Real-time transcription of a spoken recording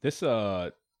This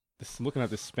looking at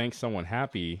this Spank Someone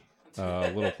Happy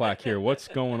little plaque here. What's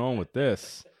going on with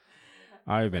this?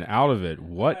 I've been out of it.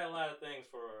 What? I had a lot of things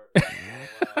for a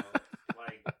while.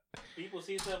 Like people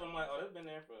see stuff, I'm like, oh, that's been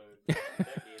there for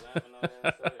decades. I haven't known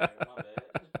that. So, yeah, my bad.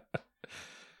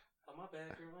 Oh, my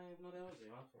bad, girl. I didn't even know that was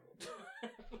there. My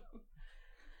fault.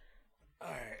 All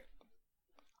right.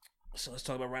 So let's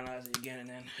talk about Reintroducing again, and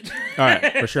then. All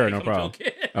right, for sure, no problem.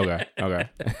 Okay.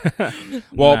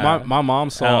 Well, my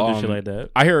mom saw. I don't do shit like that.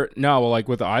 I hear like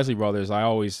with the Isley brothers. I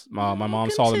always my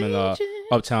mom saw them in the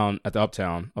Uptown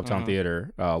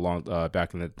Theater long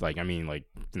back in the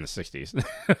in the 60s.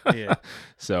 Yeah.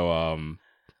 So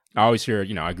I always hear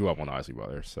I grew up on the Isley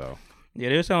brothers. So yeah,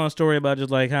 they were telling a story about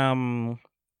just like how I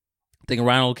think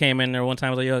Ronald came in there one time.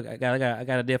 Was like, yo, I got an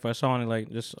idea for a song, and like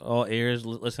just all ears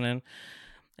listening.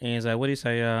 And he's like, what do you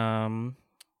say?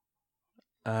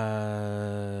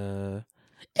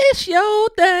 It's your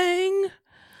thing.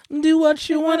 Do what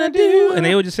you want to do. And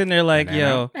they were just sitting there like,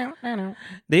 yo.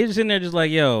 They just sitting there just like,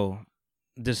 yo.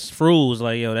 This fruits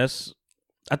like, yo, that's.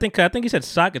 I think he said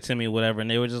sock it to me or whatever.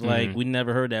 And they were just like, we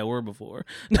never heard that word before.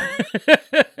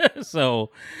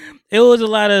 So it was a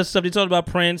lot of stuff. They talked about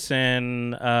Prince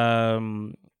and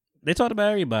they talked about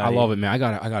everybody. I love it, man. I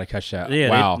gotta catch that. Yeah,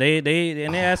 wow. They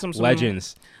had some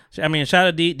legends. I mean, shout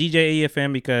out to DJ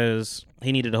EFM because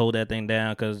he needed to hold that thing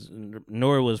down because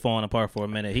Nori was falling apart for a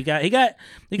minute. He got back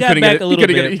a little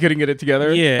bit. He couldn't get it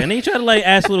together. Yeah, and then he tried to like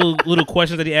ask little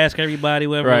questions that he asked everybody,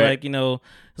 whatever. Right. Like it's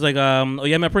like oh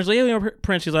yeah, I met Prince. Like, yeah,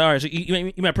 Prince. He's like, all right, so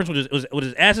you met Prince with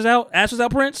his asses out,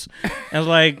 Prince. And I was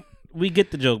like, we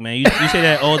get the joke, man. You say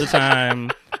that all the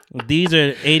time. These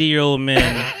are 80-year-old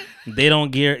men. They don't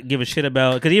give a shit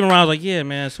about because even Ron was like, yeah,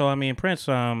 man. So I mean, Prince, just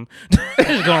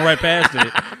going right past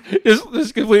it.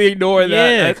 Just completely ignore that.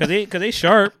 Yeah, because they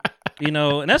sharp,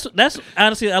 and that's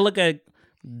honestly, I look at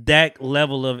that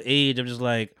level of age. I'm just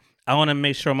like, I want to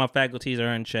make sure my faculties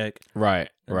are in check. Right.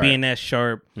 Being that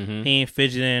sharp, he ain't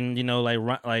fidgeting.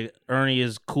 Like Ernie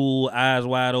is cool, eyes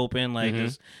wide open, like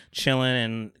just chilling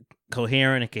and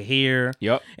coherent and can hear.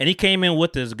 Yep. And he came in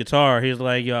with his guitar. He was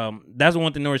like, that's the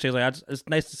one thing Nori says. Like, it's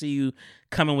nice to see you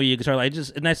coming with your guitar. Like,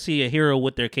 it's nice to see a hero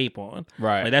with their cape on.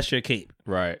 Right. Like, that's your cape.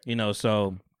 Right.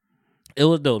 So it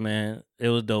was dope, man. It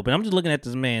was dope. And I'm just looking at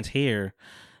this man's hair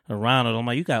around it. I'm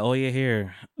like, you got all your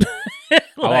hair. I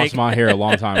lost my hair a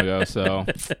long time ago, so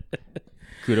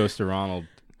kudos to Ronald.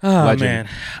 Oh, legend. Man.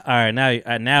 All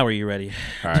right, now are you ready?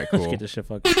 All right, cool. Let's get this shit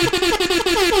fucked.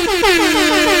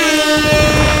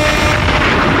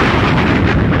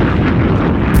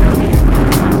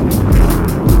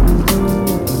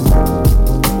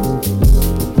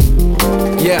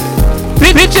 Yeah.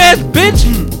 Bitch ass bitch.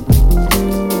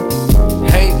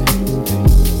 Hey.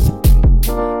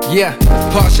 Yeah,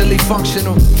 partially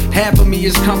functional. Half of me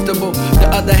is comfortable, the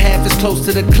other half is close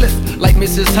to the cliff, like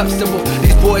Mrs. Huxtable.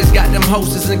 These boys got them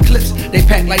hostess and clips. They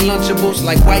pack like Lunchables,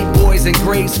 like white boys in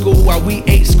grade school. While we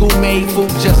ate school-made food,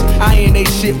 just eyeing they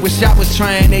shit. Wish I was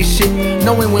trying they shit.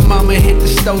 Knowing when mama hit the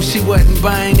stove, she wasn't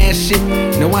buying that shit.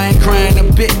 No, I ain't crying a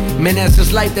bit. Man, that's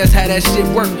just life, that's how that shit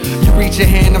work. You reach your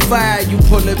hand to fire, you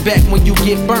pull it back when you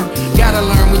get burnt. Gotta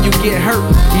learn when you get hurt,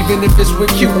 even if it's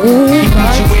with you. He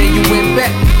beat you and you went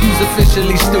back. You's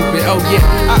officially stupid. Oh yeah,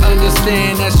 I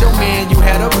understand that's your man. You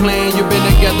had a plan. You've been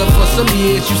together for some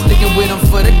years. You sticking with him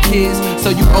for the kids, so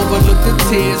you overlook the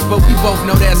tears. But we both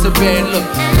know that's a bad look.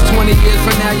 20 years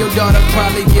from now, your daughter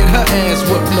probably get her ass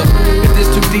whooped. Look, if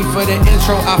this too deep for the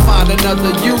intro, I'll find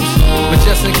another use. But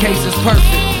just in case it's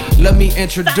perfect, let me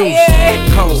introduce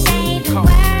Cole.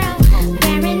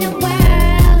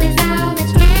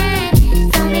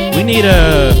 We need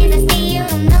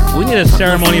a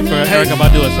ceremony for Erykah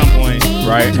Badu at some point.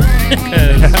 Right.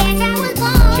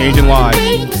 Changing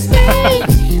lives.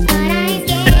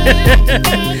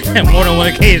 More than one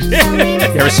occasion. You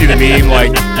ever see the meme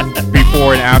like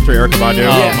before and after Erykah Badu?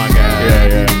 Oh my god.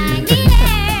 Yeah.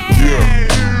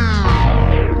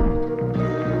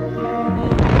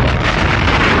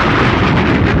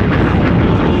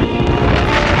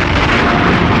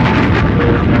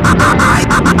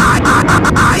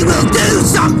 I will do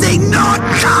something not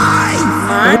kind.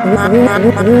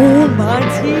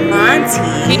 Monty.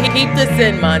 Keep this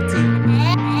in, Monty.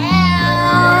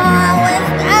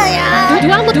 Do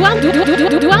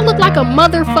I look like a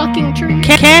motherfucking tree?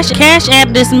 Cash app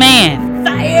this man.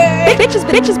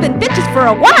 Bitches been bitches for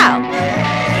a while.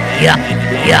 Yeah.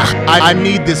 I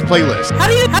need this playlist. How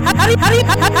do you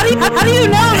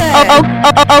know that?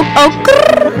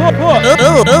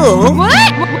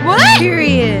 What?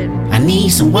 Period. I need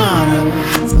some water.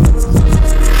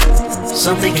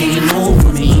 Something came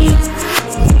over me.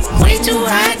 Way too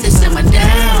hot to simmer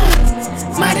down.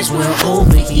 Might as well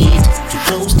overeat. Too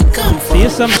close to comfort. See,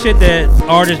 it's some shit that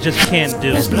artists just can't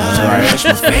do.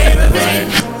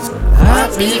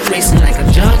 Heartbeat racing like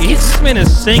a junkie. This man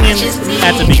is singing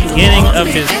at the beginning of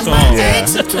his song.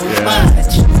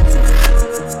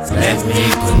 Let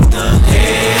me put the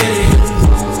head in.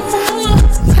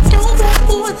 I don't want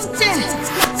more than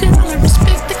that. Girl, I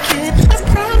respect the kid. I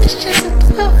promise just a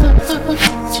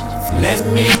touch. Let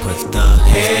me put the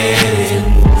head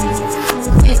in.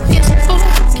 It's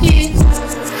okay.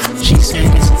 She said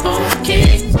it's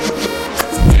okay.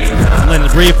 I'm letting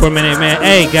it breathe for a minute, man.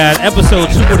 Hey, guys, episode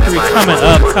 243 coming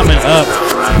up.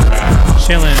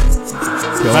 Chilling,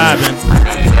 vibing.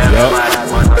 Yep.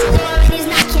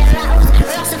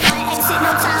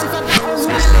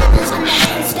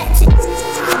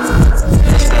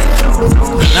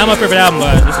 Not my favorite album,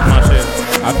 but this is my shit.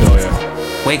 I feel ya.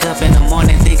 Wake up in the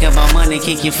morning, think about money,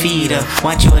 kick your feet up.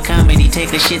 Watch you a comedy,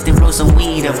 take a shit, then roll some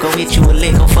weed up. Go hit you a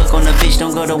lick, go fuck on a bitch,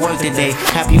 don't go to work today.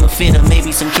 Cop you a fit or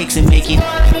maybe some kicks and make it.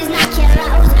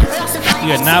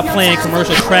 You are not playing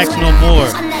commercial tracks no more.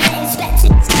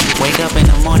 Wake up in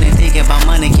the morning, think about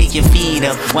money, kick your feet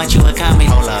up. Watch you a comedy,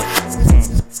 hold up.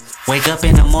 Wake up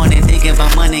in the morning, thinking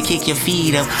about money, kick your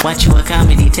feet up. Watch you a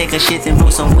comedy, take a shit, then roll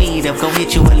some weed up. Go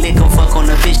hit you a lick, go fuck on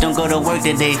a bitch, don't go to work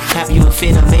today. Cop you a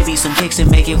fit or maybe some kicks and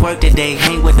make it work today.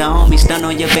 Hang with the homies, stun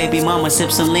on your baby mama,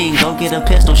 sip some lean. Go get a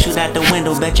pistol, shoot out the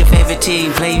window, bet your favorite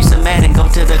team. Play you some Madden, go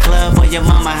to the club or your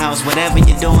mama house. Whatever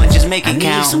you're doing, just make it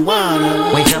count. Some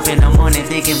water. Wake up in the morning,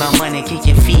 thinking about money, kick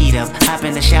your feet up. Hop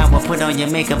in the shower, put on your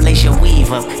makeup, lace your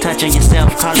weave up. Touch on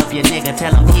yourself, call up your nigga,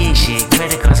 tell him he ain't shit.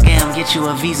 Credit card scam, get you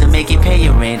a visa, make it pay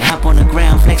your rent. Hop on the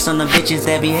ground, flex on the bitches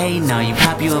that be hating on you.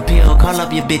 Pop you a pill, call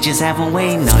up your bitches, have them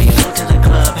waiting on you. Go to the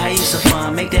club, have you some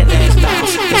fun, make that last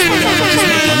bounce. It's whatever, just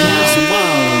make it bounce.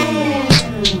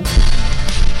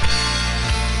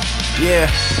 Yeah.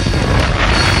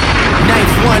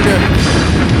 Ninth Wonder.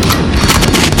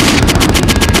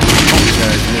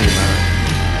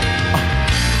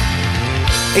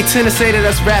 They tend to say that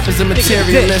us rappers are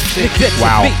materialistic.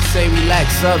 Wow. Say we lack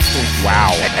substance.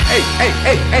 Wow.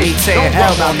 They say an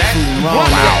L about the food wrong.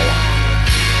 Wow.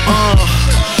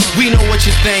 We know what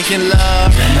you're thinking,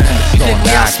 love. You think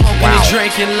we out smoking and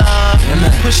drinking, love.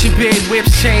 Push your big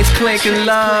whips, chains clinking,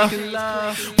 love.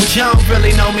 But y'all don't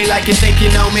really know me like you think you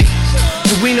know me.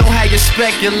 We know how you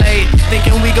speculate,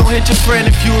 thinking we gon' hit your friend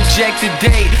if you object to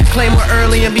date. Claim we're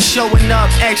early and be showing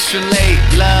up extra late,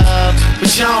 love.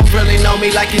 But y'all don't really know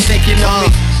me like you think you know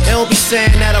me. They don't be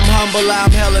saying that I'm humble,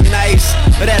 I'm hella nice,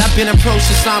 or that I've been approached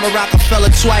since I'm a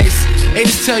Rockefeller twice. They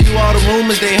just tell you all the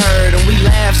rumors they heard, and we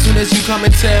laugh soon as you come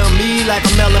and tell me like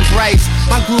I'm Ellen Bryce.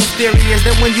 My group theory is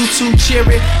that when you too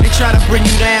cheery, they try to bring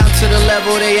you down to the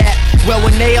level they at. Well,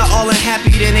 when they are all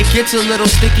unhappy, then it gets a little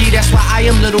sticky. That's why I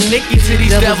am Little Nicky to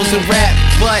these devils in rap.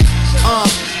 But,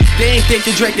 they ain't think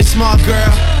that Drake is smart, girl.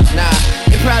 Nah,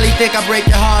 they probably think I break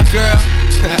your heart, girl.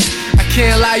 I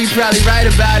can't lie, you probably right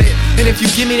about it. And if you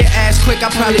give me the ass quick, I'll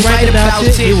probably write about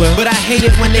it. But I hate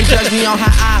it when they judge me on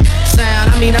how I sound.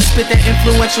 I mean, I spit that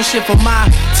influential shit for my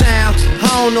town.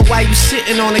 I don't know why you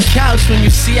sitting on the couch when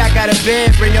you see I got a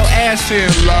bed, bring your ass here,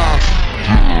 love.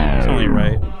 It's only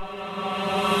right.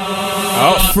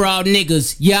 Fraud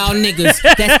niggas, y'all niggas,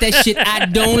 that's that shit I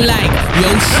don't like. Yo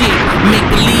shit, make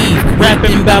believe,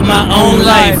 rapping about my own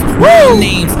life. Real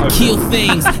names, kill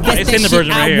things, that's that shit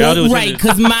I won't write.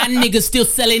 Cause my niggas still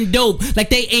selling dope like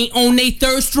they ain't on they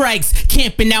third strikes.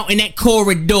 Camping out in that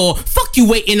corridor, fuck you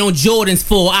waiting on Jordans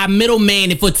for. I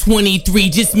middleman it for 23,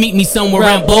 just meet me somewhere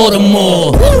around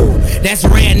Baltimore. Woo! That's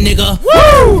rare nigga,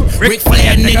 woo! Ric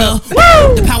Flair nigga,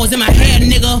 woo! The power's in my hair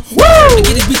nigga, woo! I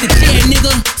get this beat the chair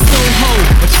nigga, Soho,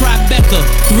 a Tribeca,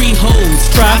 3 hoes,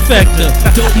 trifecta,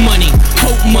 dope money,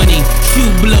 hope money,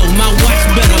 shoe blow, my watch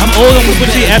better. I'm old enough to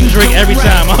put you after Drake every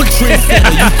time. You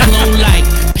clone like,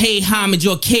 pay homage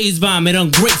or K's vomit,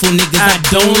 ungrateful niggas I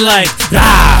don't like.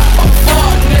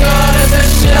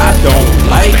 I don't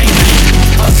like.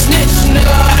 A snitch nigga,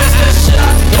 that's that shit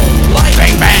I don't like.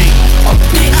 Bang bang. A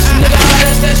bitch nigga,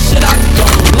 that's that shit I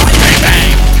don't like. Bang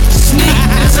bang. Sneak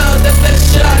nigga, that's that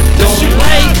shit I don't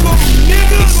like.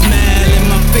 They smile in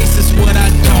my face, is what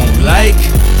I don't like.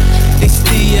 They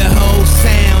steal your whole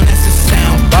sound, that's a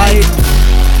sound bite.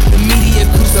 The media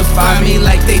crucify me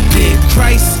like they did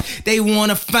Christ. They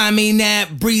wanna find me now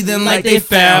breathing like they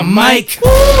found Mike. A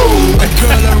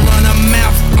girl to run her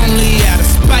mouth only out of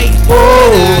spite.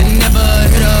 I never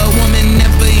hit a woman,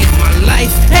 never in my life.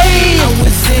 Hey, I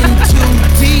was in too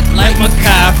deep like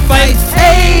Makai fights.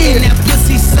 Hey, and that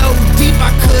pussy so deep I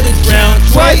could've drowned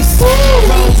twice.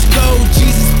 Rose gold,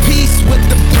 Jesus peace with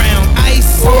the brown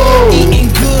ice. Eating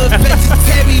good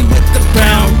vegetarian with the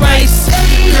brown rice.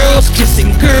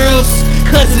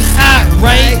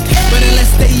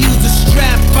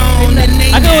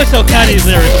 tell Kanye's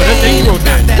lyrics, but that's he wrote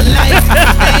that.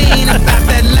 Ain't about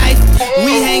that life.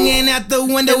 We hanging out the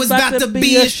window. It's about to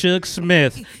be a Shook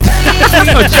Smith.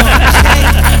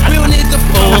 real nigga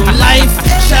for life.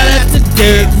 Shout out to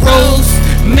Derrick Rose.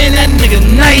 Man, that nigga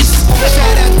nice.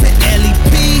 Shout out to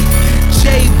LEP.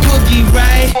 J Boogie,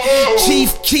 right?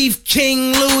 Chief Keef,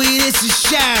 King Louis. This is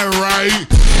Shy, right?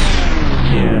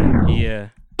 Yeah.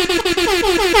 Oh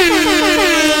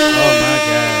my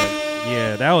God.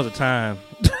 Yeah, that was a time.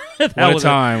 That was a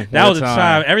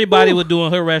time. Everybody was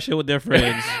doing hood rat shit with their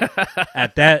friends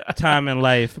at that time in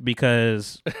life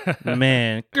because,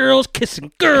 man, girls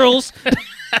kissing girls.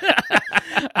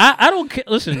 I don't care.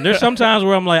 Listen, there's sometimes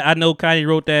where I'm like, I know Kanye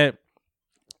wrote that.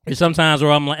 There's sometimes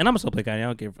where I'm like, and I'm gonna still play Kanye. I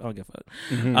don't give a fuck.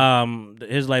 Mm-hmm.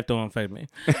 His life don't affect me.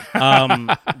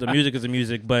 The music is the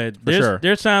music, but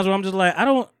there's times where I'm just like, I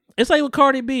don't. It's like with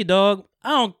Cardi B, dog. I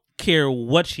don't care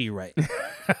what she write.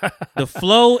 The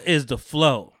flow is the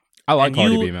flow. I like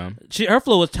Cardi B, man. Her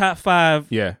flow was top 5.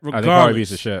 Yeah, regardless. I think Cardi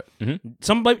B's the shit. Mm-hmm.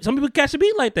 Some people catch a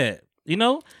beat like that. You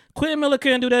know, Quentin Miller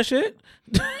couldn't do that shit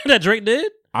that Drake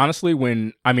did. Honestly,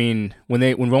 when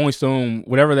Rolling Stone,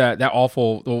 whatever that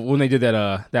awful when they did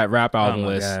that rap album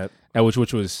list,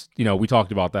 which was, you know, we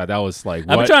talked about that. That was like,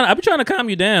 what? I've been trying to calm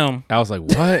you down. I was like,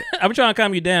 what? I've been trying to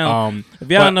calm you down. If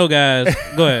y'all don't know, guys,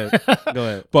 go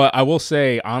ahead. But I will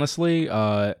say, honestly,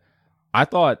 I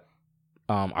thought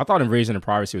Invasion of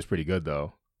Privacy was pretty good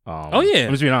though. Oh yeah,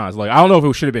 I'm just being honest. Like, I don't know if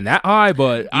it should have been that high,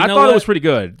 but I thought it was pretty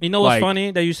good. You know what's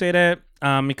funny that you say that?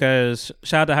 Because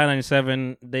shout out to High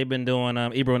 97, they've been doing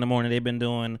Ebro in the Morning. They've been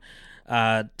doing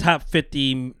top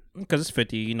 50 because it's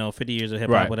 50. You know, 50 years of hip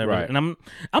hop, whatever. Right. And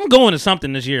I'm going to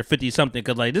something this year, 50 something,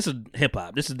 because like this is hip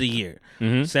hop. This is the year.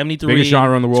 73, biggest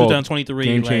genre in the world, 2023,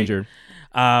 game changer.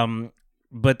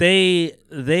 But they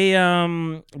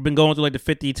been going through like the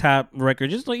 50 top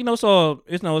records. Just like, you know, it's all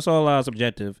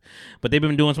subjective. But they've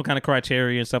been doing some kind of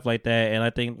criteria and stuff like that. And I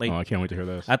think like I can't wait to hear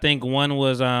this. I think one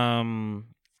was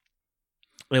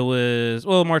it was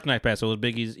March 9th passed, so it was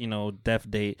Biggie's, you know,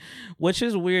 death date, which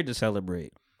is weird to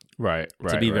celebrate. Right.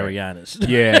 To be very honest.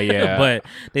 Yeah. But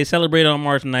they celebrated on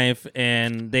March 9th,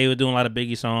 and they were doing a lot of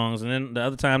Biggie songs. And then the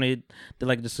other time they did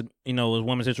like this, you know, it was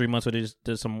Women's History Month, so they just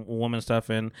did some woman stuff.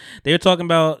 And they were talking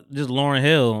about just Lauryn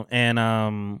Hill, and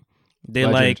they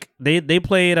Legend. like they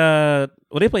played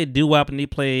they played doo-wop, and they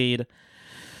played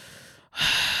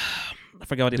I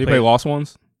forgot what they played. They play Lost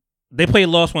Ones? They played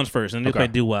Lost Ones first, and they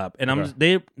played doo-wop, and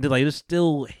they're like, it's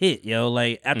still hit, yo.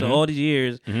 Like after all these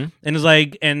years, and it's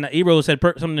like, and Ebro said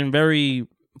something very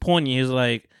poignant. He's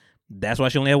like, that's why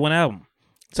she only had one album.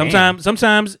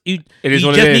 Sometimes you just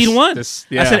need one. I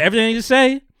said everything I need to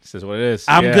say. This is what it is.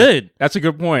 I'm good. That's a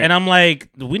good point. And I'm like,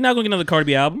 we're not gonna get another Cardi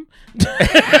B album.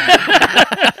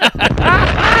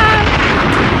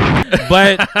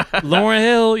 But Lauryn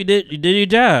Hill, you did your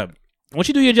job. Once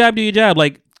you do your job,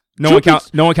 like. No one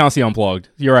counts the unplugged.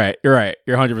 You're right. You're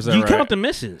 100% right. You count the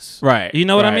misses. Right. You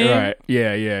know what I mean? Right.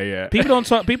 Yeah. People don't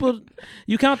talk.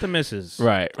 You count the misses.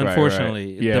 Right.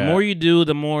 Unfortunately. Right. Yeah. The more you do,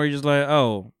 the more you're just like,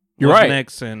 oh, you're what's right.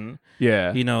 next? And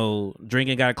yeah, you know,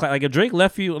 drinking got like if Drake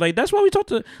left you, like that's why we talked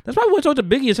to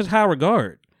Biggie in such high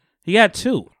regard. He had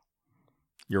 2.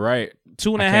 You're right.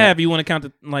 2.5. You want to count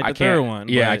the third one?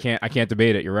 Yeah, but I can't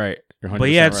debate it. You're right. You're 100% but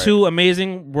he had right. 2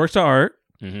 amazing works of art.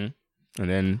 Mm-hmm. And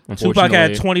then Tupac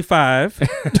had 25, but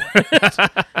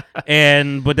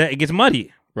it gets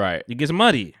muddy. Right, it gets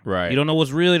muddy. Right, you don't know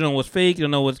what's real. You don't know what's fake. You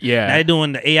don't know what's. Yeah, now they're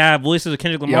doing the AI voices, the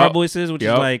Kendrick Lamar voices, which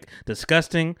is like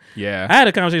disgusting. Yeah, I had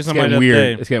a conversation with somebody the other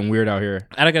day. It's getting weird out here.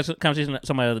 I had a conversation with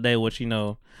somebody the other day, which, you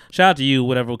know, shout out to you,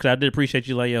 whatever, because I did appreciate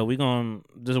you. Like, yo,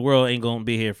 this world ain't gonna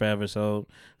be here forever. So,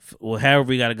 however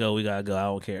we gotta go, we gotta go. I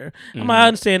don't care. I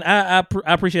understand. I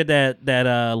appreciate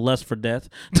that lust for death,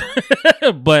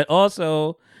 but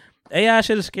also AI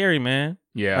shit is scary, man.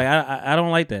 Yeah, like I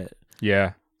don't like that.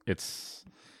 Yeah, it's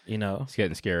it's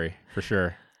getting scary for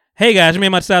sure. Hey guys, you made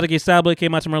my style to get style, but it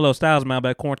came out to Merlot Styles, man.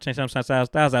 Back quarantine,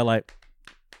 styles I like.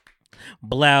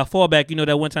 Blah, fallback. You know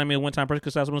that one time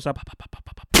person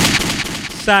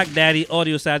Sock Daddy,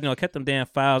 audio side. You know, I kept them damn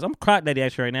files. I'm Croc Daddy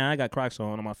actually right now. I got Crocs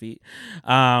on my feet.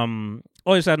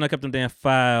 Audio side, I kept them damn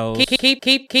files. Keep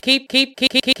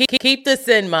this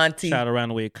in, Monty. Shout around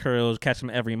the way it curls. Catch them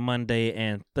every Monday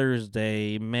and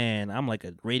Thursday. Man, I'm like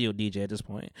a radio DJ at this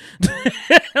point.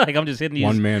 Like I'm just hitting these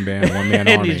one-man band, one-man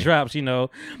hitting army. These drops, you know.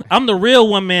 I'm the real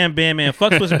one-man band, man.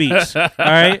 Fuck Swiss Beats. All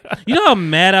right. You know how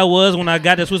mad I was when I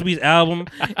got the Swiss Beats album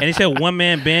and he said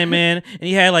one-man band, man, and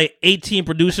he had like 18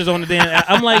 producers on the damn.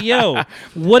 I'm like, yo,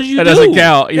 what did you do? That doesn't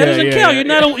count. That doesn't count. You're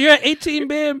not. You're an 18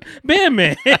 band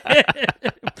man.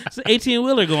 It's an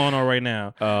 18-wheeler going on right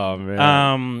now. Oh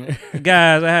man.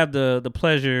 Guys, I have the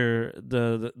pleasure,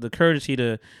 the courtesy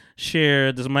to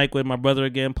share this mic with my brother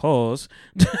again. Pause.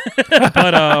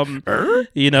 But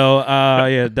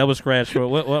yeah, double scratch for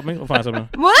what? We'll find something.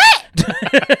 What?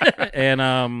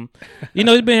 And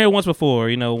he's been here once before.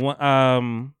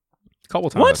 Couple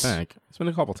times, once? I think. It's been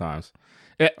a couple times.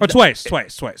 Or twice. You've been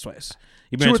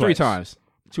Two or twice. three times.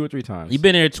 2 or 3 times. You've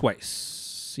been here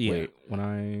twice. Yeah. Wait,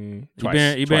 You've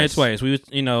been here twice. We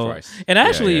Twice. And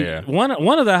actually Yeah.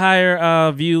 one of the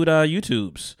higher viewed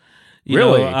YouTubes.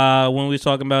 Really? When we was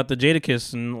talking about the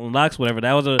Jadakiss and Locks, whatever,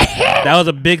 that was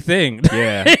a big thing.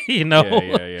 Yeah.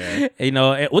 Yeah.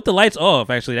 With the lights off,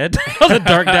 actually, that was a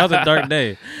dark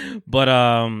day. But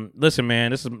listen,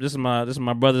 man, this is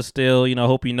my brother still.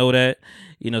 Hope you know that.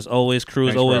 It's always crew,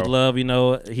 it's always bro. love. He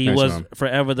Thanks, was man.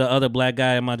 forever the other black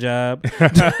guy in my job.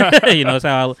 That's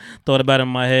how I thought about it in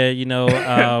my head. It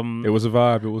was a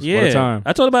vibe. It was what a time.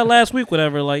 I told about it last week,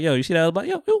 whatever. Like, yo, you see that? I was like,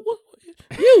 yo,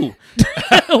 you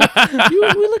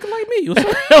looking like me.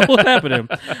 What's happening?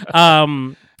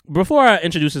 Before I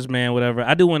introduce this man, whatever,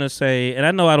 I do want to say, and I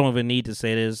know I don't even need to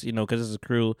say this, because this is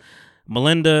crew.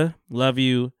 Melinda, love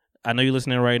you. I know you're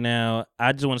listening right now.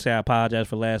 I just want to say I apologize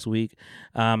for last week.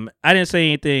 I didn't say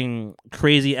anything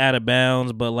crazy out of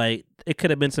bounds, but like it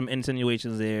could have been some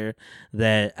insinuations there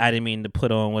that I didn't mean to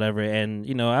put on, whatever. And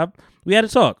we had a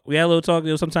talk. We had a little talk.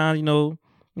 Sometimes,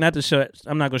 not to share.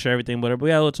 I'm not gonna share everything, but we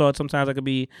had a little talk. Sometimes I could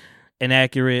be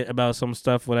inaccurate about some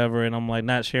stuff, whatever, and I'm like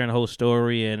not sharing the whole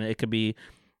story. And it could be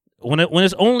when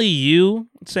it's only you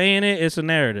saying it, it's a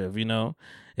narrative. It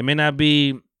may not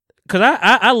be. Cause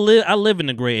I live in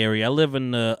the gray area. I live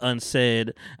in the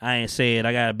unsaid. I ain't say it.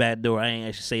 I got a back door. I ain't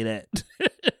actually say that.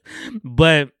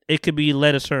 But it could be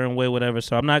led a certain way, whatever.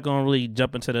 So I'm not gonna really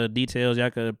jump into the details. Y'all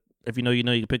could, if you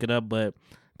can pick it up. But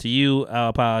to you, I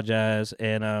apologize.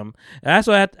 And I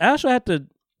also have to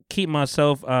keep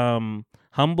myself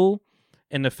humble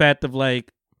in the fact of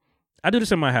like I do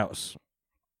this in my house,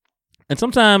 and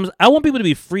sometimes I want people to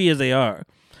be free as they are.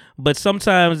 But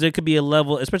sometimes there could be a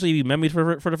level, especially if you met me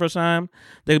for the first time,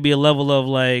 there could be a level of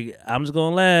like, I'm just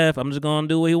going to laugh. I'm just going to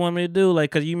do what you want me to do.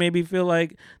 Like, because you maybe feel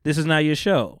like this is not your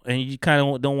show. And you kind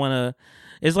of don't want to.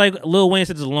 It's like Lil Wayne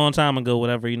said this a long time ago,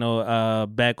 whatever,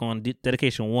 back on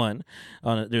Dedication 1.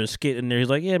 There's a skit in there. He's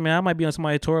like, yeah, man, I might be on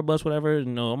somebody's tour bus, whatever.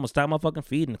 I'm going to stop my fucking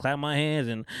feet and clap my hands.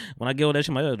 And when I get all that shit,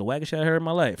 I'm like, the wackest shit I heard in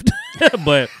my life.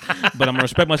 but I'm going to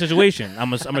respect my situation. I'm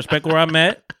going to respect where I'm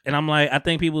at. And I'm like, I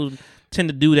think people tend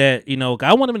to do that, 'cause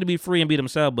I want them to be free and be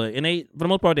themselves, but for the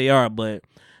most part they are. But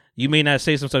you may not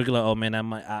say some stuff. You're like, oh man,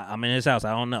 I'm in his house.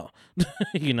 I don't know,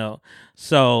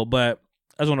 So, but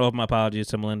I just want to offer my apologies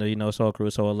to Melinda. It's all crew,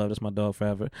 so I love this. My dog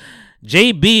forever.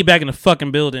 JB back in the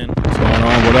fucking building. What's going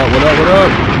on? What up?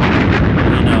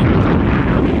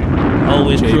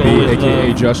 Always JB, crew, always aka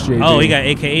love. Just JB. Oh, he got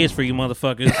AKAs for you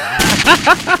motherfuckers.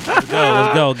 Let's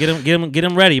go. Get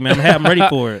him ready, man. I'm ready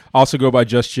for it. Also go by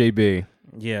Just JB.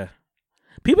 Yeah.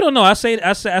 People don't know. I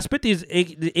spit these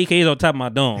AKs on top of my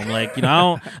dome. Like,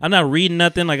 I'm not reading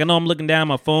nothing. Like, I know I'm looking down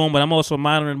my phone, but I'm also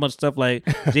monitoring a bunch of stuff. Like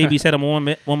JB said, I'm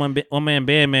a one man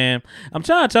band, man. I'm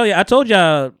trying to tell you. I told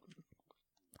y'all,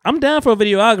 I'm down for a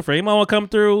videographer. You might want to come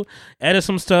through, edit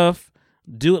some stuff,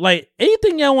 do like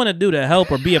anything y'all want to do to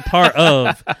help or be a part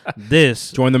of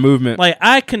this. Join the movement. Like,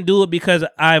 I can do it because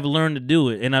I've learned to do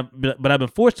it, but I've been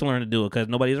forced to learn to do it because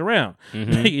nobody's around.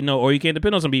 Mm-hmm. Or you can't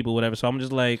depend on some people, whatever. So I'm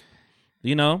just like.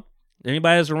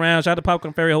 Anybody that's around, shout out to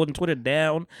Popcorn Fairy holding Twitter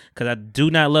down because I do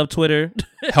not love Twitter.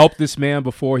 Help this man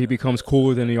before he becomes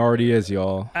cooler than he already is,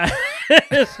 y'all.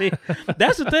 See,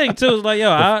 that's the thing too. It's like,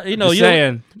 yo, you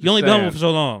only been humble for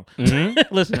so long.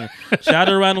 Mm-hmm. Listen, shout out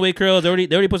to Around the Way Curls. They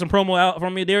already put some promo out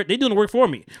from me. They doing the work for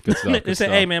me. Good stuff, They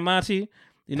said, hey man, Monty,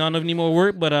 I don't know if you need more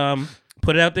work, but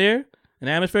put it out there in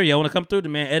the atmosphere. Y'all want to come through? The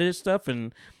man edit stuff,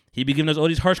 and he be giving us all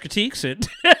these harsh critiques and.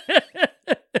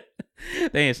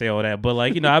 They ain't say all that, but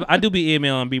like I do be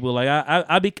emailing people. Like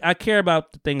I care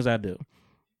about the things I do,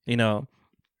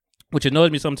 which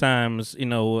annoys me sometimes. I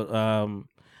don't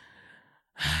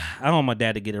want my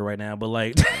dad to get it right now, but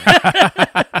like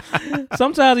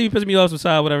sometimes he pisses me off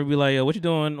sometimes. Whatever, be like, yo, what you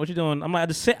doing? What you doing? I'm like,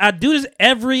 I do this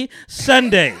every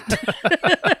Sunday,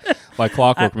 like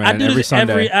clockwork, man. I do every this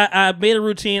Sunday. I made a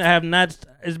routine. I have not.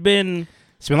 It's been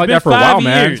like that for a while,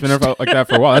 man. Years. It's been like that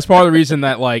for a while. That's part of the reason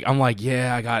that like I'm like,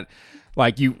 yeah, I got.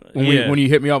 Like when you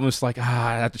hit me up, it's like I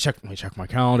have to check my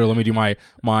calendar. Let me do my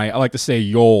I like to say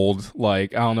yold.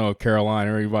 Like I don't know if Caroline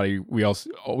or anybody we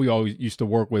always used to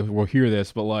work with will hear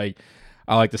this, but like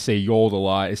I like to say yold a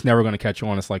lot. It's never going to catch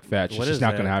on. It's like fetch. It's just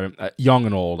not going to happen. Young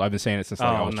and old. I've been saying it since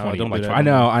I was 20. Don't do that. I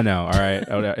know. All right.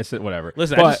 It's whatever.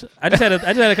 Listen, I just had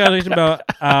a conversation about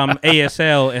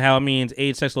ASL and how it means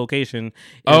age, sex, location.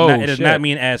 It does not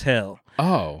mean as hell.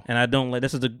 Oh, and I don't like.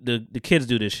 This is the kids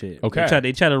do this shit. Okay,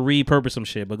 they try to repurpose some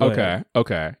shit. But go ahead.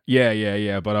 Okay.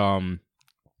 Yeah. But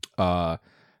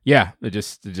it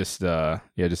just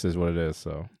is what it is.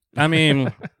 So I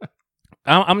mean,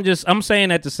 I'm saying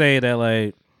that to say that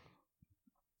like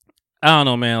I don't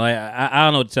know, man. Like I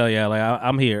don't know what to tell y'all. Like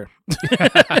I'm here.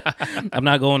 I'm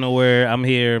not going nowhere. I'm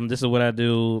here. This is what I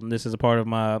do. This is a part of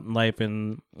my life,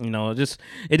 and it's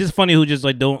just funny who just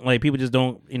like don't like people just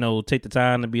don't take the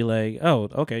time to be like, oh,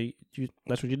 okay,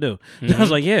 that's what you do. Mm-hmm. I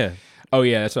was like, yeah. Oh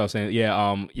yeah, that's what I was saying.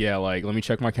 Yeah, like let me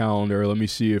check my calendar. Let me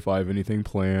see if I have anything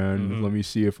planned. Mm-hmm. Let me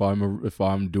see if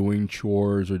I'm doing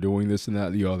chores or doing this and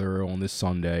that and the other on this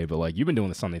Sunday. But like you've been doing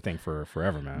the Sunday thing for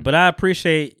forever, man. But I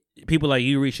appreciate people like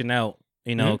you reaching out.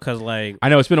 Because like I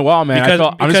know it's been a while, man.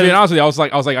 I'm just being honest with you. I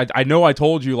was like, I know I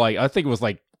told you like I think it was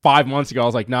like 5 months ago. I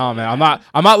was like, nah, man, I'm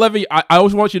not leaving. I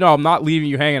always want you to know I'm not leaving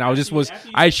you hanging. I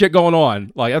had shit going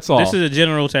on. Like that's all. This is a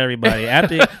general to everybody.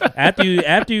 After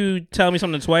you tell me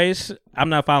something twice, I'm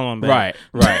not following back.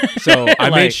 Right. So I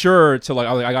made sure to like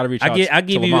I got to reach out. I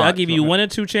give you 1 or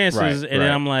 2 chances, and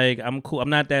then I'm like, I'm cool. I'm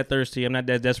not that thirsty. I'm not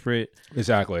that desperate.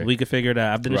 Exactly. We can figure it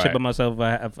out. I've done this shit by myself.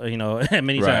 Many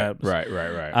times. Right.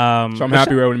 So I'm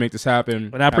happy we're able to make this happen.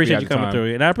 And I appreciate you coming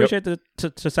through. And I appreciate the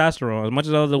testosterone as much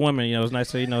as other women. It's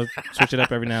nice to switch it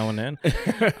up every now and then.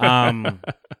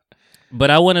 But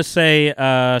I want to say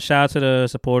shout out to the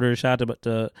supporters, shout out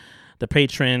to the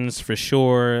patrons for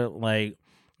sure. Like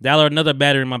that are another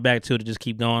battery in my back too to just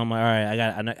keep going. I'm like, all right,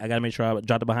 I got to make sure I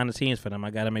drop the behind the scenes for them.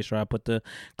 I got to make sure I put the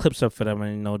clips up for them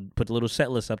and put the little set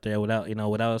list up there without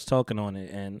us talking on it.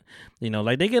 And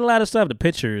like they get a lot of stuff, the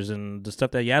pictures and the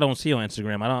stuff that y'all don't see on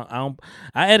Instagram.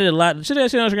 I edit a lot. The shit I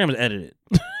see on Instagram is edited.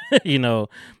 The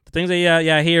things that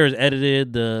y'all hear is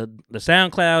edited. The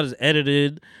SoundCloud is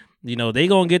edited. They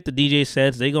gonna get the DJ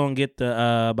sets. They gonna get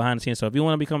the behind the scenes. So if you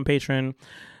want to become a patron,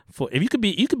 you could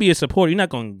be a supporter. You're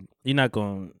not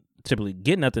going typically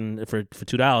get nothing for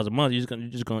 $2 a month. You're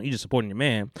just supporting your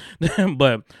man.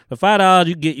 But for $5,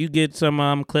 you get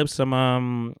some clips,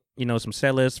 some some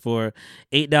set lists. For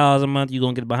 $8 a month, you're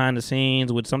gonna get behind the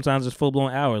scenes with sometimes it's full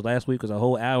blown hours. Last week was a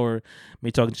whole hour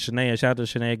me talking to Shanae. Shout out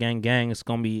to Shanae gang. It's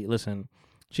gonna be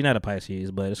she's not a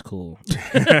Pisces, but it's cool.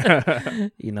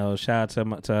 Shout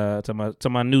out to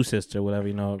my new sister, whatever,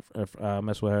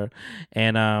 mess with her.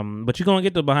 And but you're gonna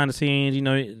get the behind the scenes,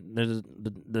 there's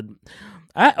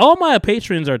all my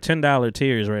patrons are $10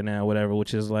 tiers right now, whatever,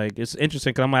 which is like it's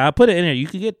interesting because I'm like, I put it in here, you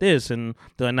could get this, and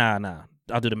they're like, nah,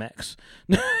 I'll do the max.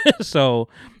 So,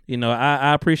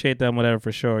 I appreciate them, whatever,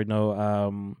 for sure.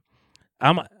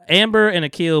 I'm Amber and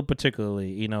Akil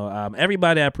particularly,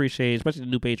 everybody I appreciate, especially the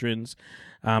new patrons.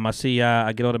 I see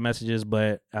I get all the messages,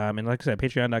 but and like I said,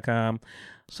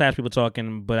 patreon.com/people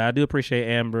talking. But I do appreciate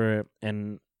Amber,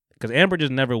 and because Amber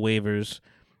just never wavers.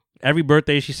 Every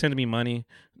birthday she sends me money,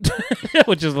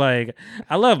 which is like,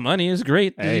 I love money. It's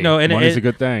great, and money's a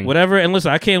good thing. Whatever. And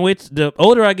listen, I can't wait. The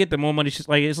older I get, the more money she's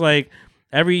like. It's like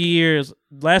every year.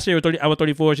 Last year I was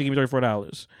 34. She gave me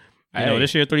 $34.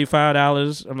 This year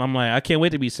 $35. I'm like, I can't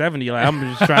wait to be 70. Like I'm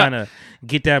just trying to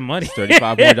get that money.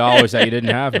 $35 more that you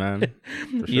didn't have, man.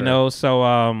 For sure. So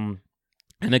and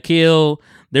Akil,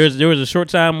 there was a short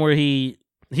time where he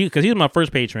because he was my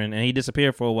first patron and he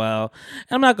disappeared for a while.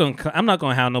 And I'm not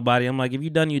gonna hound nobody. I'm like, if you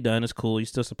done, you done. It's cool. You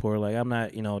still support. Like I'm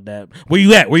not, that. Where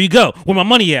you at? Where you go? Where my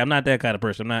money at? I'm not that kind of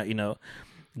person. I'm not,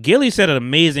 Gilly said an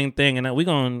amazing thing, and we're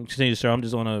gonna continue the show. I'm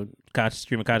just on a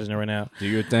stream of consciousness right now. Do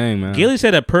your thing, man. Gilly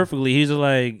said it perfectly. He's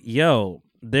like, yo,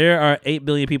 there are 8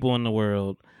 billion people in the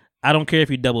world. I don't care if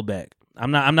you double back.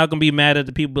 I'm not gonna be mad at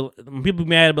the people. People be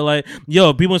mad, but like,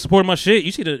 yo, people supporting my shit.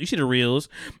 You see the reels.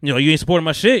 You ain't supporting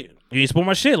my shit. You ain't supporting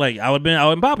my shit. Like I would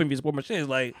been popping if you support my shit. It's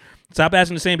like, stop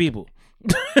asking the same people.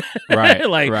 Right.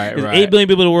 There's 8 billion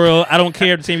people in the world. I don't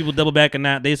care if the same people double back or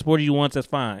not. They supported you once. That's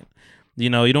fine. You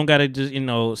don't gotta just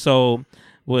So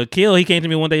with Akil, he came to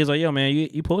me one day. He's like, "Yo, man,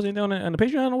 you post anything on the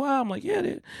Patreon in a while?" I'm like,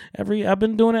 "Yeah, I've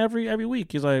been doing it every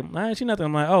week." He's like, "I ain't see nothing."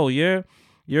 I'm like, "Oh, your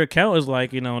account is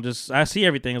like, just I see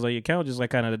everything. It's like your account just like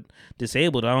kind of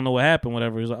disabled. I don't know what happened.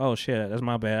 Whatever." He's like, "Oh shit, that's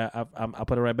my bad. I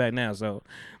put it right back now." So,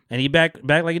 and he back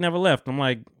like he never left. I'm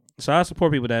like, so I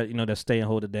support people that that stay and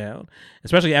hold it down,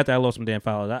 especially after I lost some damn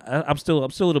followers. I'm still a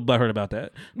little butthurt about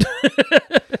that.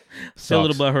 Still a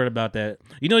little butthurt about that.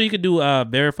 You could do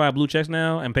verified blue checks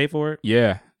now and pay for it.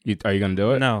 Yeah. Are you gonna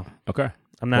do it? No. Okay.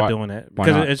 I'm not Why? doing that Why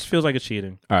because not? it feels like it's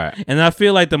cheating. All right. And I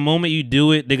feel like the moment you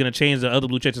do it, they're gonna change the other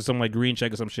blue check to some like green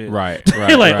check or some shit. Right.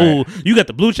 Like, right. oh, you got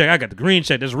the blue check, I got the green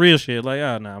check. That's real shit. Like,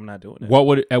 oh no, I'm not doing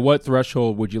that. At what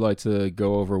threshold would you like to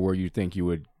go over where you think you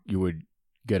would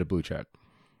get a blue check,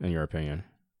 in your opinion?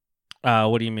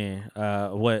 What do you mean?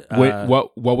 What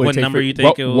would it take number for, you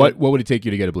think? What would it take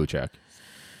you to get a blue check?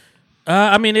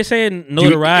 I mean, they say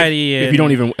notoriety. If you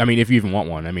don't even, I mean, if you even want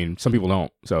one, I mean, some people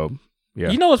don't. So yeah.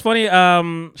 You know what's funny?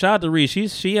 Shout out to Reese. She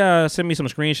sent me some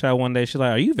screenshot one day. She's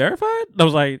like, "Are you verified?" I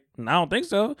was like, "I don't think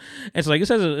so." And so like it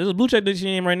says it's a blue check that she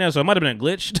name right now, so it might have been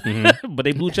glitched. Mm-hmm. But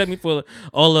they blue checked me for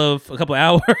all of a couple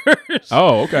hours.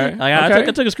 Oh, okay. Like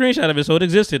I took a screenshot of it, so it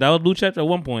existed. I was blue checked at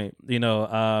one point. You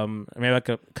know, maybe I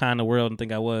could kind the world and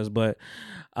think I was, but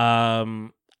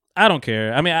I don't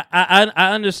care. I mean,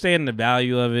 I understand the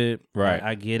value of it. Right.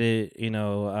 I get it. You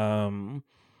know.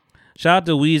 Shout out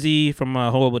to Wheezy from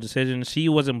Horrible Decisions. She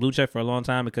wasn't blue check for a long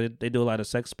time because they do a lot of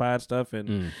sex pod stuff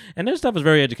and their stuff is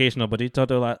very educational. But they talk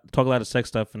a lot of sex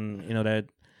stuff and you know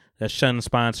that shun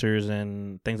sponsors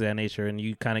and things of that nature. And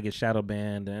you kind of get shadow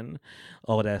banned and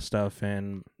all of that stuff.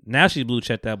 And now she's blue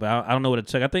checked out, but I don't know what it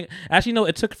took. I think actually no,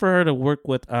 it took for her to work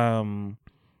with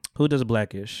who does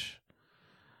Blackish.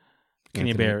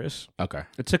 Kenya Barris. Okay.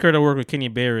 It took her to work with Kenya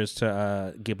Barris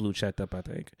to get blue checked up, I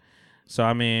think. So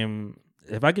I mean,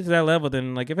 if I get to that level,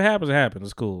 then like if it happens, it happens.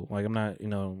 It's cool. Like I'm not,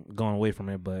 going away from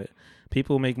it. But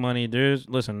people make money.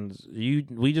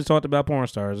 We just talked about porn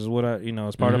stars. Is what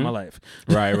it's part of my life.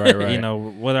 Right.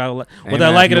 Whether I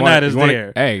like it or not is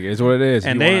there. Hey, it's what it is.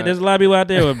 And there's a lot of people out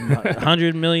there with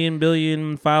 100 million,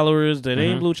 billion followers that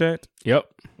ain't blue checked. Yep.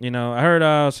 I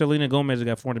heard Selena Gomez has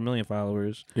got 400 million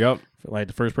followers. Yep. Like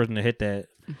the first person to hit that.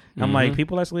 I'm like,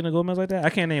 people like Selena Gomez like that? I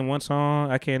can't name one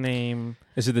song. I can't name...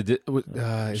 Is it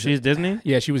she's Disney?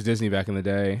 Yeah, she was Disney back in the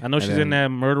day. I know she's in that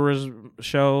Murderers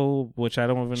show, which I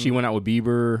don't even... She went out with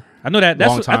Bieber. I know that.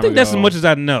 I think that's as much as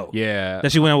I know. Yeah.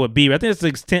 That she went out with Bieber. I think that's the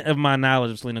extent of my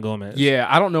knowledge of Selena Gomez. Yeah,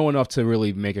 I don't know enough to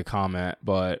really make a comment,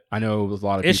 but I know a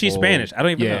lot of people... Is she Spanish? I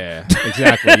don't even know. Yeah,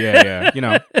 exactly.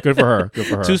 Yeah. Good for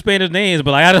her. Two Spanish names,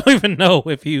 but like I don't even know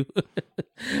if you...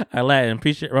 I Latin.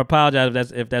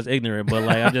 Apologize if that's ignorant, but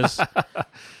like I'm just...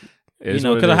 because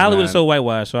Hollywood is so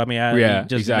whitewashed. So I mean, I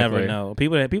just never know.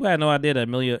 People had no idea that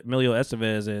Emilio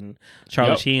Estevez and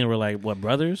Charlie Sheen were like what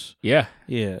brothers. Yeah.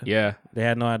 They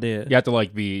had no idea. You have to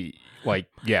be But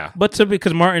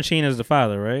because Martin Sheen is the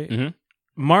father, right? Mm-hmm.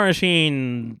 Martin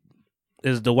Sheen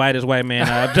is the whitest white man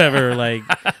I've ever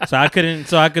So I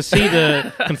could see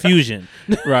the confusion.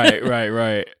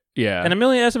 Right. Yeah. And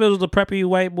Emilio Estevez was the preppy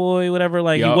white boy, whatever.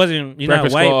 Like, he wasn't,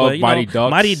 Breakfast not white, Club, but, Mighty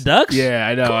Ducks. Mighty Ducks? Yeah,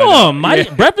 I know. Come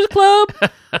on, Breakfast Club?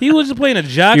 He was just playing a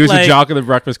jock. He was a jock of the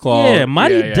Breakfast Club. Yeah,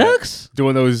 Mighty Ducks?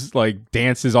 Doing those,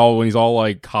 dances when he's all,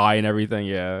 high and everything.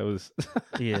 Yeah, it was...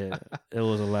 Yeah, it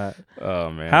was a lot.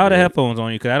 Oh, man. How are the headphones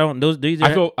on you? Because I don't... These are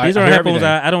headphones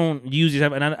I don't use these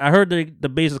headphones. And I heard the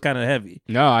bass is kind of heavy.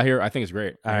 No, I think it's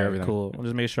great. I hear everything. Cool. I'll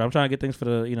just make sure. I'm trying to get things for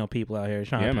the, people out here.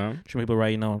 Man. Sure people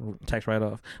write, text right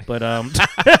off. But,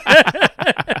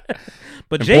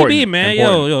 but JB, man,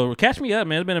 yo, catch me up,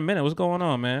 man. It's been a minute. What's going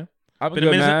on, man? I've been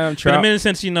good, man. It's been a minute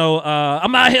since I'm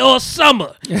out here all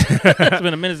summer. It's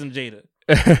been a minute since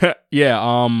Jada. Yeah,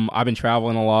 I've been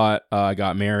traveling a lot. I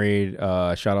got married.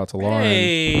 Shout out to Lauren.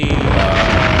 Hey.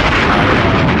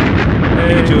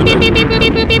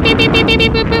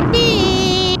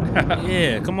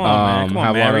 Yeah, come on, man. Come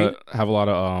on, Mary. Have a lot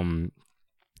of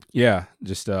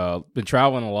just been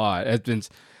traveling a lot.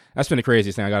 That's been the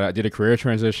craziest thing. I did a career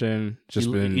transition.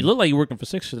 You look like you're working for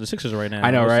the Sixers right now.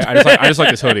 I know, right? I just like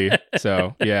this hoodie.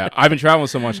 So yeah, I've been traveling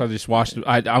so much. I just washed.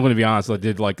 I'm going to be honest. I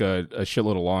did a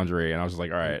shitload of laundry, and I was just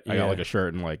like, all right, I got a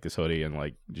shirt and this hoodie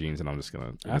and jeans, and I'm just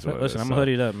gonna. Listen, I'm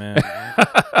hoodied up, man.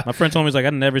 My friend told me I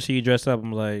never see you dressed up.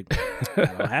 I'm like, I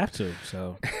don't have to.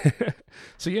 So.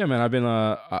 So yeah, man, I've been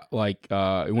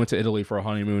we went to Italy for a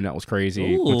honeymoon. That was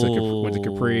crazy. Went to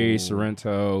Capri,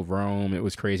 Sorrento, Rome. It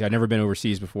was crazy. I'd never been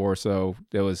overseas before, so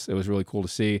it was really cool to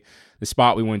see. The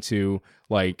spot we went to,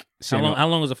 how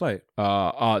long was the flight?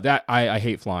 That I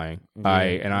hate flying.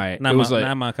 Yeah.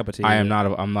 Not my cup of tea. I'm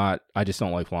not. I just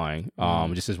don't like flying.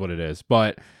 It just is what it is.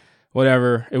 But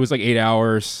whatever. It was 8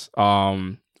 hours.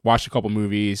 Watched a couple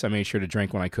movies. I made sure to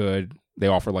drink when I could. They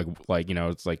offer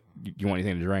it's you want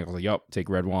anything to drink? I was like, yup, take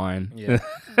red wine. Yeah.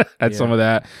 Had some of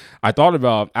that. I thought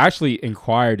about actually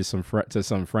inquired to some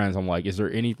friends. I'm like, is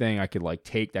there anything I could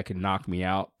take that could knock me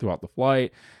out throughout the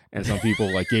flight? And some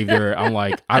people gave their. I'm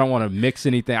like, I don't want to mix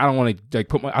anything. I don't want to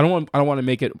I don't want to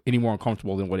make it any more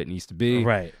uncomfortable than what it needs to be.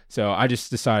 Right. So I just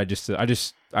decided I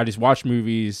just watch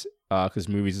movies because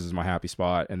movies is my happy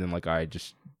spot, and then I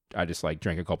just just like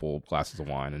drank a couple glasses of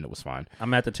wine and it was fine.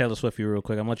 I'm at the Taylor Swift you real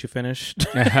quick. I'm gonna let you finish.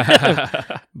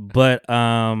 But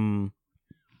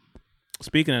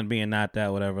speaking of being knocked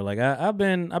out, whatever. Like I've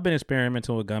been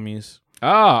experimenting with gummies.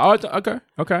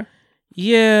 Okay.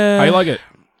 Yeah. How you like it?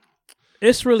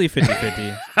 It's really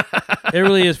 50-50. It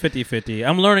really is 50-50.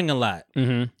 I'm learning a lot.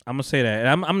 I'm gonna say that.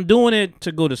 And I'm doing it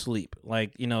to go to sleep.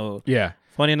 Like, Yeah.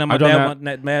 Funny enough, my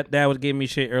dad was giving me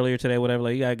shit earlier today, whatever,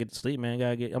 like, you gotta get to sleep, man.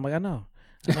 I'm like, I know.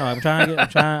 I'm trying.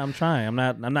 I'm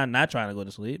not trying to go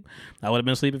to sleep. I would have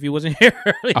been asleep if you wasn't here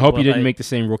early. I hope you didn't make the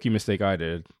same rookie mistake I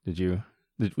did. Did you?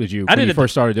 Did you? I did. When you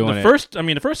first started doing it.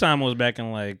 The first time was back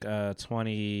in like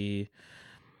 20.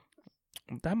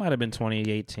 That might have been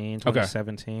 2018,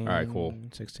 2017. All right, cool.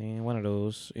 16, one of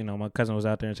those. My cousin was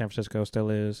out there in San Francisco, still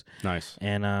is. Nice.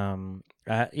 And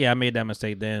I made that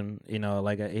mistake then.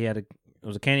 Like it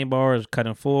was a candy bar, it was cut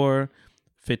in 4,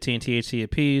 15 THC a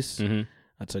piece.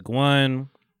 I took one.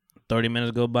 30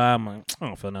 minutes go by. I'm like, I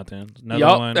don't feel nothing.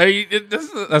 Another one.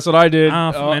 That's what I did.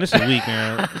 Man, this is weak,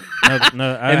 man.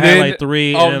 I had like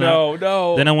 3. Oh,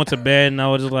 no. Then I went to bed and I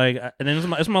was just like, and then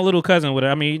it's my little cousin with it.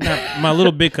 I mean, not my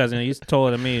little big cousin. He's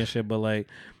taller than me and shit, but like,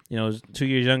 he's 2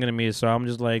 years younger than me. So I'm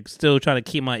just like still trying to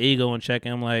keep my ego in check.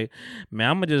 And I'm like, man,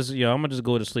 I'm gonna just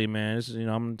go to sleep, man. This is,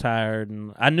 I'm tired,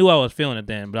 and I knew I was feeling it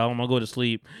then, but I'm gonna go to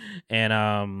sleep.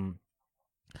 And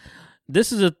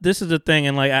This is a thing,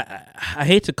 and like I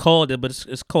hate to call it, but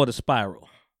it's called a spiral,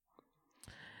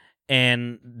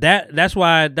 and that's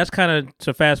why that's kind of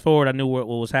to fast forward. I knew what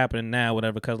was happening now,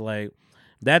 whatever, because like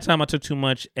that time I took too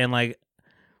much, and like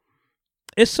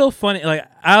it's so funny. Like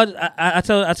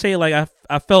I say like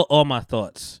I felt all my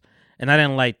thoughts, and I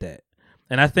didn't like that,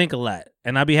 and I think a lot.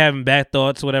 And I be having bad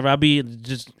thoughts, whatever. I be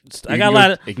just, I got a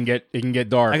lot of. It can get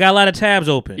dark. I got a lot of tabs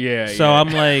open. Yeah. So I'm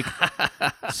like,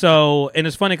 and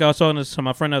it's funny because I was talking to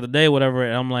my friend the other day, whatever.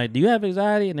 And I'm like, do you have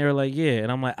anxiety? And they were like, yeah.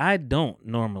 And I'm like, I don't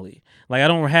normally. Like, I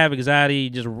don't have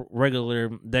anxiety, just regular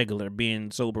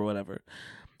being sober, whatever.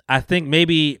 I think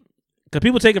maybe because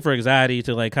people take it for anxiety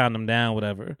to like calm them down,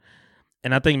 whatever.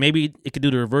 And I think maybe it could do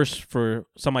the reverse for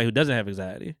somebody who doesn't have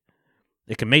anxiety.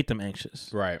 It can make them anxious.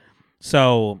 Right.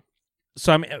 So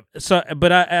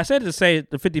but I said to say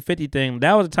the 50-50 thing,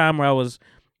 that was a time where I was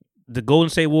the Golden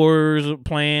State Warriors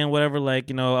playing, whatever,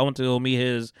 like, I went to go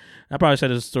meet I probably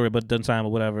said this story, but done time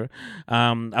or whatever.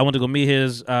 I went to go meet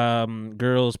his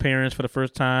girl's parents for the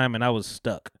first time, and I was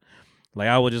stuck. Like,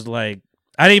 I was just like,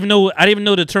 I didn't even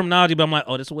know the terminology, but I'm like,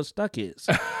 oh, this is what stuck is.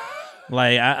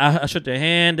 Like, I shook their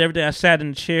hand, everything. I sat in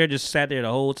the chair, just sat there the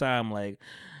whole time, like,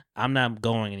 I'm not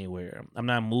going anywhere. I'm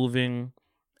not moving.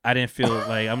 I didn't feel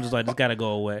like, I'm just like, this got to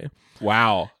go away.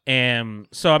 Wow. And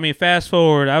so, I mean, fast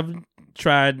forward, I've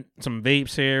tried some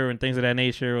vapes here and things of that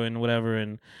nature and whatever,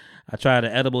 and I tried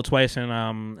an edible twice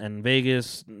in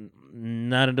Vegas.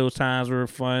 None of those times were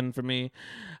fun for me.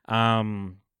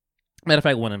 Matter of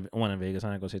fact, one in Vegas.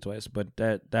 I ain't gonna say twice, but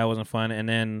that wasn't fun. And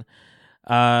then,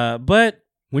 but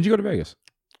when'd you go to Vegas?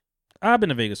 I've been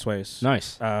to Vegas twice.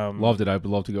 Nice. Loved it. I'd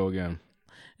love to go again.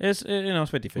 It's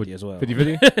 50-50 as well.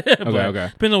 50-50? Okay.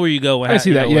 Depends on where you go. I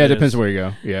see that. Yeah, it depends on where you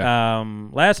go. Yeah.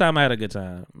 Last time I had a good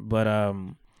time, but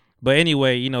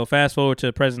anyway, fast forward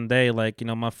to present day. Like,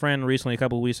 my friend recently, a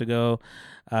couple of weeks ago,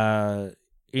 because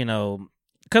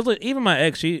even my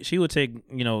ex, she would take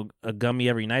a gummy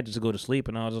every night just to go to sleep,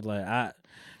 and I was just like,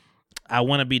 I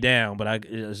want to be down, but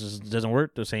it just doesn't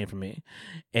work the same for me,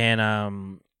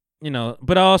 and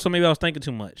but also maybe I was thinking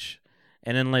too much.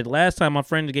 And then, like, last time my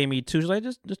friend gave me 2, she's like,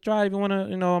 just try it if you want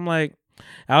to, I'm like,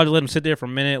 I'll just let them sit there for a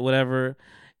minute, whatever.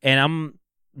 And I'm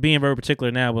being very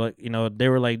particular now, but, they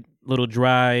were, like, little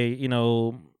dry,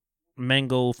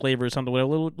 mango flavor or something, whatever,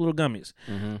 little gummies.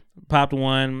 Mm-hmm. Popped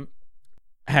one,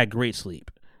 had great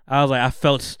sleep. I was like, I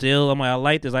felt still. I'm like, I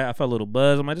like this. I felt a little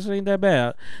buzz. I'm like, this ain't that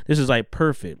bad. This is like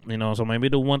perfect, so maybe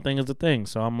the one thing is the thing.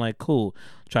 So I'm like, cool.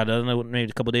 Tried the other maybe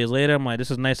a couple days later. I'm like,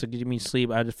 this is nice to give me sleep.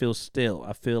 I just feel still.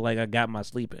 I feel like I got my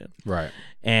sleep in. Right.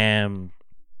 And,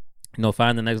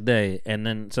 fine the next day. And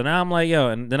then, so now I'm like,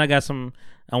 and then I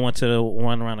went to the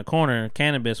one around the corner,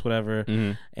 cannabis, whatever,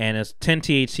 and it's 10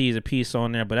 THCs a piece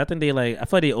on there. But I think I feel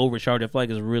like they overcharge. I feel like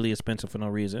it's really expensive for no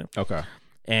reason. Okay.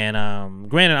 And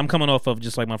granted, I'm coming off of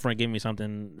just like my friend gave me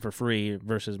something for free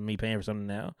versus me paying for something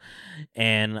now.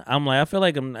 And I'm like, I feel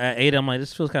like I'm like,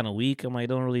 this feels kind of weak. I'm like, I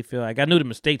don't really feel like I knew the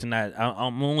mistake tonight.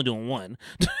 I'm only doing one.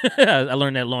 I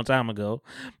learned that a long time ago.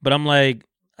 But I'm like,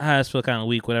 I just feel kind of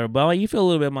weak, whatever. But like, you feel a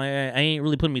little bit, I ain't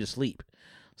really putting me to sleep.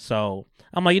 So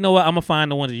I'm like, you know what? I'm gonna find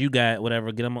the ones that you got,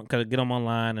 whatever. Get them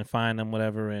online and find them,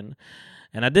 whatever. And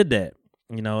I did that,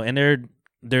 and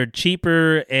they're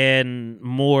cheaper and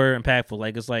more impactful.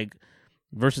 Like, it's like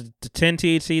versus the 10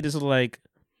 THC, this is like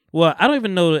Well, I don't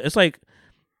even know. It's like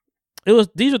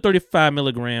these are 35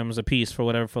 milligrams a piece for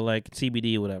whatever, for like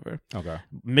CBD or whatever. Okay.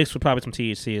 Mixed with probably some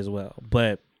THC as well,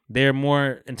 but they're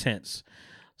more intense.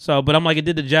 So, but I'm like, it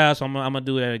did the job, so I'm gonna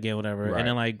do that again, whatever. Right. And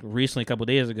then like recently, a couple of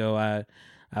days ago, I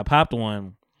popped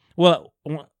one. Well,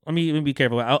 let me be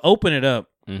careful. I'll open it up,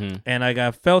 and like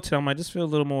I felt it. I'm like, just feel a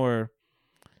little more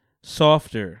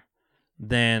softer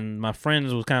than my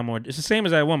friends was kind of more. It's the same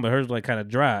as that one, but hers was like kind of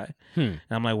dry. And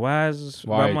I'm like, why is this?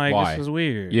 Why? I'm like, why? This is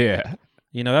weird. Yeah.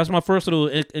 You know, that's my first little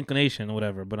inclination or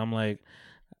whatever. But I'm like,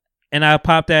 and I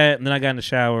popped that, and then I got in the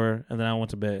shower, and then I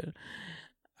went to bed.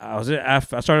 I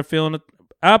started feeling it.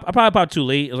 I probably popped too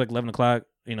late. It was like 11 o'clock.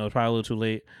 You know, it was probably a little too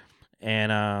late.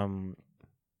 And I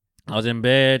was in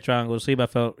bed trying to go to sleep. I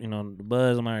felt, the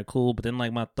buzz. I'm like, cool. But then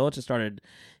like my thoughts just started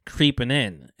creeping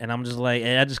in, and I'm just like,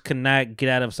 and I just could not get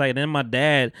out of sight. And then my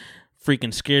dad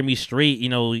freaking scared me straight,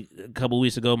 a couple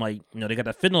weeks ago. I'm like, they got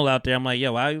the fentanyl out there. I'm like,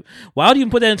 yo, why would you even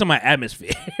put that into my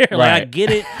atmosphere? Like, right. I get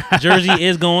it. Jersey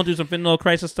is going through some fentanyl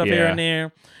crisis stuff here and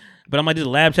there. But I'm like, this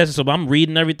lab tested, so I'm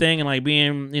reading everything and like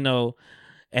being,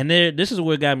 and this is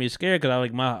what got me scared,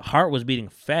 because my heart was beating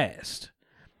fast.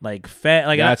 Like fat,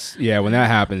 like that's when that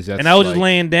happens. That's and I was like, just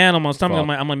laying down on my stomach.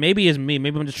 fuck. I'm like, maybe it's me.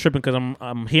 Maybe I'm just tripping because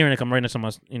I'm hearing it. I'm right next to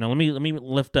my, let me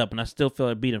lift up, and I still feel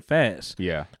it beating fast.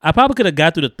 Yeah, I probably could have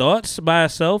got through the thoughts by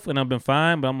itself, and I've been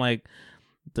fine. But I'm like,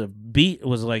 the beat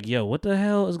was like, yo, what the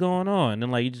hell is going on? And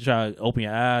then like you just try to open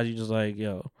your eyes, you just like,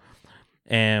 yo,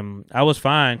 and I was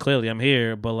fine. Clearly, I'm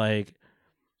here, but like.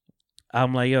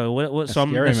 I'm like, yo, what? That's So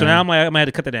scary, so man. now I'm like, I might have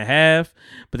to cut that in half.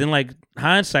 But then like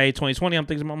hindsight, 2020, I'm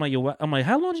thinking, I'm like, yo, what? I'm like,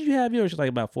 how long did you have yours? She's like,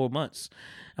 about 4 months.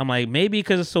 I'm like, maybe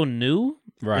because it's so new,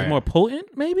 right? It's more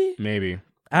potent, maybe. Maybe.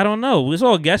 I don't know. It's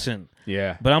all guessing.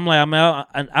 Yeah. But I'm like, I'm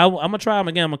gonna try them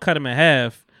again. I'm gonna cut them in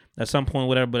half at some point,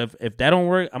 whatever. But if that don't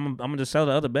work, I'm gonna just sell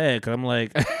the other bag, because I'm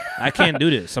like, I can't do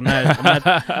this. I'm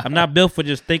not built for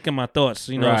just thinking my thoughts,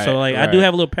 Right, So like, right. I do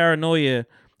have a little paranoia,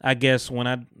 I guess, when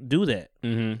I do that,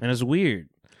 and it's weird.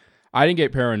 I didn't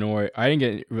get paranoid. I didn't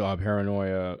get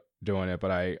paranoia doing it,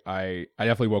 but I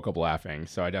definitely woke up laughing.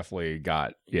 So I definitely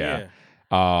got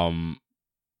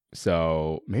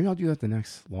So maybe I'll do that the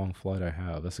next long flight I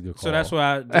have. That's a good call. So that's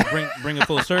why I bring it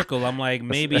full circle. I'm like,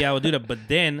 maybe I would do that, but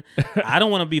then I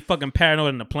don't want to be fucking paranoid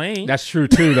in the plane. That's true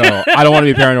too, though. I don't want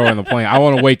to be paranoid on the plane. I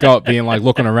want to wake up being like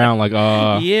looking around, like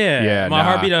my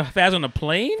heart beat fast on the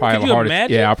plane. Could you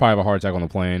imagine? Yeah, I'll probably have a heart attack on the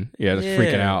plane. Yeah, just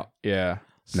freaking out. Yeah.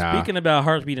 Nah. Speaking about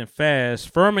hearts beating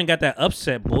fast, Furman got that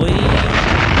upset, boy.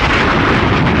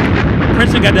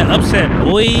 Princeton got that upset,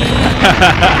 boy.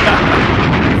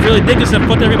 Philly Dickinson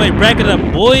fucked everybody bracket up,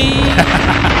 boy.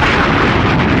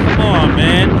 Come on,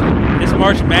 man. It's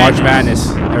March Madness. March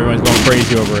Madness. Everyone's going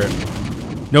crazy over it.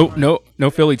 No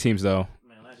Philly teams though.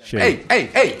 Shit.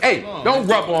 Hey! Don't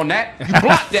rub on that. You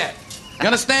block that. You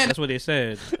understand? That's what they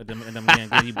said. And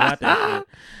then he blocked that shit.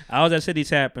 I was at City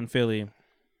Tap in Philly,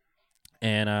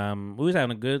 and we was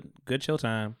having a good chill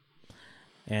time.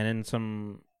 And then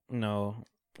some,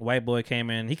 white boy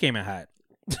came in. He came in hot.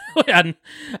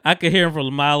 I could hear him from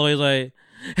a mile away. He's like,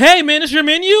 "Hey man, it's your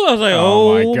menu." I was like,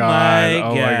 "Oh my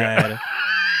god!"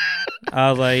 I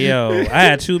was like, "Yo," I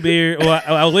had 2 beers. Well,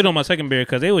 I was waiting on my second beer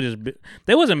because they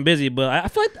wasn't busy, but I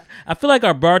feel like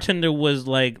our bartender was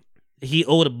like, he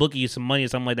owed a bookie some money or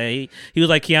something like that. He was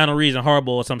like Keanu Reeves in Hardball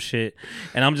or some shit,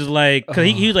 and I'm just like,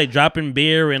 because he was like dropping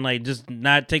beer and like just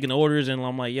not taking orders, and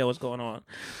I'm like, yo, what's going on?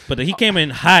 But he came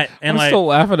in hot, and I'm still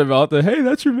laughing about the, hey,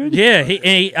 that's your menu.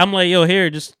 Yeah, I'm like, yo,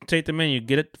 here, just take the menu,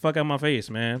 get it the fuck out of my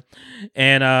face, man.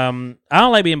 And I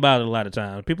don't like being bothered a lot of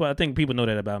times. I think people know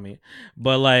that about me,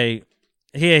 but like,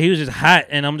 yeah, he was just hot,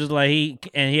 and I'm just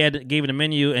like, gave it a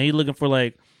menu, and he looking for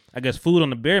like, I guess, food on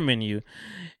the beer menu.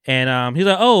 And he's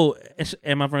like, oh,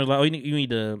 and my friend was like, oh, you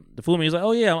need the food menu. He's like,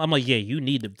 oh yeah. I'm like, yeah, you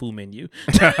need the food menu.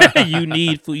 You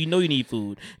need food. You need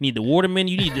food. You need the water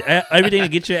menu. You need everything to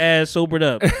get your ass sobered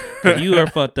up. You are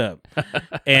fucked up.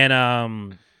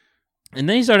 And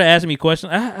then he started asking me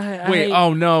questions. Wait,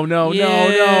 oh no.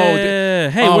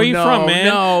 Hey, where you from, man?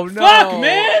 No. Fuck,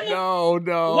 man. No.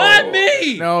 Why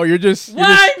me? No,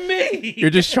 Why me?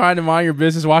 You're just trying to mind your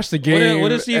business, watch the game. What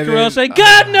does Steve Carell say?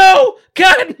 God, no.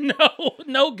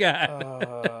 No,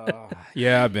 God.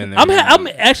 Yeah, I've been there. I'm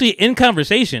actually in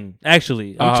conversation.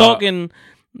 Actually, I'm talking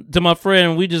to my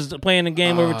friend. We just playing the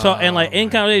game where we're talking, and like in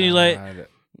conversation, he's like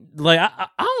I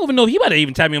don't even know if he might have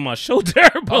even tapped me on my shoulder,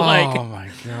 but oh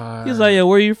my god, he's like, yeah,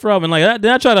 where are you from? And like,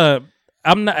 then I try to.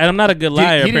 I'm not a good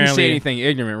liar. He didn't apparently. say anything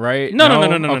ignorant, right? No.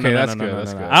 Okay, that's good.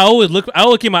 That's good. I always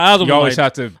keep my eyes on. You always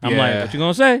have to. I'm like, what you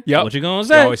gonna say? Yep. What you gonna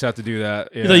say? You always have to do that.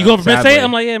 Yeah, He's like, you going for Penn sadly. State?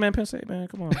 I'm like, yeah, man, Penn State, man.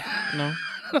 Come on,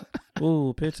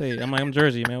 Ooh, Penn State. I'm like, I'm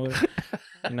Jersey, man.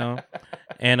 you know.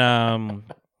 And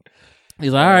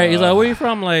he's like, all right. He's like, where you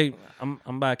from? I'm like,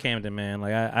 I'm by Camden, man.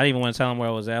 Like I didn't even want to tell him where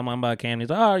I was at. I'm by Camden. He's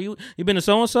like, oh, you been to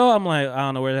so and so? I'm like, I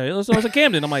don't know where that is. So it's a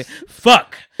Camden. I'm like,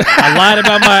 fuck. I lied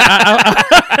about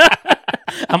my.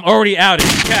 I'm already outed.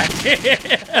 God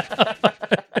damn.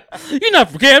 You're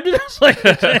not from Camden. It's like,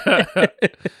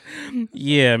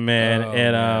 yeah, man.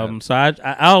 And so I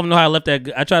don't know how I left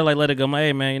that. I try to like let it go. I'm like,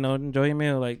 hey, man, you know, enjoy your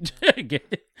meal. Like, get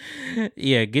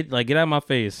out of my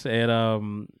face.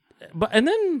 And and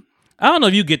then. I don't know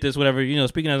if you get this, whatever, you know,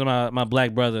 speaking as my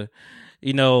black brother,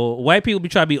 you know, white people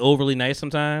try to be overly nice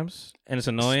sometimes, and it's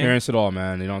annoying. Experience it all,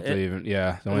 man. They don't have to even,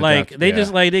 they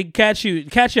just like, they catch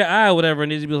your eye or whatever,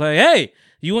 and they just be like, hey,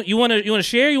 you want to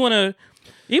share? You want to,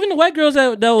 even the white girls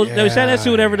that we sat next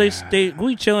to, whatever,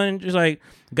 we chilling, just like,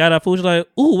 got our food, just like,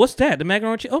 ooh, what's that? The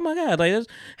macaroni cheese? Oh my God. Like, that's,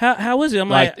 how is it? I'm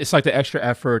like, it's like the extra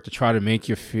effort to try to make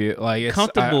you feel like it's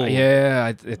comfortable.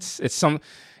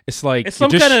 It's like it's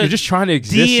some you're just trying to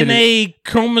exist DNA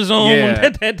chromosome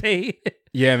that they.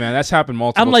 Yeah, man, that's happened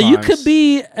multiple times. I'm like, times. you could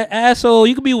be an asshole.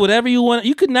 You could be whatever you want.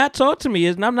 You could not talk to me,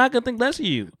 and I'm not gonna think less of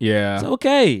you. Yeah, it's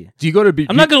okay. Do you go to?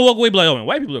 I'm not gonna walk away and be like, oh man,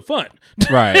 white people are fun.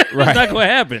 Right. It's not gonna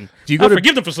happen. Do you go to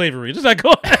forgive them for slavery? It's not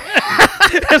going.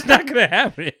 That's not gonna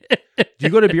happen. Do you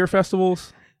go to beer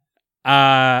festivals?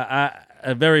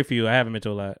 Very few. I haven't been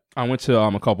to a lot. I went to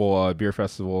a couple beer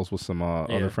festivals with some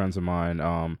other friends of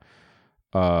mine.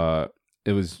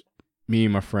 It was me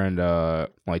and my friend,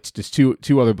 like just two or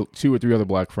three other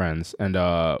black friends, and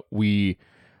we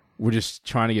were just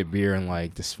trying to get beer, and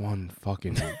like this one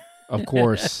fucking, of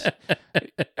course,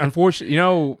 unfortunately, you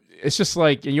know, it's just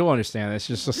like, and you'll understand. It's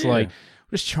just like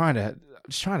we're just trying to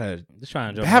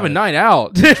have a night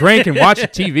out, drink and watch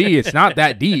TV. It's not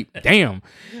that deep. Damn.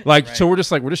 Like, right. So we're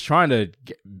just trying to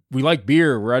we like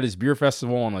beer. We're at this beer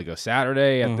festival on like a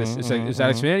Saturday at this, it's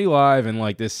at Xfinity Live, and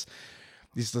like these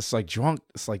like drunk,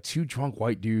 it's like two drunk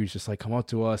white dudes just like come up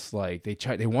to us, like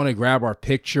they want to grab our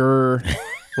picture.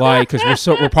 Like, because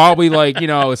we're probably like, you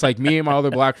know, it's like me and my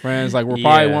other black friends, like we're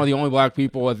probably one of the only black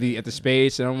people at the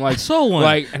space, and I'm like,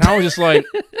 and I was just like,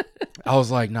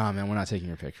 nah, man, we're not taking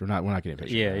your picture. We're not getting a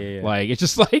picture. Yeah. Like, it's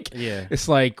just like, it's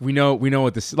like we know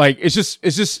what this, like, it's just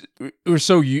we're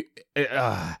so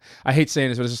I hate saying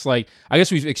this, but it's just like, I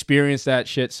guess we've experienced that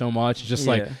shit so much. It's just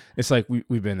like, it's like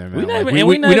we've been there, man.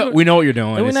 We know what you're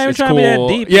doing. We're not even it's trying cool.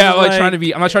 to be that deep. Yeah, like trying to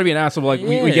be. I'm not trying to be an asshole. But like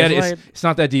we get it. It's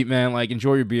not that deep, man. Like,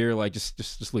 enjoy your beer. Like,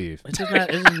 just leave. It's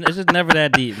just never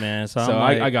that deep, man. So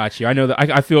like, I got you. I know that.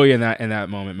 I feel you in that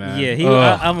moment, man.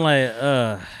 Yeah, I'm like,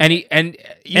 and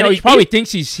he probably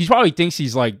thinks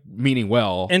he's like meaning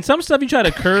well. And some stuff you try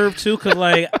to curve too, because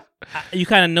like you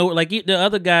kind of know, like the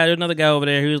other guy, there's another guy over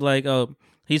there who was like, oh.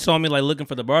 He saw me like looking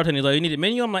for the bartender. He's like, "You need a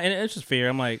menu?" I'm like, and it's just fair.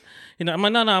 I'm like, no,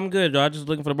 I'm good, dog. I'm just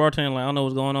looking for the bartender. Like, I don't know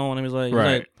what's going on. And he's like,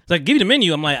 give you the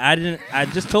menu. I'm like, I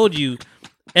just told you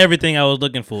everything I was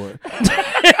looking for,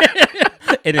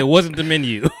 and it wasn't the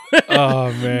menu.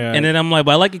 Oh man. And then I'm like,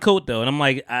 but I like your coat though. And I'm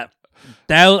like,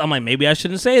 I'm like, maybe I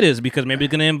shouldn't say this because maybe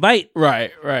it's gonna invite.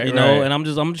 Right. You know. And I'm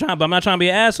trying, but I'm not trying to be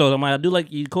an asshole. I'm like, I do like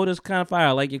your coat is kind of fire.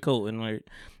 I like your coat, and like.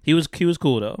 He was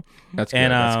cool though. That's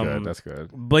good. That's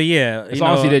good. But yeah, as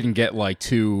long as he didn't get like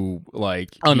too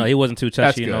like. Oh no, he wasn't too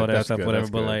touchy and all that stuff, whatever.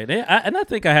 But like, and I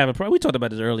think I have we talked about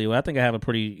this earlier. I think I have a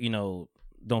pretty, you know,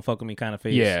 don't fuck with me kind of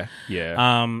face.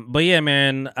 Yeah. But yeah,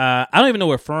 man, I don't even know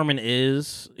where Furman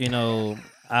is. You know.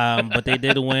 But they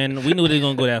did win. We knew they were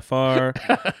gonna go that far,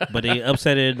 but they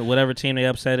upsetted whatever team they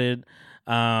upsetted.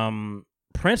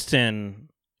 Princeton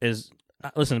is.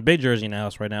 Listen, big jersey in the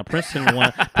house right now. Princeton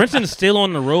won. Princeton's still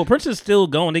on the road. Princeton's still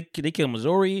going. They killed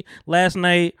Missouri last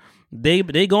night. They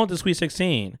going to Sweet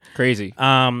 16. Crazy.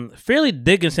 Fairleigh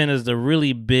Dickinson is the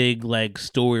really big like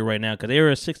story right now because they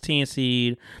were a 16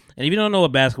 seed. And if you don't know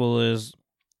what basketball is,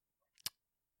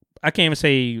 I can't even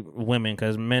say women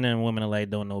because men and women alike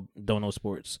don't know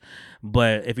sports.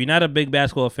 But if you're not a big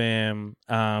basketball fan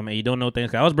and you don't know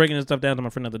things, I was breaking this stuff down to my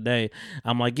friend the other day.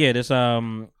 I'm like, yeah, this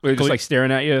Wait, just like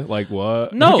staring at you, like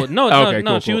what? No. Okay,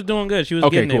 cool, she was doing good. She was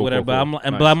getting it, whatever. Cool.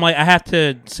 But I'm like, I have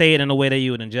to say it in a way that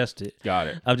you would ingest it. Got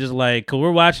it. I'm just like, cause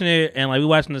we're watching it and like we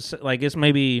watching this, like it's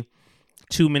maybe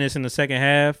 2 minutes in the second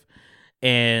half,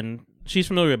 and she's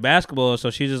familiar with basketball, so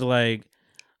she's just like.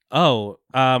 Oh,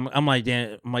 I'm like,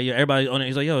 damn, everybody on it.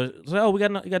 He's like,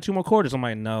 we got 2 more quarters. I'm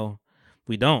like, no,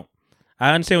 we don't.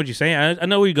 I understand what you're saying. I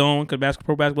know where you're going because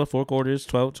pro basketball 4 quarters,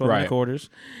 12 minute quarters,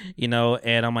 you know.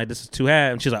 And I'm like, this is 2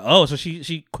 halves. And she's like, oh, so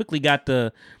she quickly got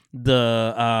the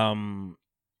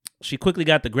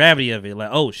gravity of it. Like,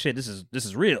 oh shit, this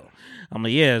is real. I'm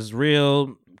like, yeah, it's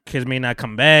real. kids may not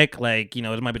come back. Like, you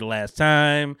know, it might be the last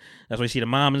time. That's why you see the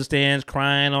mom in the stands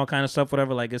crying, all kind of stuff,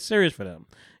 whatever. Like, it's serious for them.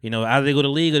 You know, either they go to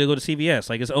league or they go to CVS.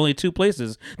 Like, it's only two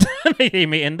places they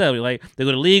may end up. Like, they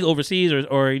go to league overseas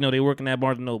or you know, they working at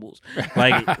Barnes & Nobles.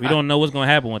 Like, we don't know what's going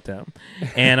to happen with them.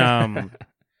 And,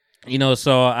 you know,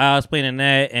 so I was playing in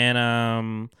that,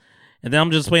 and then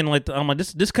I'm just playing like, I'm like,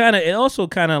 this kind of, it also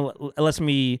kind of lets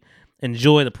me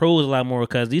enjoy the pros a lot more,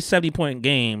 because these 70-point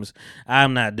games,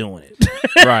 I'm not doing it.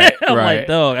 Right, I'm right. like,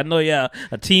 dog, I know y'all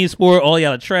a team sport, all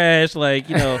y'all are trash. Like,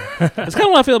 you know, it's kind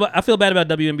of what I feel about. I feel bad about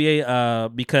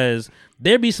WNBA because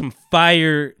there be some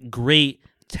fire, great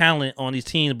talent on these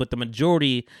teams, but the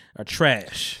majority are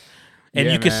trash. And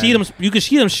Yeah, you can see them. You can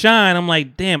see them shine. I'm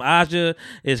like, damn, Aja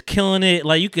is killing it.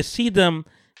 Like, you can see them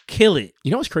kill it.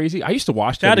 You know what's crazy? I used to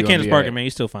watch Shout out WNBA. to Candace Parker, man.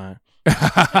 You're still fine.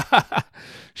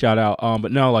 Shout out.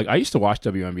 But no, like I used to watch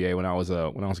WNBA when I was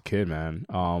a kid, man.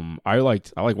 I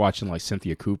like watching like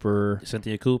Cynthia Cooper.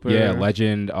 Yeah,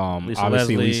 legend.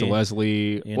 Obviously Lisa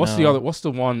Leslie. What's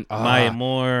the one? Maya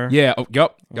Moore. Yeah.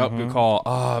 Yep. Good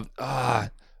call.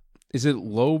 Is it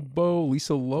Lobo?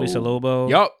 Lisa Lobo.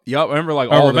 Yep. I remember like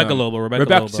all Rebecca of them. Lobo. Rebecca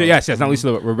Lobo. Yes, not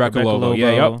Lisa Lobo. Rebecca Lobo.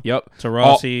 Yeah. Yep.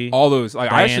 Tarasi. All those.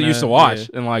 Like I actually used to watch yeah.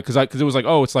 and like because it was like,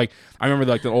 oh, it's like I remember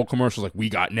like the old commercials like we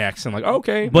got next and like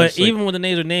okay. But even with the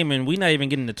names are naming, we not even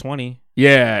getting to 20.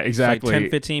 Yeah, exactly. It's like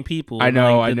 10, 15 people. I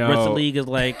know, like, the rest of the league is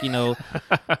like, you know,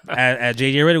 at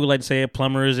JJ Reddick would like to say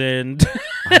plumbers and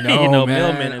I know, you know,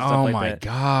 man. mailmen and stuff oh like my that.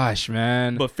 gosh,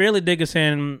 man. But Fairleigh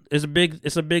Dickinson is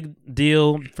it's a big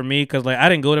deal for me because like I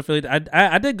didn't go to Philly.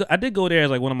 I did go there as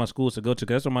like one of my schools to go to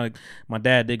because that's where my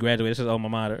dad did graduate. This is alma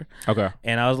mater. Okay.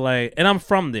 And I was like, and I'm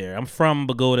from there. I'm from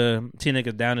Pagoda. Teaneck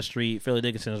is down the street. Fairleigh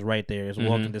Dickinson is right there. It's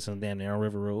walking distance down there on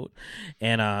River Road.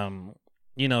 And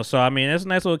you know, so I mean, it's a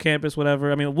nice little campus,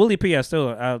 whatever. I mean, Willie P. I'm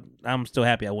still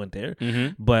happy I went there.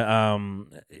 But I mean,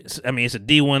 it's a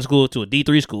D1 school to a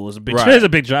D3 school. It's a big, it's a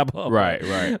big drop off.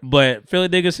 Right. But Fairleigh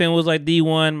Dickinson was like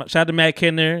D1. Shout out to Matt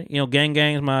Kinder. You know, Gang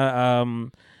is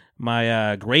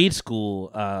my grade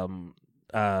school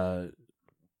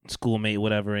schoolmate,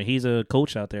 whatever, and he's a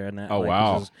coach out there. And that, oh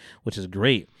wow, which is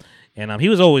great. And he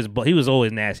was always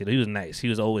nasty. He was nice. He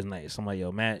was always nice. I'm like,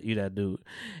 yo, Matt, you that dude.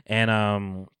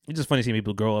 And it's just funny seeing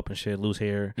people grow up and shit, lose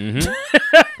hair.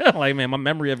 Like, man, my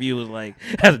memory of you was like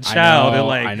as a child, and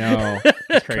like I know,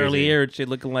 curly hair and shit,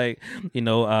 looking like, you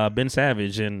know, Ben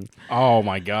Savage. And oh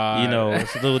my god, you know,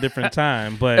 it's a little different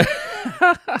time. But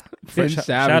Savage,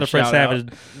 shout out to Fred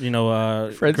Savage. You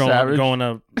know, growing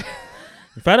up.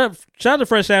 Shout out to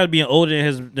Fred Savage being older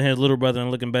than his little brother and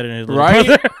looking better than his little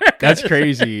brother. That's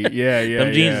crazy. Yeah.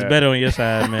 Them jeans is better on your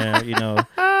side, man.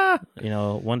 You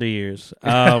know, Wonder Years.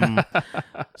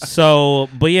 So,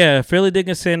 but yeah, Fairleigh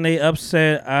Dickinson, they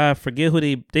upset. I forget who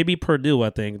they beat Purdue. I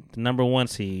think the number 1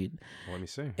 seed. Let me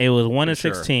see. It was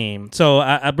 1-16. So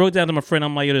I broke down to my friend.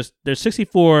 I'm like, yo, there's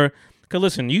 64. Cause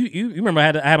listen, you remember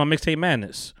I had my mixtape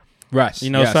Madness. Right. You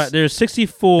know, so there's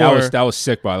 64. That was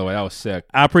sick, by the way. That was sick.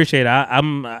 I appreciate it.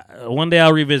 I'm one day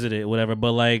I'll revisit it, whatever.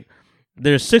 But like,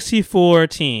 there's 64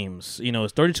 teams. You know,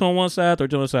 it's 32 on one side,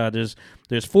 32 on the side. There's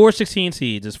 4 16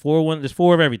 seeds. There's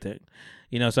 4 of everything.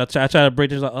 You know, so I try to break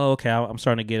this. Like, oh, okay, I'm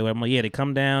starting to get it. I'm like, yeah, they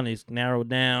come down, they narrow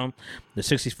down. There's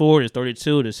 64, there's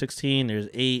 32, there's 16, there's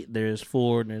 8, there's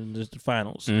 4, and there's the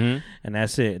finals, and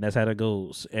that's it. And that's how that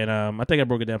goes. And I think I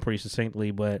broke it down pretty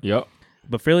succinctly, but yep.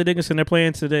 But Fairleigh Dickinson, they're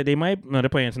playing today. They're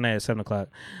playing tonight at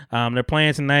 7:00. They're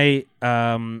playing tonight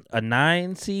a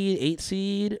 9 seed, 8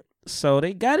 seed. So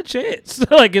they got a chance.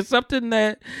 Like, it's something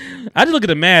that I just look at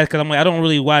the math because I'm like, I don't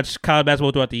really watch college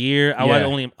basketball throughout the year. I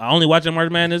only watch the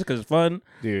March Madness because it's fun.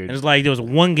 Dude. And it's like there was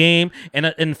one game,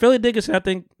 and Fairleigh Dickinson, I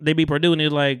think they beat Purdue,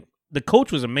 and like the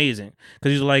coach was amazing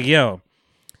because he's like, yo,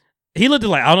 he looked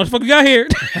like, I don't know what the fuck we got here.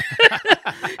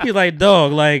 He's like,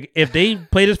 dog, like, if they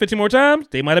play this 15 more times,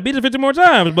 they might have beat us 15 more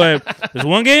times. But there's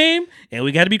one game, and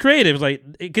we got to be creative. It's like,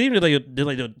 it could even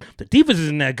the defense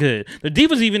isn't that good. The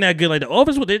defense isn't even that good. Like the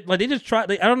offense, they just try.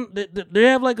 They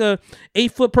have like a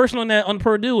 8-foot person on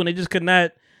Purdue, and they just could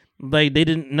not. Like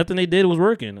nothing they did was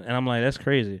working. And I'm like, that's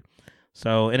crazy.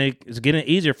 So and it's getting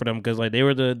easier for them because like they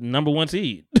were the number 1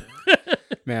 seed.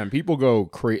 Man, people go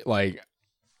crazy like.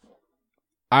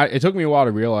 It took me a while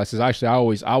to realize this. Actually,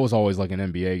 I was always like an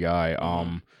NBA guy.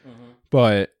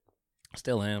 But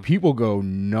still am. People go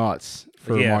nuts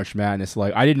for March Madness.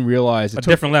 Like I didn't realize it's a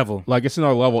different level. Like it's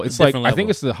another level. It's like I think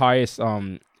it's the highest.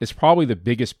 It's probably the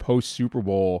biggest post Super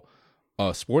Bowl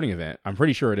sporting event. I'm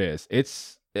pretty sure it is.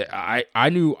 It's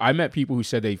I met people who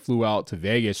said they flew out to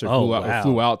Vegas or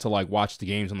flew out to like watch the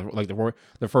games on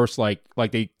the first like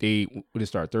they would it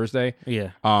start Thursday? Yeah.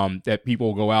 That people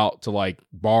will go out to like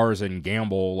bars and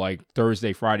gamble like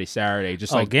Thursday, Friday, Saturday.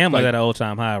 Just like gambling at an all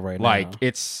time high right now. Like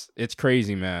it's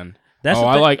crazy, man.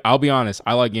 I'll be honest,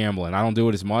 I like gambling. I don't do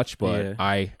it as much, but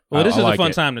this is a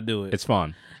fun time to do it. It's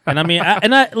fun. And I mean,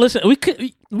 listen.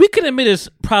 We could admit it's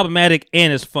problematic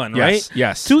and it's fun, right?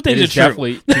 Yes. Two things are true.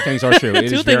 Definitely, two things are true.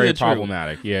 It is very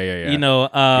problematic. Yeah. You know,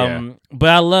 but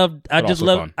I just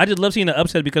love seeing the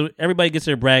upset because everybody gets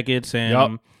their brackets,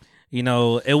 and you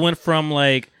know, it went from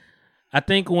like, I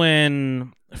think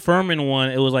when Furman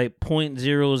won, it was like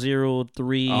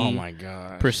 0.003. Oh my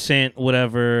god. %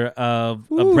 whatever of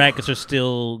brackets are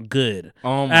still good.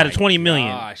 Out of 20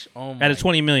 million. Out of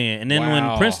 20 million. And then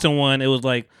when Princeton won, it was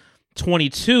like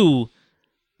 22.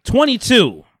 20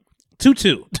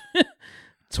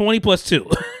 plus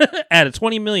 2. Out of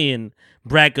 20 million,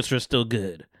 brackets are still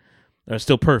good. They're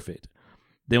still perfect.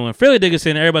 Then when Fairleigh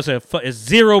Dickinson, everybody said it's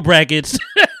 0 brackets.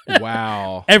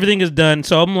 Wow. Everything is done.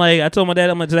 So I'm like, I told my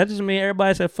dad, I'm like, does that just mean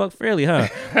everybody said fuck Fairleigh, huh?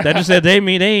 That just said they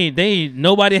ain't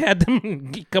nobody had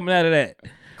them coming out of that.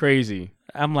 Crazy.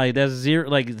 I'm like, that's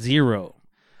 0.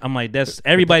 I'm like, that's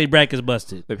everybody brackets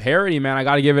busted. The parody, man, I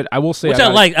gotta give it. I will say, I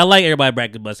like everybody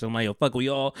bracket busted. I'm like, yo, fuck, we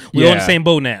all in the same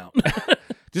boat now.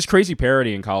 Just crazy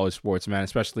parody in college sports, man,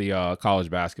 especially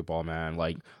college basketball, man.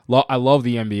 Like, I love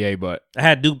the NBA, but I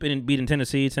had Duke beating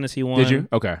Tennessee. Tennessee won. Did you?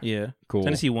 Okay. Yeah. Cool.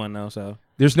 Tennessee won though, so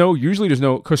usually there's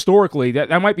no historically that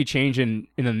might be changing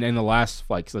in the last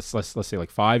like let's say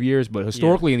like 5 years, but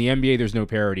historically in the NBA there's no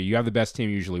parity. You have the best team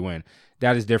usually win.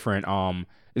 That is different.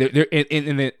 In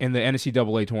the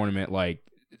NCAA tournament, like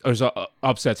there's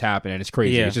upsets happen and it's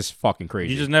crazy. It's just fucking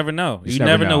crazy. You just never know. You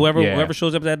never know. Whoever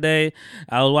shows up that day.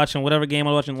 I was watching whatever game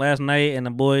I was watching last night, and the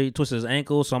boy twisted his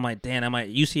ankle. So I'm like, damn, I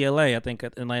might UCLA. I think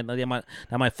and like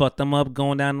I might fuck them up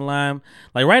going down the line.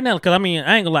 Like right now, because I mean,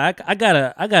 I ain't gonna lie.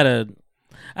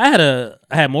 I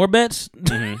had more bets.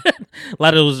 Mm-hmm. A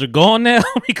lot of those are gone now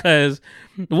because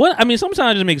sometimes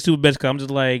I just make stupid bets because I'm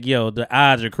just like, yo, the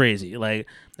odds are crazy. Like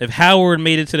if Howard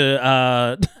made it to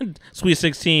the Sweet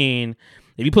 16.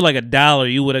 If you put like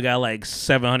 $1, you would have got like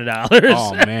 $700.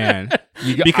 Oh man!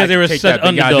 Because they were such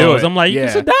underdogs. I'm like,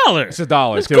 it's $1. It's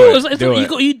 $1. It's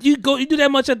cool. You do that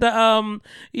much at the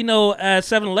at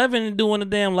 7-Eleven doing the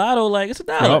damn lotto. Like it's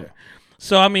 $1. Yep.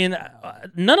 So I mean,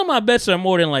 none of my bets are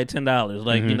more than like $10.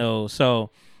 Like you know,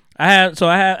 so I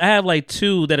have like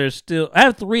 2 that are still. I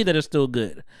have 3 that are still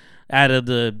good. Out of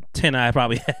the 10 I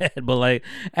probably had, but like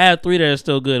I have 3 that are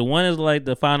still good. One is like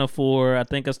the Final Four. I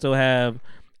think I still have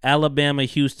Alabama,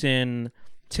 Houston,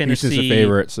 Tennessee. Houston's a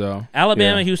favorite, so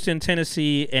Alabama, Houston,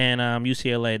 Tennessee, and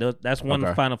UCLA. That's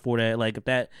one Final Four that, like, if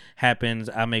that happens,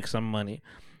 I make some money.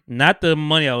 Not the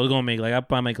money I was gonna make. Like I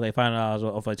probably make like $5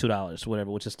 or like $2, whatever,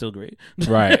 which is still great.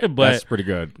 Right, but that's pretty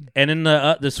good. And in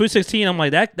the Sweet 16, I'm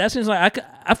like that seems like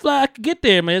I feel like I could get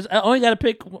there, man. I only got to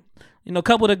pick, a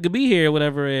couple that could be here, or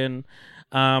whatever. And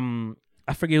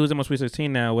I forget who's in my Sweet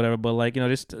 16 now, or whatever. But like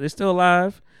they're still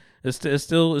alive. It's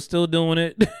still doing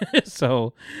it.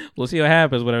 So we'll see what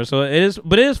happens, whatever. So it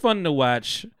is fun to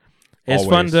watch. It's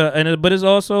Always. fun to, but it's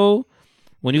also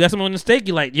when you got someone in the stake,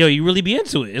 you're like, yo, you really be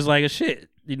into it. It's like a shit.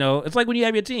 It's like when you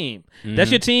have your team. Mm-hmm.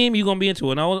 That's your team, you're gonna be into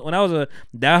it. When I was a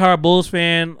diehard Bulls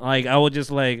fan, like I was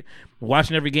just like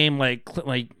watching every game like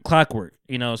clockwork.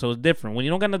 So it's different. When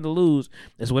you don't got nothing to lose,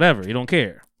 it's whatever. You don't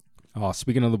care. Oh,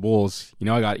 speaking of the Bulls,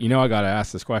 I got to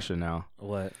ask this question now.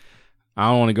 What? I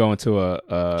don't want to go into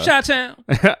a Shot-town.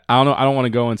 I don't want to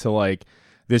go into like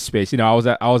this space. I was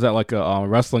at like a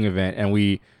wrestling event and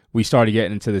we started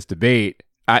getting into this debate.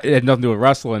 It had nothing to do with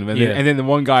wrestling, and then the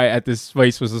one guy at this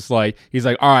place was just like, he's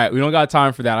like, all right, we don't got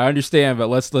time for that. I understand, but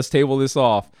let's table this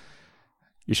off.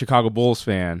 You're a Chicago Bulls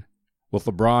fan with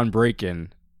LeBron breaking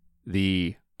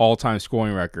the all-time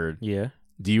scoring record. Yeah.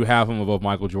 Do you have him above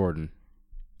Michael Jordan?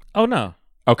 Oh no.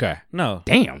 Okay. No.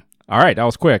 Damn. All right, that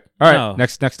was quick. All right, no.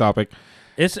 Next topic.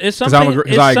 It's something.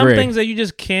 It's some things that you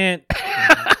just can't.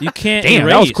 You can't. Damn,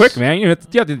 erase. That was quick, man. You have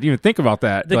to even think about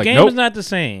that. The game is not the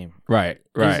same. Right.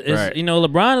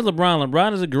 LeBron is LeBron.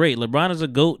 LeBron is a great. LeBron is a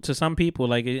GOAT to some people.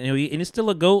 Like and he's still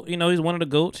a GOAT. He's one of the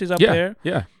GOATs. He's up there.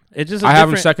 Yeah. It's just. I have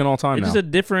him second all time. It's just a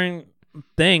different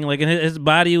thing. Like his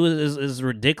body is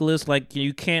ridiculous. Like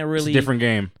you can't really. It's a different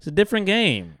game. It's a different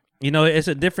game. It's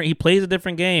a different. He plays a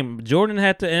different game. Jordan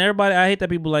had to, and everybody. I hate that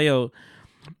people like yo.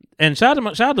 And shout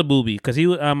out to Boobie, because he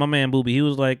my man Boobie. He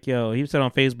was like, yo, he said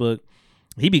on Facebook,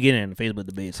 he be getting in the Facebook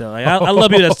debate. So like, I love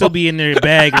people that still be in their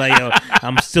bag. Like, yo,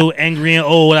 I'm still angry and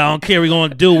old. I don't care. We're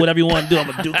gonna do whatever you want to do.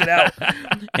 I'm gonna duke it out.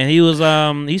 And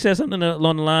he said something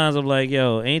along the lines of like,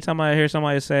 yo, anytime I hear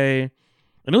somebody say,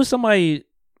 and it was somebody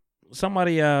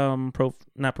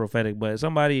not prophetic, but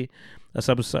somebody a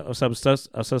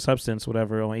substance,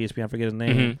 whatever, on ESPN, I forget his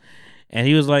name. Mm-hmm. And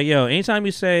he was like, yo, anytime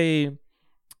you say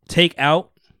take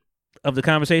out of the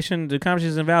conversation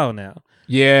is invalid now.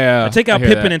 Yeah. Take out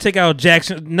Pippen and take out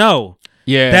Jackson. No.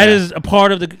 Yeah. That is a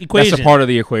part of the equation. That's a part of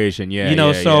the equation, yeah. You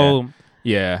know,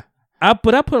 Yeah. I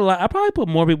probably put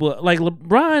more people, like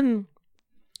LeBron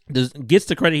gets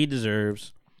the credit he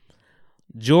deserves.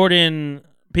 Jordan,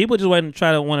 people just want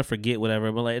to forget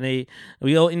whatever, but like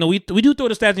we do throw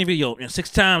the stats in the video. 6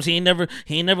 times he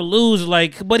ain't never lose,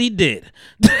 like, but he did.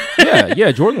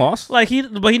 yeah. Jordan lost. But he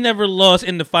never lost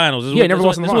in the finals. He never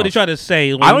lost in the finals. That's what he tried to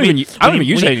say. I don't even use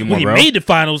that anymore, bro. When he made the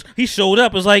finals, he showed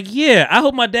up. It's like, yeah, I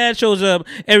hope my dad shows up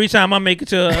every time I make it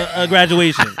to a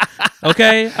graduation.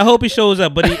 Okay, I hope he shows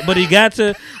up, but he got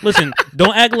to listen.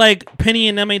 Don't act like Penny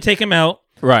and them ain't take him out.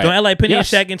 Right. Don't act like Penny and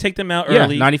Shaq can take them out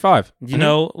early. 95. You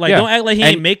know, don't act like he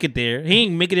ain't make it there. He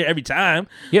ain't make it there every time.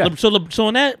 Yeah. So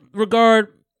in that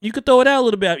regard, you could throw it out a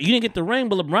little bit. You didn't get the ring,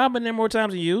 but LeBron been there more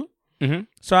times than you. Mm-hmm.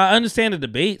 So I understand the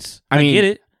debates. I mean, get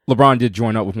it. LeBron did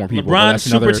join up with more people. LeBron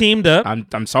super teamed up.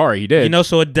 I'm sorry, he did. You know,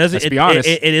 so it doesn't. Let's be honest.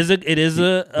 It is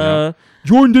a.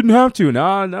 Jordan didn't have to.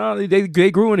 Nah, they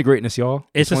grew into greatness, y'all.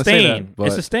 It's a stain.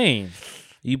 It's a stain.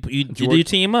 You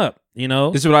team up. You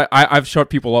know, this is what I've shut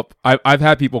people up. I've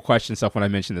had people question stuff when I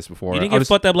mentioned this before. You didn't get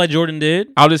fucked up like Jordan did.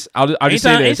 I'll just say this.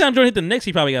 Anytime Jordan hit the Knicks,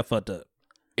 he probably got fucked up.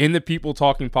 In the People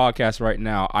Talking podcast right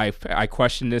now, I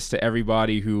question this to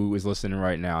everybody who is listening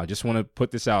right now. I just want to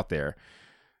put this out there.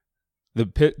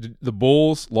 The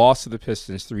Bulls lost to the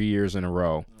Pistons 3 years in a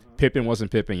row. Pippen wasn't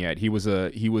Pippen yet. He was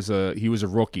a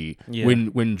rookie. Yeah.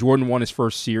 When Jordan won his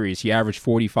first series, he averaged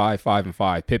 45, 5 and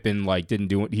 5. Pippen didn't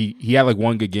do it. He had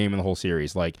one good game in the whole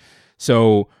series.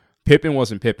 So Pippen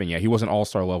wasn't Pippen yet. He wasn't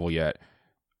all-star level yet.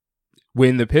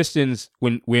 When the Pistons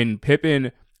when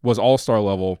Pippen was all-star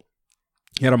level,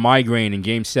 he had a migraine in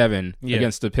Game 7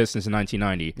 against the Pistons in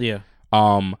 1990. Yeah.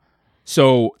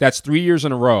 So that's 3 years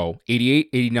in a row, 88,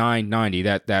 89, 90,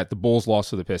 that the Bulls lost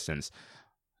to the Pistons.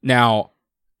 Now,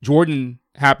 Jordan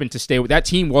happened to stay with that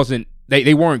team.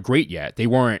 They weren't great yet. They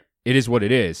weren't. It is what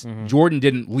it is. Mm-hmm. Jordan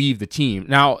didn't leave the team.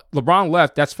 Now LeBron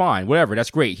left. That's fine. Whatever. That's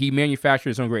great. He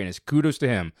manufactured his own greatness. Kudos to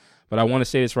him. But I want to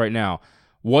say this right now.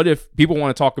 What if people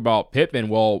want to talk about Pippen?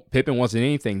 Well, Pippen wasn't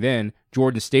anything then.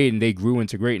 Jordan stayed and they grew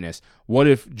into greatness. What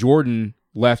if Jordan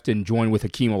left and joined with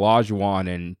Hakeem Olajuwon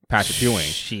and Patrick Ewing?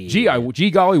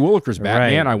 Gee golly, Williker's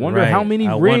back, man. I wonder how many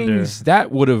rings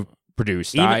that would have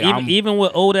produced. Even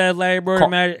with old ass Larry Bird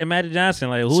and Magic Johnson,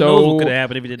 who knows what could have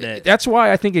happened if he did that? That's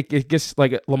why I think it gets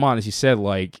Lamont, as you said,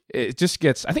 it just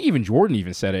gets. I think even Jordan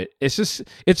even said it.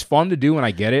 It's fun to do, and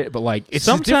I get it, but it's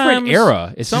a different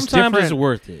era. Sometimes it's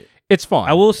worth it. It's fun.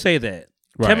 I will say that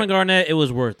Kevin Garnett, it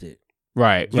was worth it.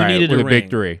 Right, you needed with a big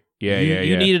three.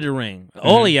 You needed a ring.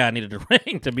 All of y'all needed a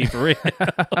ring, to be for real.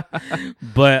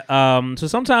 But so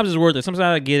sometimes it's worth it. Sometimes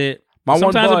I get it.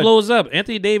 Sometimes it blows up.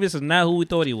 Anthony Davis is not who we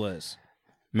thought he was.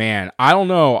 Man, I don't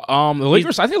know. The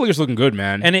Lakers, I think the Lakers looking good,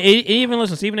 man. And even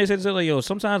listen, Stephen A. said yo,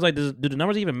 sometimes do the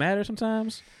numbers even matter?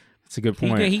 Sometimes that's a good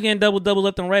point. He getting double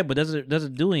left and right, but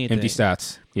doesn't do anything. Empty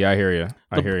stats. Yeah, I hear you.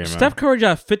 Man. Steph Curry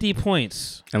got 50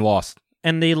 points and lost.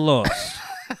 And they lost.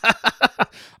 Steph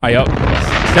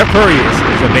Curry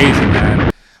is amazing, man.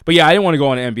 But yeah, I didn't want to go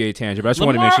on an NBA tangent, but I just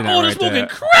wanted to mention that right there.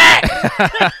 Crack.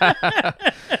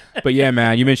 But yeah,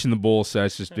 man, you mentioned the Bulls, so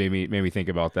it's just made me think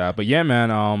about that. But yeah, man.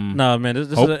 No, man,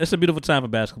 it's a beautiful time for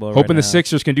basketball. Hoping the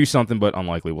Sixers can do something, but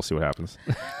unlikely. We'll see what happens.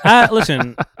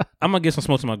 Listen, I'm gonna get some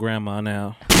smoke to my grandma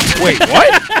now. Wait,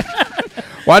 what?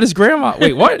 Why does grandma?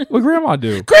 Wait, what? What grandma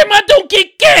do? Grandma don't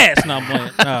get gas. No,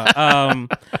 I'm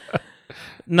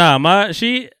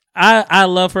playing. I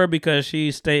love her because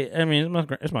she stayed. I mean,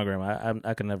 it's my grandma.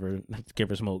 I can never give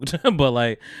her smoked,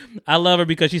 but I love her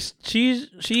because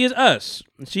she is us.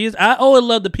 I always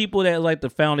love the people that the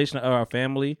foundation of our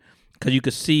family because you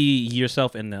could see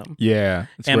yourself in them. Yeah,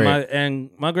 it's great.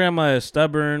 My grandma is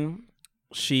stubborn.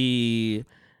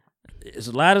 It's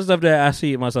a lot of stuff that I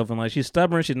see myself in. She's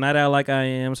stubborn. She's not out like I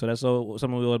am, so that's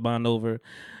something we always bond over.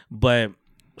 But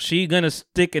she gonna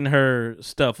stick in her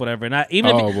stuff, whatever. And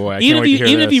even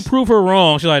if you prove her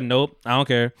wrong, she's like, nope, I don't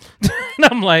care. And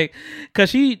I'm like, because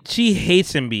she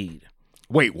hates Embiid.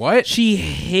 Wait, what? She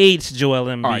hates Joel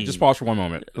Embiid. All right, just pause for one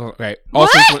moment. Okay. What?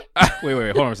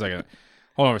 Wait, hold on a second.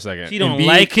 Hold on for a second. She don't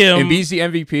like him. Embiid's the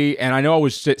MVP, and I know I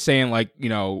was saying like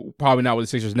probably not with the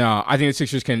Sixers. No, I think the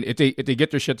Sixers can if they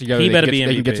get their shit together. They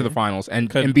can get to the finals, and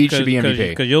Embiid should be MVP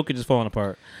because Jokic is falling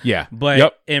apart. Yeah,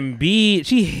 but Embiid,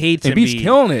 she hates Embiid. Embiid's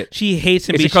killing it. She hates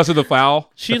Embiid. Is it because of the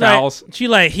foul? Fouls? She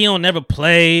like he don't never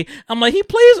play. I'm like he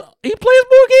plays more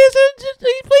games than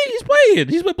he's playing.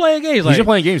 He's been playing games. Like, he's been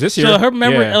playing games this year. So her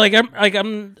memory,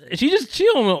 she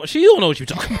don't know what you're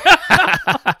talking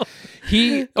about.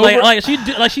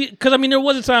 Because I mean there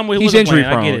was a time where he was injury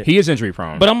prone. I get it. He is injury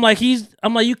prone. But I'm like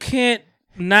you can't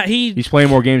not he's playing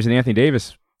more games than Anthony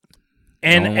Davis.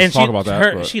 And talk about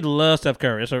that, she loves Steph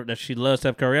Curry. She loves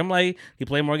Steph Curry. I'm like, he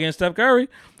played more against Steph Curry.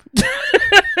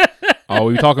 Oh,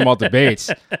 we were talking about debates.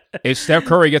 If Steph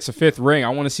Curry gets a 5th ring, I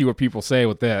want to see what people say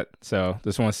with that. So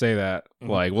just want to say that.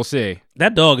 Like, we'll see.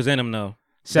 That dog is in him, though.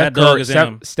 Steph Curry is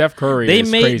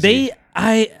crazy.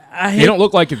 They don't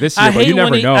look like it this year, but you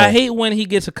never know. I hate when he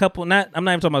gets a couple. I'm not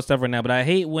even talking about Steph right now, but I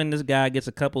hate when this guy gets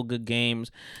a couple good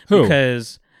games. Who?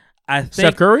 Because I think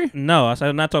Steph Curry? No,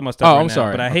 I'm not talking about Steph. I'm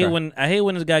sorry. But I hate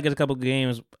when this guy gets a couple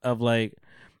games of like.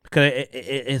 Because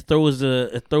it throws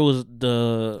the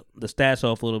stats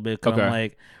off a little bit. Cause I'm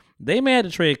like, they may have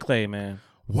to trade Clay, man.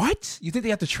 What? You think they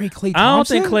have to trade Clay Thompson? I don't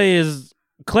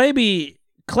think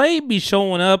Clay be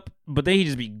showing up, but then he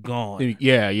just be gone.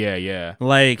 Yeah.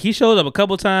 Like he showed up a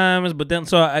couple times, but then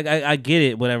so I get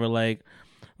it, whatever. Like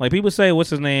people say, what's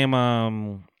his name?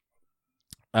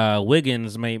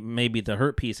 Wiggins may be the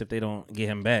hurt piece if they don't get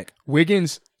him back.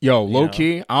 Wiggins, low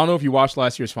key. I don't know if you watched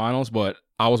last year's finals, but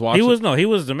I was watching. He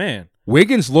was the man.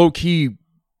 Wiggins, low key.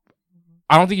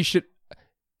 I don't think he should.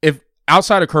 If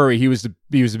outside of Curry, he was the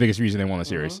biggest reason they won the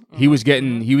series. He was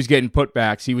getting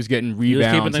putbacks. He was getting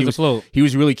rebounds. He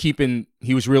was really keeping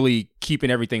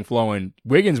everything flowing.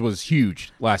 Wiggins was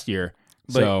huge last year.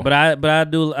 But I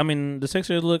do. I mean, the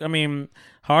Sixers look. I mean,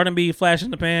 Harden be flashing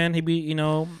the pan. He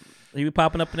be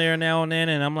popping up in there now and then,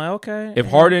 and I'm like, okay. If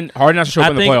Harden has to show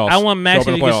up in the playoffs, I want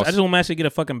Maxey to get a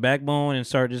fucking backbone and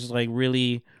start just like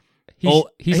really.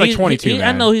 He's like 22. Man.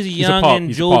 I know he's young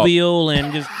and jovial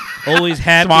and just always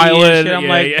happy. Smiling. And shit.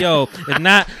 I'm yo, it's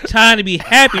not time to be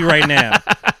happy right now.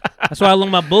 That's why I love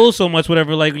my Bulls so much.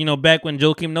 Whatever, like back when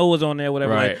Joakim Noah was on there,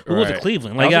 whatever. Right, like, who was it?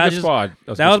 Cleveland. Like that was a good squad.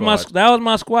 That was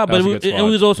my squad. But it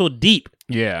was also deep.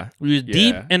 Yeah, we was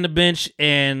deep in the bench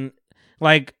and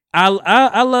like.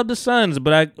 I love the Suns,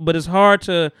 but it's hard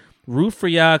to root for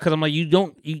y'all because I'm like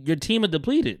your team is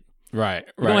depleted. Right.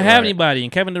 You don't have anybody,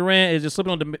 and Kevin Durant is just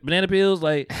slipping on the banana pills.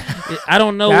 Like I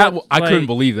don't know. I couldn't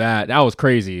believe that. That was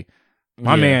crazy.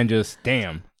 My man, just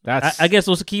damn. That's. I guess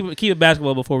we'll keep it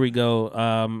basketball before we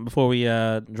go. Before we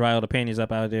dry all the panties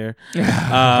up out there.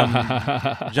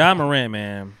 Ja Morant,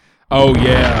 man. Oh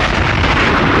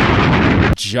yeah.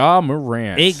 Ja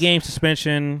Morant. 8-game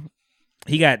suspension.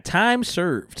 He got time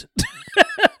served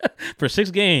for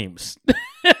 6 games,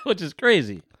 which is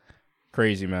crazy.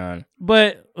 Crazy, man.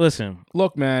 But listen,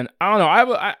 look, man. I don't know.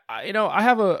 I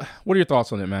have a. What are your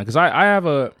thoughts on it, man? Because I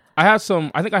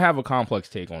think I have a complex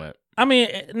take on it. I mean,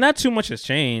 not too much has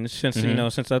changed since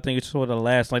since I think it's sort of the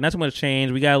last. Like, not too much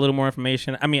changed. We got a little more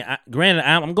information. I mean, granted,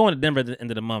 I'm going to Denver at the end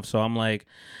of the month, so I'm like,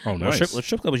 oh, nice. What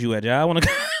strip club was you at, y'all? I want to.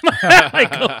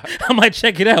 I might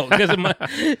check it out because it might,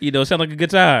 sound like a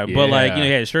good time. Yeah. But like, he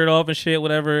had his shirt off and shit,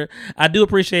 whatever. I do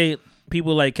appreciate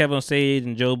people like Kevin on stage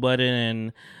and Joe Budden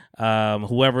and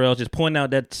whoever else just pointing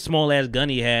out that small ass gun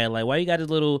he had. Like, why you got this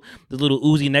little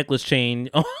Uzi necklace chain?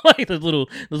 Like this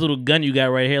little gun you got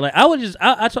right here. Like, I would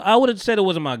have said it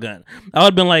wasn't my gun. I would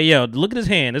have been like, yo, look at his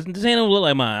hand. This hand don't look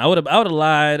like mine. I would have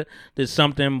lied. Did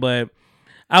something, but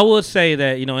I would say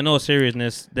that in all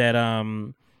seriousness that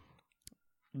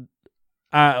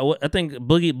I think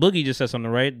Boogie just said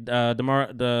something, right?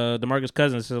 DeMarcus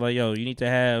Cousins said like, "Yo, you need to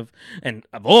have," and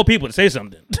of all people to say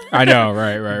something. I know,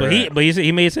 right. But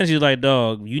he made sense. He was like,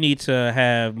 "Dog, you need to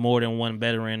have more than one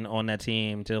veteran on that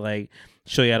team to like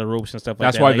show you how the ropes and stuff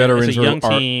like that." That's why like, veterans it's a young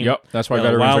team. Yep. That's why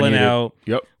veterans are needed. Out.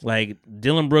 Yep. Like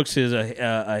Dylan Brooks is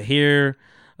a hair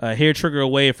trigger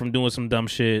away from doing some dumb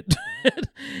shit.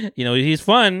 He's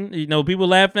fun. People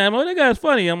laughing at him. Oh, that guy's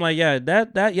funny. I'm like, yeah,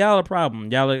 that y'all a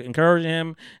problem. Y'all are encouraging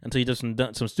him until he does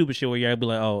some stupid shit where y'all be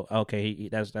like, oh, okay,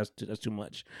 that's too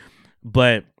much.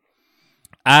 But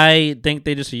I think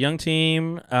they're just a young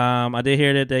team. I did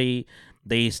hear that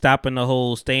they stopping the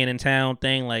whole staying in town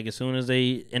thing. Like as soon as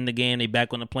they in the game, they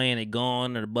back on the plane, they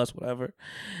gone or the bus, whatever.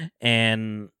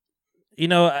 And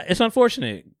it's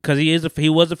unfortunate because he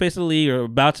was the face of the league or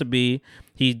about to be.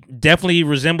 He definitely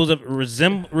resembles a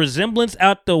resemblance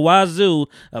out the wazoo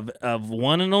of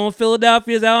one and only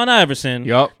Philadelphia's Allen Iverson.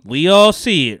 Yep, we all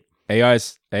see it.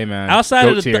 AI's, hey man. Outside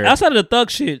of the thug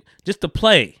shit, just the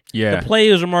play. Yeah. The play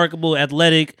is remarkable,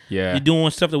 athletic. Yeah. You're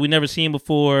doing stuff that we never seen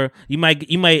before. You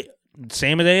might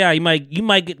same as AI. You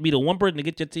might be the one person to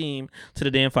get your team to the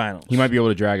damn finals. He might be able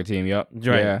to drag a team. Yep. Right.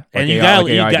 Yeah. And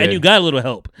like you got a little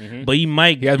help, but he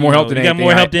has more help than you got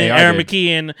more help than AI Aaron did. McKee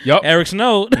and Yep. Eric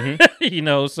Snow.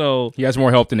 So he has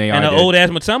more help than AI. And an did. old ass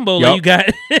Mutombo, like you got.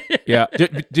 Yeah,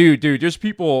 dude. There's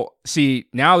people. See,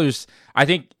 now there's. I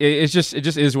think it just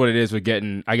is what it is with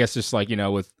getting. I guess just like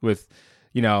with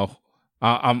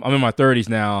I'm in my 30s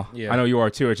now. Yeah. I know you are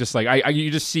too. It's just like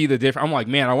you just see the difference. I'm like,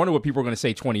 man, I wonder what people are going to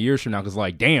say 20 years from now. Because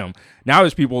like, damn, now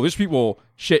there's people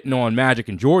shitting on Magic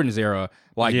and Jordan's era.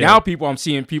 Like now I'm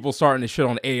seeing people starting to shit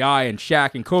on AI and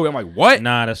Shaq and Kobe. I'm like, what?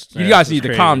 Nah, you guys need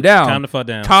crazy. to calm down. Calm the fuck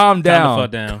down. Calm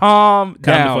down. Calm the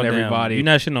down, fuck everybody. You're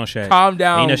not shitting on Shaq. Calm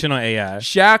down. You're not shitting on AI.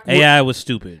 Shaq. AI was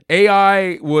stupid.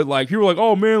 AI would like people were like,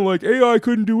 oh man, like AI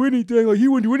couldn't do anything. Like he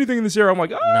wouldn't do anything in this era. I'm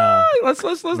like, let's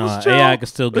chill. AI can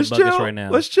still get buckets right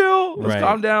now. Let's chill. Let's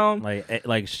calm down.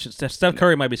 Like Steph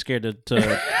Curry might be scared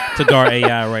to guard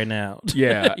AI right now.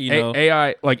 Yeah,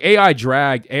 AI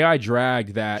dragged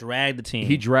the team.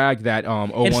 He dragged that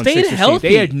 0-1 and stayed healthy.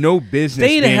 They had no business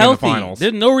being healthy. in the finals.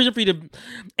 There's no reason for you to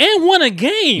and won a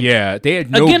game. Yeah, they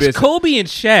had no against business. Kobe and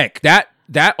Shaq. That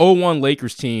 0-1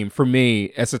 Lakers team for me,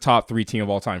 it's a top 3 team of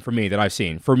all time for me that I've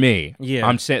seen. For me, yeah,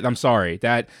 I'm sorry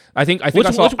that I think I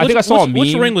saw a meme.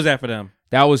 Which ring was that for them?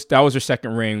 That was their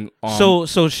second ring. So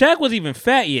Shaq wasn't even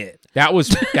fat yet. That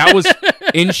was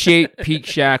in shape peak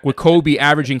Shaq with Kobe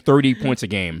averaging 30 points a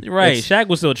game. Right, Shaq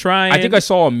was still trying. I think I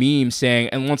saw a meme saying,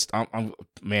 and once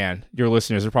man, your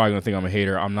listeners are probably gonna think I'm a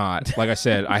hater. I'm not. Like I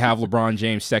said, I have LeBron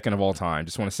James second of all time.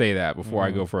 Just want to say that before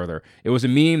I go further. It was a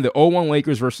meme, the 0-1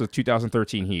 Lakers versus the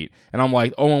 2013 Heat, and I'm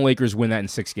like, 0-1 Lakers win that in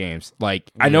 6 games.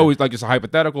 Like I know it's like it's a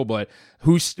hypothetical, but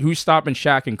who's stopping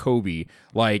Shaq and Kobe?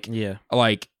 Like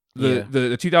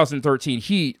The 2013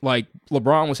 Heat, like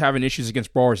LeBron was having issues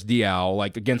against Boris Diaw,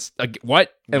 like against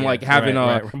what, and like having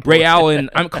Ray Allen.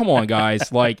 Come on,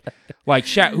 guys, like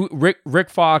Shaq, Rick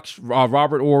Fox,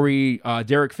 Robert Horry,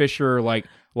 Derek Fisher,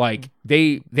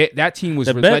 that team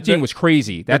was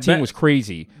crazy. That team was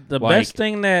crazy. The best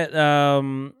thing that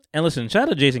and listen, shout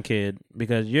out to Jason Kidd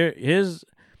because his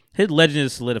legend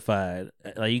is solidified.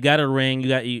 Like you got a ring,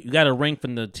 you got a ring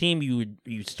from the team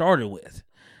you started with.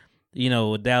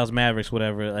 Dallas Mavericks,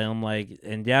 whatever. And I'm like,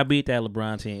 and y'all beat that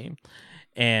LeBron team,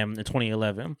 and in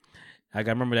 2011, I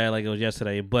remember that like it was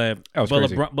yesterday. But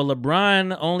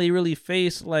LeBron only really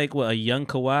faced a young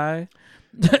Kawhi.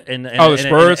 The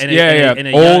Spurs,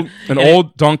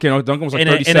 old Duncan. Duncan was like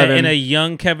 37, and a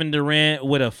young Kevin Durant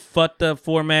with a fucked up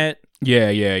format.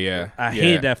 Yeah. I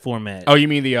hated that format. Oh, you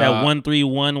mean the that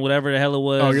 1-3-1, whatever the hell it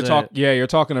was. Oh, you're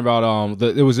talking about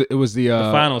it was the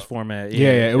finals format.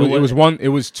 Yeah. It was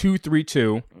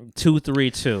 2-3-2.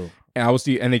 2-3-2.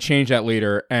 And they changed that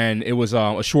later, and it was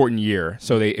a shortened year,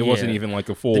 so it wasn't even like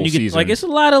a full season. Like it's a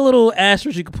lot of little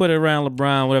asterisks you could put around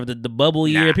LeBron, whatever the bubble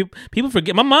year. People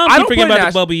forget. My mom keep forgetting about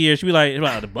the bubble year. She'd be like,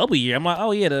 the bubble year. I'm like,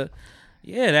 oh yeah, that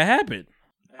happened.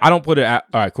 I don't put it. All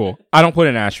right, cool. I don't put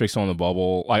an asterisk on the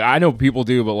bubble. Like I know people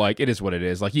do, but like it is what it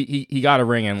is. Like he got a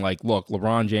ring, and like look,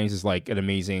 LeBron James is like an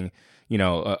amazing,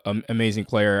 amazing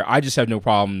player. I just have no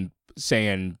problem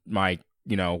saying my,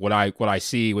 what I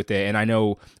see with it, and I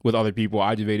know with other people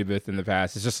I debated with in the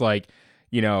past. It's just like,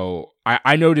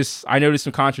 I notice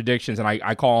some contradictions, and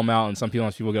I call them out, and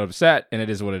sometimes people get upset, and it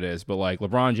is what it is. But like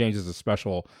LeBron James is a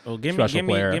special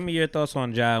player. Give me your thoughts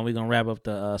on Ja, and we're gonna wrap up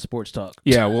the sports talk.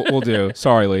 Yeah, we'll do.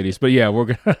 Sorry, ladies, but yeah,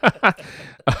 we're gonna.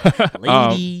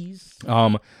 Ladies,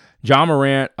 Ja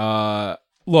Morant.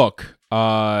 Look,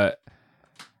 I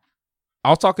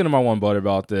was talking to my one bud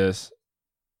about this.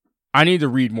 I need to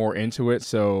read more into it.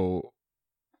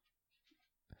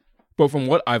 But from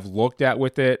what I've looked at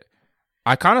with it,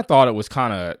 I kind of thought it was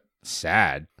kind of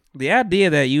sad. The idea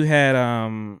that you had,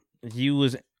 you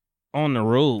was on the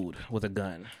road with a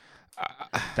gun.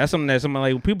 That's something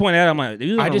like when people point out. I'm like,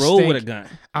 you was on the road with a gun.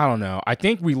 I don't know. I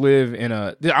think we live in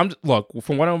a. Look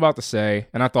from what I'm about to say,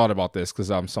 and I thought about this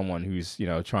because I'm someone who's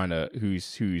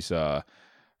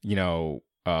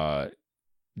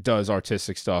does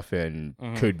artistic stuff and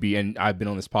could be, and I've been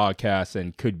on this podcast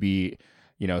and could be,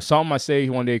 something I say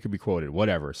one day could be quoted,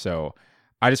 whatever. So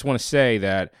I just want to say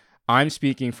that I'm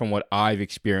speaking from what I've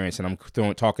experienced, and I'm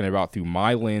talking about through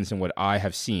my lens and what I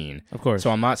have seen. Of course.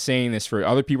 So I'm not saying this for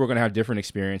other people are going to have different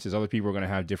experiences. Other people are going to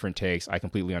have different takes. I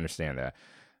completely understand that.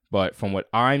 But from what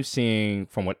I'm seeing,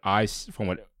 when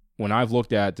I've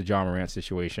looked at the Ja Morant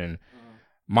situation,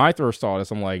 my first thought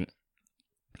is I'm like,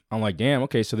 damn,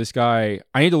 okay, so this guy,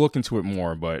 I need to look into it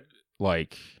more, but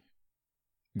like,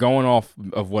 going off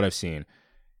of what I've seen,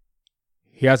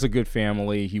 he has a good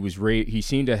family. He was he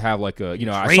seemed to have like a,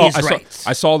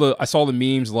 I saw the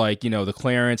memes, like, the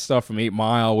Clarence stuff from 8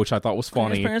 Mile, which I thought was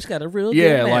funny. His parents got a real good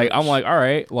marriage. Like I'm like, all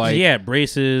right, like he had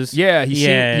braces. Yeah,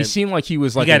 he seemed like he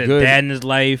was like he got a good dad in his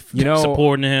life,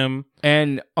 supporting him.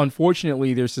 And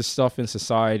unfortunately, there's this stuff in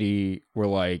society where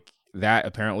like that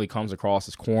apparently comes across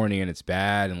as corny and it's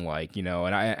bad, and like,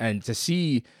 and to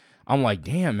see, I'm like,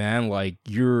 damn, man, like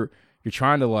you're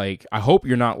trying to like, I hope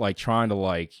you're not like trying to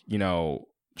like,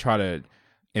 try to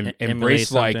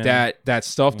embrace like that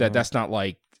stuff that's not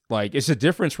like it's a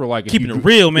difference for like keeping it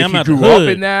real, man. If you grew up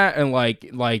in that, and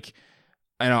like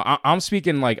I'm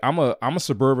speaking like I'm a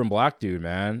suburban black dude,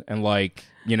 man, and like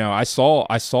I saw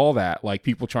that, like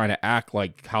people trying to act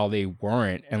like how they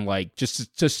weren't, and like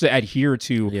just to adhere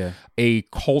to a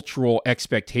cultural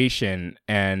expectation.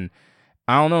 And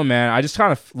I don't know, man. I just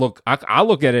kind of look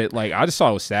at it like I just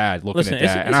thought it was sad looking at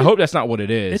that, and I hope that's not what it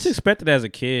is. It's expected as a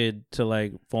kid to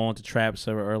like fall into traps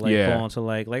or like fall into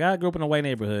like I grew up in a white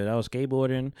neighborhood. I was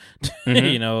skateboarding,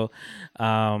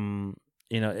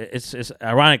 it's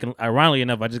ironic. Ironically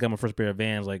enough, I just got my first pair of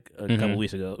Vans like a couple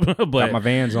weeks ago. But got my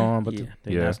Vans on, but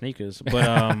they're not sneakers.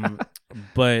 But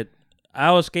but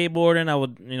I was skateboarding. I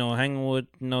would hanging with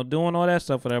doing all that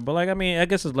stuff, whatever. But like I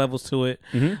guess there's levels to it.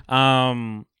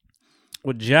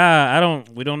 With Ja,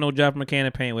 we don't know Ja from a can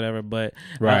of paint, whatever. But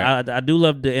I do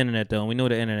love the internet, though. We know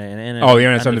the internet. And the internet the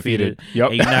internet's undefeated.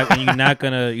 Yep. And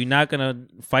you're not gonna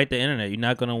fight the internet. You're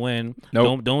not gonna win.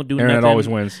 Nope. Don't do internet nothing. Always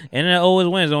wins. Internet always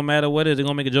wins. Don't matter what it is. They're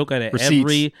gonna make a joke out of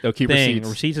everything. They'll keep receipts.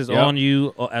 Receipts is on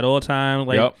you at all times.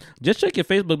 Like just check your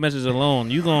Facebook messages alone.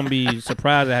 You're gonna be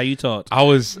surprised at how you talk.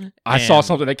 I saw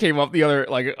something that came up the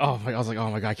other I was like,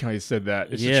 oh my god, I can't believe you said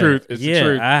that. It's the truth. It's the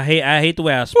truth. I hate the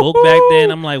way I spoke back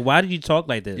then. I'm like, why did you talk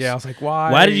like this? Yeah, I was like,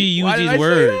 why? Why did you use these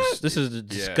words? This is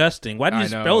disgusting. Why did you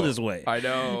spell this way? I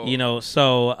know.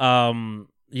 So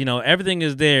everything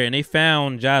is there, and they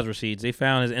found Ja's receipts. They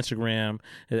found his Instagram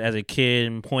as a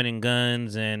kid pointing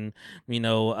guns and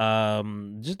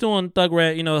just doing thug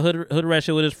rat, hood rat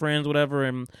shit with his friends, whatever.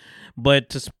 But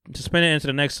to spin it into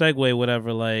the next segue,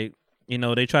 whatever, like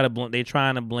they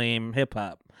trying to blame hip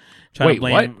hop.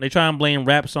 What? They try and blame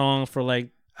rap songs for like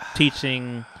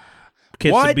teaching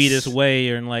kids to be this way,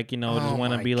 or just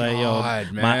want to be like,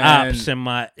 my ops and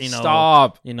my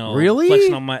stop, really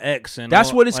flexing on my ex, and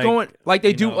that's what it's going like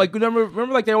they do. Like remember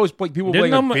like they always like people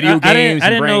playing video games.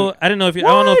 I don't know if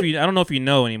you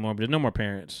know anymore, but there's no more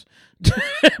parents.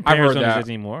 Parents don't exist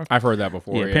anymore. I've heard that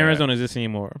before. Yeah, parents don't exist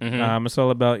anymore. It's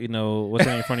all about what's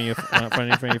in front of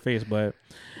your face. But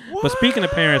speaking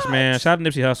of parents, man, shout out to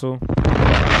Nipsey Hussle.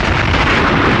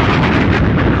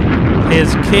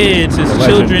 His kids, his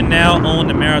children now own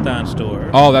the Marathon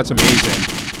store. Oh, that's amazing.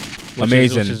 Which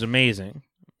is amazing.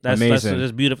 That's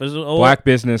beautiful. It's black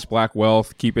business, black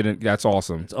wealth. Keep it in. That's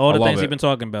awesome. It's all the things he's been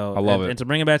talking about. I love it. And to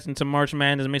bring it back into March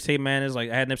Madness, Mixtape Madness, like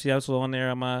I had Nipsey Hussle on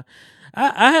there.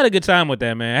 I had a good time with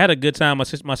that, man. I had a good time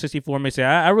with my 64 mixtape.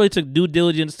 I really took due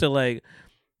diligence to like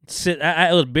sit.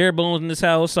 It was bare bones in this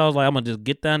house, so I was like, I'm gonna just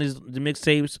get down the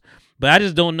mixtapes. But I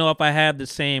just don't know if I have the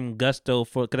same gusto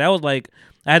for, because I was like,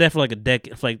 I had that for like a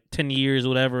decade, for like 10 years or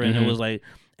whatever, and it was like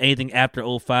anything after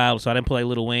 05, so I didn't put like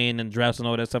Lil Wayne and Drafts and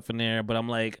all that stuff in there. But I'm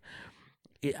like,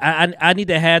 I need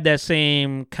to have that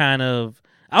same kind of.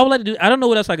 I would like to do. I don't know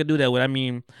what else I could do that with. I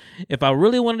mean, if I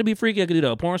really wanted to be freaky, I could do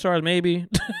that with Pornstars, maybe.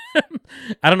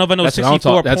 I don't know if I know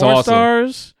 64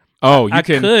 Pornstars. Oh, you I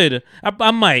could.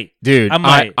 I might. Dude, I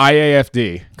might.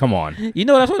 IAFD. Come on.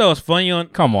 That's what I was funny on.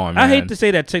 Come on, man. I hate to say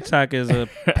that TikTok is a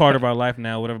part of our life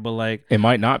now, whatever, but like. It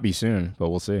might not be soon, but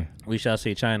we'll see. We shall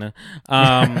see, China.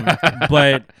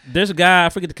 But there's a guy, I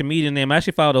forget the comedian name. I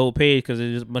actually followed the whole page because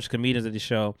there's a bunch of comedians at the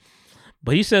show.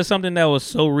 But he said something that was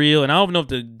so real, and I don't know if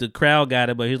the crowd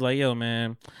got it, but he's like, yo,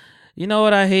 man, you know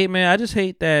what I hate, man? I just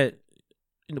hate that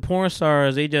the porn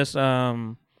stars, they just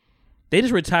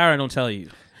retire and don't tell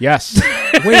you. Yes.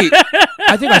 Wait,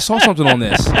 I think I saw something on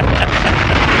this. You're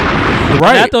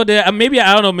right. I thought that maybe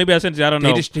I don't know. Maybe I sent it. I don't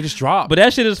know. They just dropped. But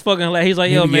that shit is fucking. Like, he's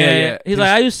like, yo, man. He's like,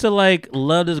 I used to like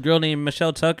love this girl named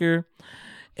Michelle Tucker.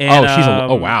 And,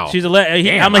 wow. She's a.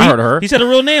 Damn, I heard her. He said a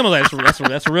real name. I was like,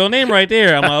 that's a real name right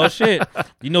there. I'm like, oh shit,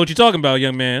 you know what you're talking about,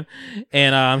 young man.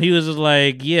 And he was just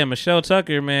like, yeah, Michelle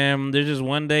Tucker, man. There's just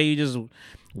one day you just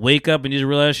wake up and you just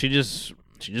realize she just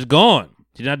gone.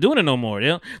 She's not doing it no more. They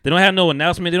don't have no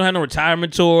announcement. They don't have no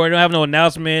retirement tour. They don't have no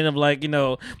announcement of like,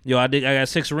 yo, I got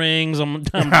 6 rings. I'm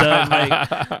done.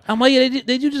 I'm like, yeah,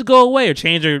 did you just go away or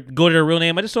change or go to their real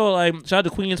name? I just saw like, shout out to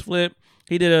Queen's Flip.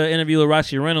 He did an interview with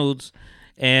Roxy Reynolds,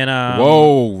 And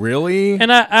whoa, really?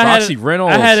 And I Roxy had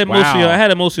Reynolds. I had it mostly. Wow. I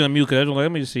had it mostly on mute because I was like,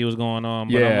 let me just see what's going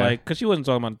on. But I'm like, because she wasn't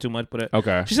talking about it too much. But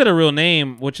okay, she said a real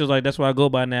name, which is like that's what I go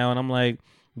by now. And I'm like,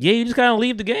 yeah, you just gotta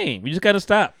leave the game. You just gotta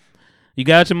stop. You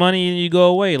got your money and you go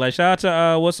away. Like shout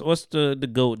out to what's the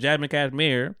GOAT, Jasmine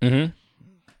Cashmere. Mm-hmm.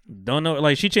 Don't know,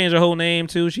 like she changed her whole name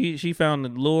too. She found the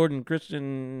Lord and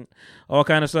Christian, all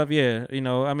kind of stuff. Yeah, you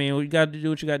know, I mean, you got to do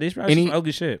what you got. This probably some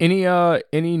ugly shit.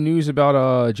 Any news about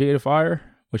Jada Fire?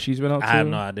 What she's been up to? I have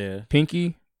no idea.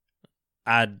 Pinky,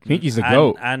 Pinky's the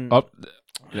GOAT.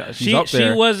 She's up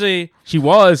there. She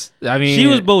was. I mean, she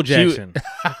was Bo Jackson.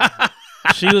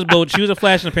 She was a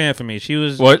flash in the pan for me. She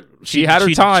was what? She had her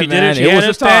time, man. It was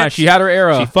her time. She had her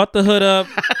era. She fucked the hood up,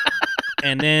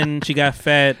 and then she got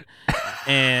fat.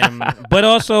 But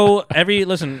also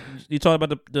listen, you talk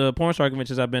about the Pornstar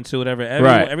conventions I've been to, whatever.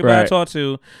 Everybody I talk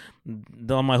to,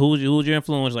 I'm like, who's your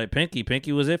influence? Like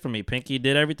Pinky was it for me. Pinky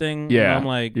did everything. Yeah, I'm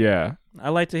like, yeah, I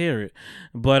like to hear it.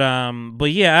 But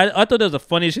yeah, I thought that was the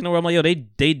funniest thing where I'm like, yo,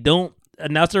 they don't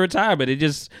announce their retirement. They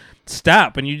just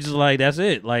stop, and you just like, that's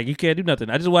it. Like you can't do nothing.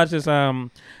 I just watched this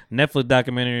Netflix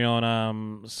documentary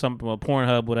on something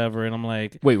Pornhub, whatever, and I'm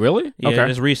like, wait, really? Yeah, okay.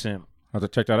 It's recent. I have to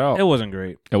check that out. It wasn't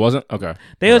great. It wasn't? Okay.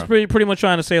 They was pretty much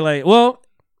trying to say like, well,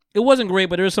 it wasn't great,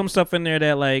 but there was some stuff in there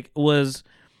that like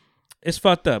it's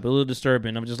fucked up, a little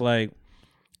disturbing. I'm just like,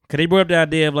 could they brought up the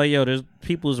idea of like, yo, there's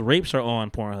people's rapes are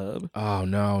on Pornhub. Oh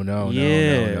no,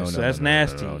 so that's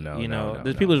nasty. You know,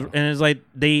 there's people, and it's like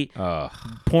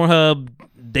Pornhub,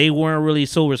 they weren't really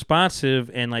so responsive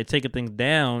and like taking things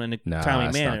down in a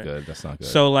timely manner. That's not good.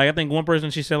 So like, I think one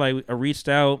person, she said like reached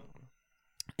out,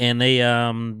 and they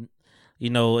you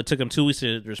know, it took them 2 weeks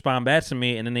to respond back to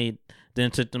me, and then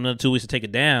it took them another 2 weeks to take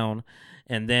it down.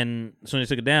 And then as soon as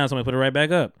they took it down, somebody put it right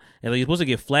back up. And like, you're supposed to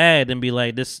get flagged and be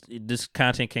like, this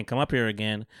content can't come up here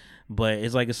again. But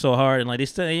it's like, it's so hard, and like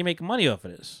you make money off of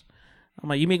this. I'm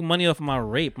like, you make money off of my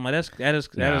rape. I'm like, that is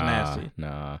nasty.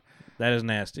 Nah, that is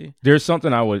nasty. There's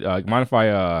something I would mind if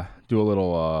I do a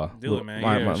little. Do it, man.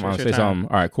 Mind say something.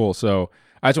 All right, cool. So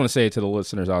I just want to say to the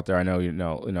listeners out there, I know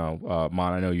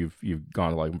Mon, I know you've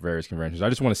gone to like various conventions. I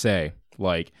just want to say,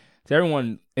 like, to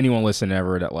anyone listening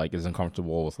ever that like is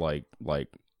uncomfortable with like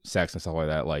sex and stuff like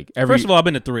that, like first of all, I've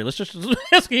been to 3. Let's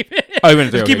keep it. Oh, you've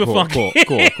been to 3. Let's keep it funky.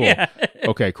 Cool. Yeah.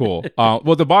 Okay, cool.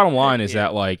 Well, the bottom line is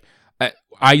that like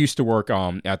I used to work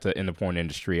in the porn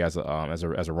industry as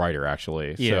a writer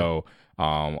actually. Yeah. So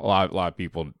a lot of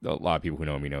people who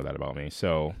know me know that about me.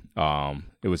 So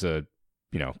it was a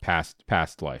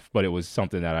past life, but it was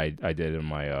something that I did in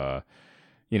my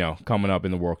coming up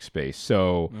in the workspace.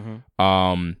 So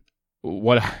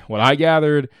what I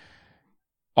gathered,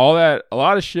 a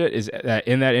lot of shit is that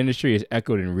in that industry is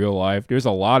echoed in real life. There's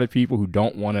a lot of people who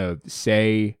don't want to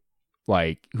say,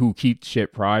 like, who keep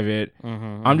shit private.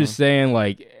 I'm just saying,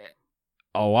 like,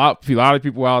 a lot of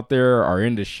people out there are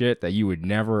into shit that you would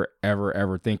never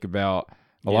ever think about.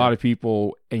 A lot of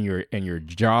people in your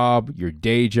job, your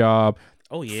day job,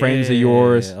 friends of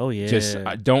yours. Just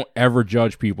don't ever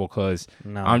judge people, because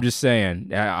I'm just saying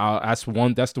that's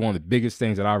one of the biggest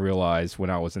things that I realized when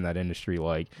I was in that industry.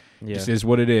 Like, this is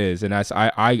what it is, and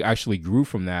I actually grew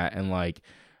from that. And like,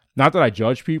 not that I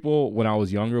judged people when I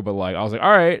was younger, but like I was like,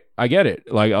 all right, I get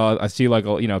it. Like I see like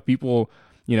people.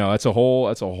 That's a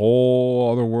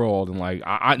whole other world, and like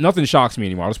nothing shocks me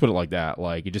anymore. I'll just put it like that.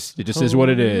 Like it just is what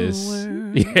it is.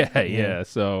 Yeah.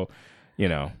 So,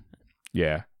 yeah.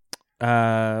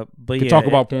 But could talk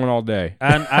about porn all day.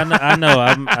 I know.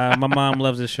 My mom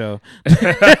loves this show.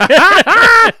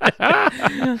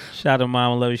 Shout out to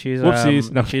mom, I love you. She's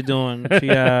whoopsies. She's doing.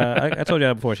 I told you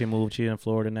that before. She moved. She's in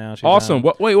Florida now. She's awesome.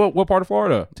 What part of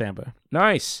Florida? Tampa.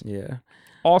 Nice. Yeah.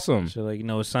 Awesome. So like,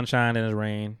 it's sunshine and it's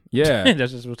rain. Yeah.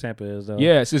 That's just what Tampa is, though.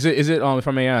 Yes. Is it if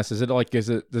I may ask, is it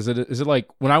like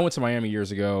when I went to Miami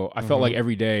years ago, I felt like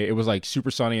every day it was like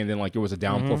super sunny, and then like it was a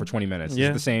downpour for 20 minutes. Yeah. Is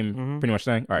it the same pretty much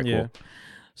thing? All right, cool.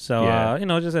 So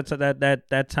just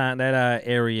that time, that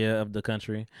area of the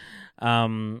country.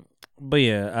 But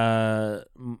yeah,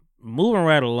 moving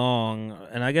right along,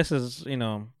 and I guess it's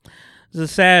it's a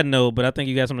sad note, but I think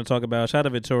you got something to talk about. Shout out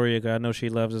to Victoria, 'cause I know she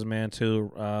loves this man too.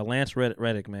 Lance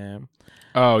Reddick, man.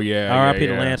 Oh yeah. R.I.P.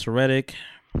 to Lance Reddick.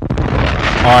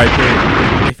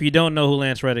 R.I.P. If you don't know who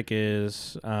Lance Reddick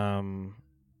is,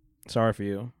 sorry for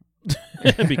you,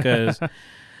 because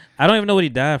I don't even know what he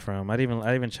died from. I didn't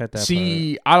even check that.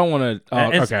 See, I don't want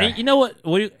to. Okay. You know what?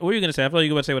 What were you gonna say? I thought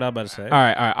you were gonna say what I was about to say. All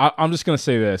right. I'm just gonna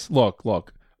say this. Look.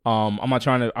 I'm not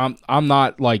trying to. I'm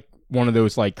not like one of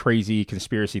those like crazy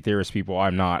conspiracy theorist people.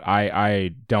 I'm not.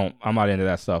 I'm not into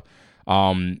that stuff.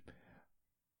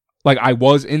 like I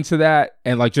was into that,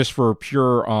 and like just for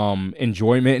pure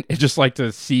enjoyment, it's just like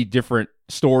to see different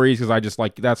stories because I just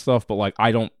like that stuff. But like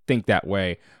I don't think that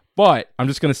way. But I'm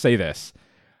just gonna say this: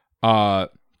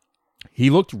 he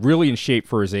looked really in shape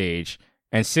for his age,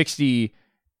 and 60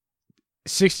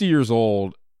 years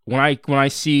old. When I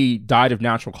see died of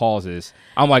natural causes,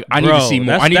 I'm like, I need to see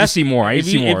more. I need to see more. I need to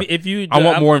see more. I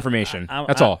want more information.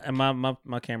 That's all. And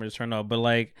my camera just turned off. But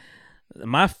like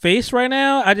my face right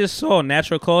now, I just saw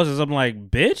natural causes. I'm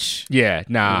like, bitch. Yeah,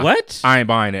 nah. What? I ain't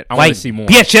buying it. I want to see more.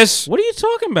 Bitches. What are you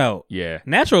talking about? Yeah.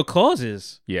 Natural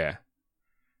causes. Yeah.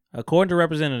 According to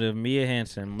Representative Mia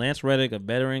Hansen, Lance Reddick, a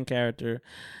veteran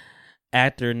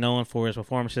actor known for his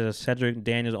performances as Cedric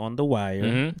Daniels on The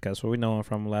Wire. That's where we know him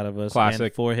from, a lot of us. Classic.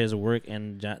 And for his work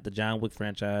in the John Wick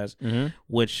franchise,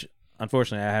 which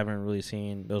unfortunately I haven't really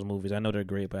seen those movies. I know they're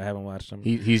great, but I haven't watched them.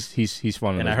 He's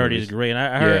fun. And I heard he's great. And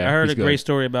I heard a great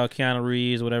story about Keanu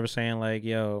Reeves, whatever, saying like,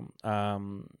 yo,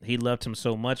 he loved him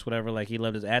so much, whatever. Like he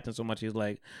loved his acting so much. He was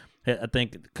like, I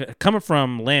think coming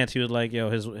from Lance, he was like, yo,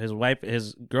 his wife,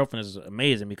 his girlfriend is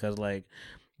amazing because like,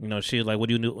 you know, she was like, what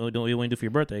do you want to do for your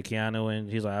birthday, Keanu?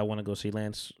 And he's like, I want to go see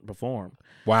Lance perform.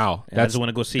 Wow. I just want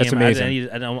to go see him. Amazing.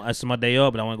 It's my day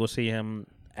off, but I want to go see him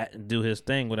do his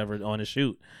thing, whatever, on his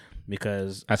shoot.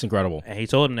 Because that's incredible. And he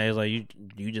told him that he's like,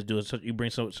 you just do it. You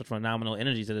bring such phenomenal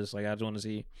energy to this. Like, I just want to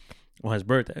see on his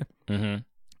birthday.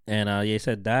 And he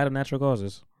said died of natural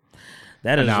causes.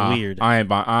 That is weird. I ain't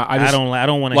buying. I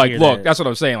don't want to like. hear look, that. that's what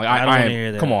I'm saying. Like, I don't want to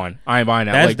hear that. Come on, I ain't buying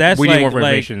that. That's we need like, more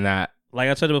information than that. Like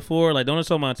I said it before, like don't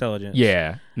insult my intelligence.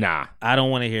 Yeah, nah. I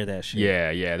don't want to hear that shit.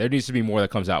 Yeah. There needs to be more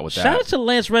that comes out with that. Shout out to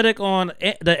Lance Reddick on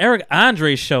the Eric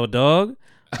Andre show, dog.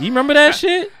 You remember that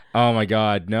shit? Oh my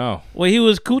God, no. Well, he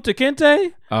was Kunta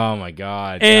Kinte. Oh my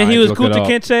God. And he was Kunta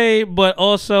Kinte, but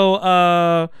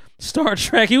also Star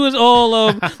Trek. He was all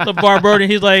of the Barbarian.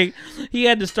 He's like, he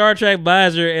had the Star Trek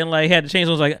visor and like had to change.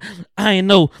 So I was like, I ain't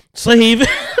no slave.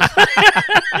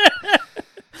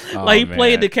 Like he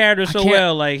played the character so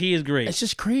well. Like he is great. It's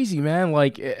just crazy, man.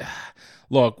 Like,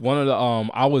 look, one of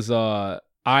the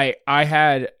I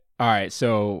had all right.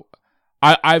 So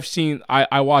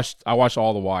I watched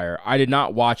all The Wire. I did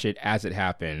not watch it as it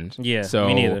happened. Yeah, so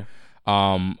me neither.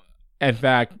 In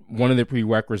fact, one of the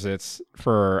prerequisites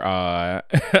for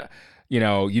you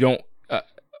know, you don't.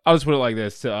 I'll just put it like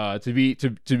this: to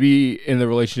be in the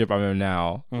relationship I'm in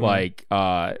now, like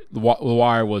The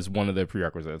Wire was one of the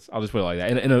prerequisites. I'll just put it like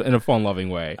that in a fun,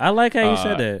 loving way. I like how you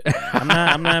said that. I'm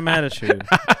not mad at you.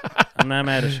 I'm not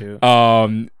mad at you.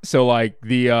 So like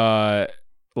the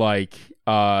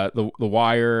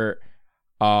Wire.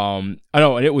 I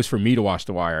know, and it was for me to watch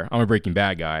The Wire. I'm a Breaking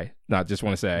Bad guy. Not just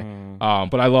want to say.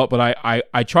 But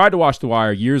I tried to watch The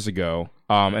Wire years ago.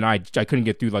 And I couldn't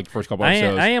get through like the first couple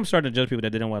episodes. I am starting to judge people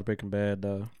that didn't watch Breaking Bad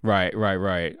though. Right.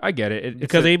 I get it.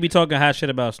 Because they be talking hot shit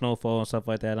about Snowfall and stuff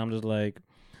like that. I'm just like,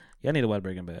 yeah, I need to watch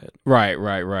Breaking Bad.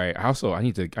 Right. Also, I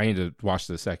need to watch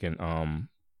the second.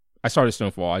 I started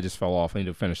Snowfall. I just fell off. I need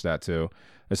to finish that too.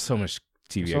 There's so much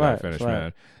TV I gotta finish,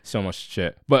 man. So much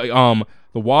shit. But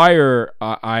The Wire,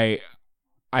 I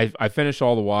finished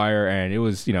all The Wire, and it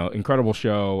was, you know, incredible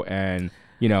show, and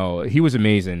you know, he was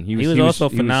amazing. He was also a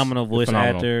phenomenal voice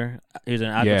actor. He was in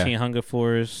Aqua Teen Hunger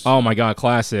Force. Oh my God,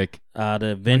 classic.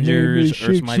 The Avengers,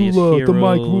 Earth's Mightiest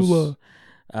Heroes,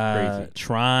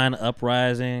 Tron,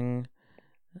 Uprising.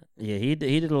 Yeah, he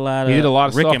did a lot of. He did a lot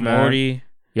of Rick stuff, and man. Morty.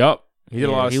 Yep, he did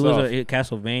a lot of stuff. He was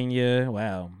Castlevania.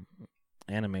 Wow,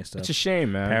 anime stuff. It's a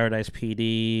shame, man. Paradise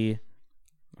PD,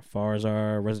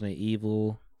 Farzar, Resident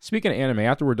Evil. Speaking of anime,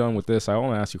 after we're done with this, I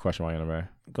want to ask you a question about anime.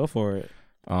 Go for it.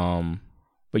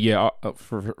 But yeah,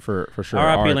 for sure.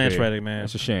 R.I.P. Lance Reddick, man.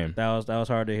 It's a shame. That was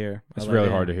hard to hear. It's really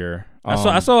hard to hear.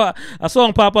 I saw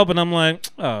him pop up, and I'm like,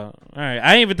 oh, all right.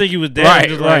 I didn't even think he was dead.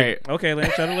 Right. Like, okay,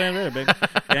 Lance Reddick, baby.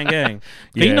 Gang.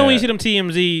 Yeah. You know when you see them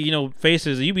TMZ, you know,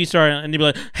 faces, you be starting, and they be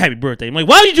like, "Happy birthday." I'm like,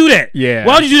 why would you do that? Yeah.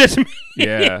 Why would you do that to me?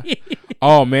 Yeah.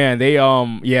 Oh man, they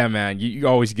yeah, man. You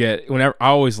always get whenever I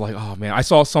always like, oh man, I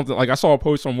saw something like I saw a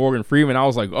post on Morgan Freeman. I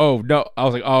was like, oh no,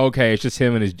 okay, it's just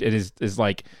him and his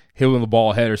like hitting the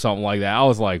ball head or something like that. I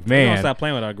was like, man, don't stop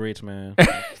playing with our greats, man.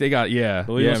 They got But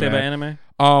what you gonna say about anime?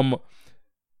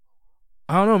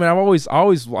 I don't know, man. I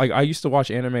always like I used to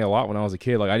watch anime a lot when I was a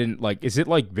kid. Like I didn't like. Is it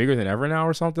like bigger than ever now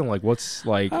or something? Like what's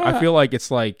like? I feel like it's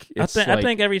like. I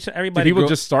think everybody. People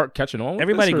just start catching on. With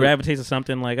everybody this, gravitates to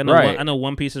something. Like I know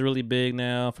One Piece is really big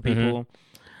now for people.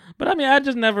 But I mean, I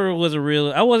just never was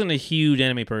I wasn't a huge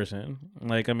anime person.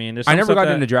 Like, I mean, I never got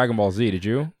into Dragon Ball Z. Did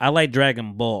you? I like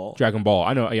Dragon Ball. Dragon Ball.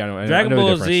 I know. Yeah, I know. Dragon I know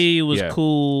Ball Z was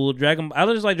cool. I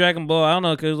just like Dragon Ball. I don't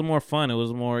know, because it was more fun. It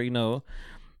was more, you know,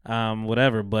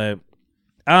 whatever. But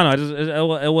I don't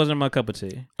know. It wasn't my cup of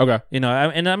tea. Okay.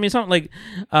 I mean something like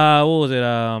what was it?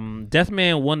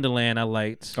 Deathman Wonderland. I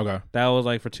liked. Okay. That was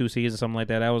like for 2 seasons, something like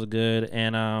that. That was good.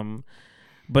 And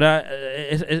but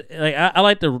I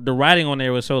like the writing on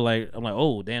there was so like I'm like,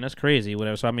 oh damn, that's crazy,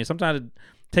 whatever. So I mean sometimes it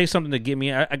takes something to get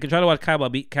me. I could try to watch Cowboy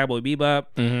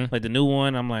Bebop, like the new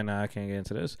one. I'm like, nah, I can't get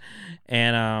into this.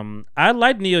 And I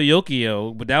liked Neo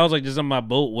Yokio, but that was like just on my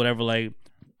boat, whatever. Like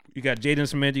you got Jaden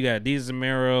Smith, you got Deez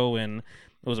Zamero, and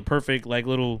it was a perfect like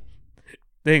little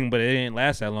thing, but it didn't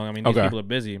last that long. I mean, these people are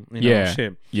busy.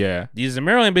 Shit. Yeah. Deez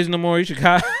Zamero ain't busy no more. You should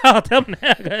call them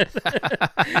that.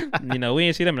 We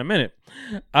ain't see them in a minute.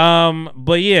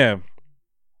 But yeah.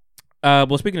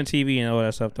 Well, speaking of TV and all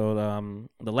that stuff, though,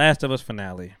 The Last of Us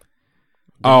finale.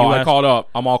 I caught up.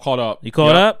 I'm all caught up. You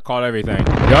caught up? Caught everything.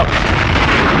 Yep.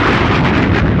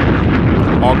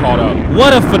 All caught up.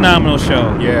 What a phenomenal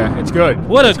show. Yeah, it's good.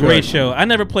 What a great show. I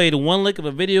never played one lick of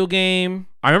a video game.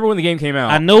 I remember when the game came out.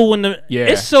 I know when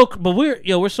it's so, but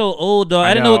we're so old, dog.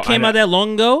 I didn't know it came out that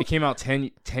long ago. It came out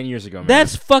 10 years ago, man.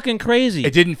 That's fucking crazy.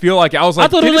 It didn't feel like I was like, I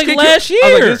thought it was like last year.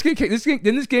 I was like,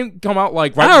 didn't this game come out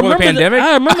like right before the pandemic?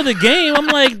 I remember the game. I'm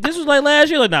like, this was like last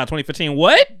year. Like, 2015.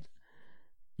 What?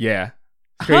 Yeah.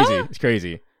 It's crazy. It's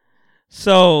crazy.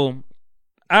 So,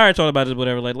 I already talked about this,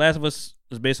 whatever. Like, Last of Us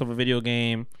is based off a video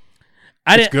game.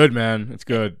 It's good, man. It's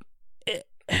good.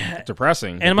 It's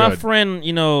depressing. And my friend,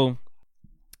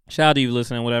 shout out to you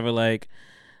listening, whatever. Like,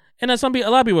 and a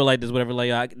lot of people are like this, whatever.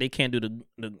 Like, they can't do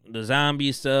the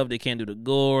zombie stuff. They can't do the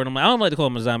gore. And I'm like, I don't like to call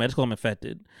them a zombie. I just call them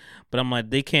infected. But I'm like,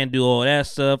 they can't do all that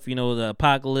stuff. The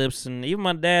apocalypse. And even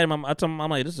my dad, I tell him, I'm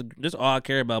like, this is all I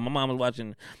care about. My mom was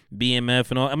watching BMF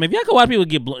and all. I mean, if y'all could watch people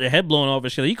get their head blown off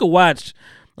and shit, you could watch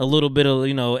a little bit of,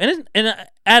 and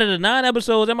out of the 9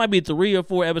 episodes, there might be 3 or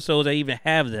 4 episodes that even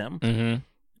have them. Mm-hmm.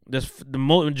 The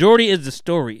majority is the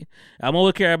story. I'm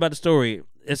always care about the story.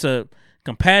 It's a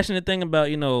compassionate thing about,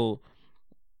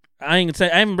 I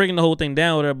ain't bringing the whole thing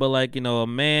down with her, but like, a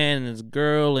man and his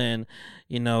girl, and,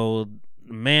 the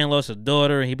man lost a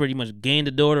daughter, and he pretty much gained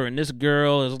a daughter, and this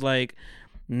girl is like,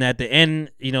 and at the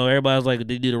end, everybody's like,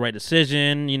 they do the right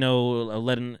decision, of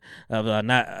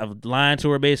lying to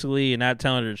her basically and not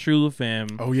telling her the truth.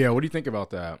 And oh yeah, what do you think about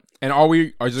that? And are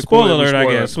just spoiler alert?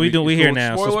 I guess we here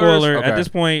now. So spoiler okay. At this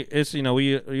point, it's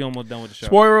we almost done with the show.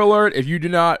 Spoiler alert! If you do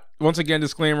not, once again,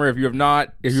 disclaimer: if you have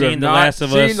not seen The Last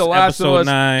of Us, episode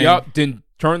 9, yep, then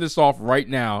turn this off right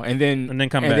now and then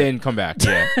come back.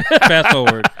 Yeah, fast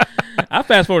forward. I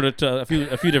fast forwarded to a few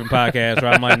different podcasts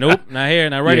where I'm like, nope, not here,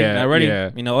 not ready, not ready.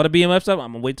 Yeah. All the BMF stuff,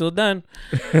 I'm gonna wait till it's done.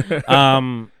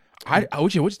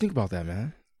 What'd you think about that,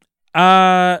 man?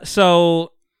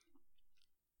 So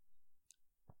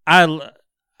I'm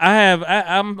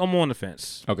on the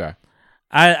fence. Okay.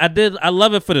 I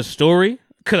love it for the story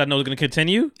because I know it's gonna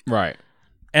continue. Right.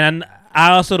 And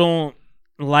I also don't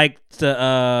like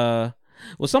to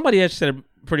somebody actually said it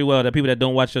pretty well that people that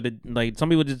don't watch it, like some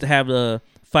people just have the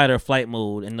fight or flight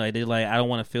mode, and like they're like, I don't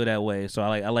want to feel that way, so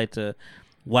I like to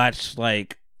watch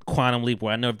like Quantum Leap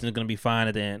where I know everything's gonna be fine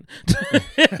at the end. Like,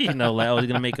 oh, he's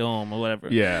gonna make it home or whatever.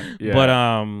 Yeah. But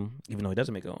even though he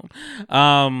doesn't make it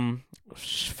home,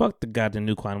 fuck the goddamn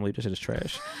new Quantum Leap. This shit is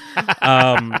trash.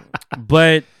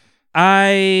 But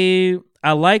I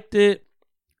liked it.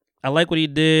 I like what he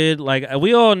did. Like,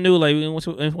 we all knew, like, once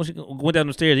he went down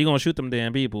the stairs, he gonna shoot them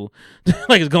damn people.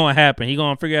 Like, it's gonna happen. He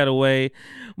gonna figure out a way.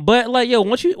 But like, yo,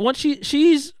 once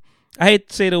she's, I hate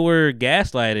to say the word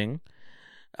gaslighting.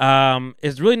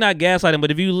 It's really not gaslighting, but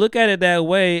if you look at it that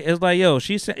way, it's like, yo,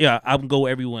 she said, yeah, I'm gonna go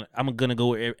where everyone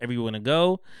to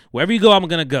go. Wherever you go, I'm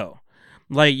gonna go.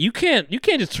 Like, you can't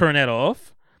just turn that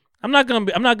off. I'm not gonna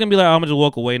be like, I'm gonna just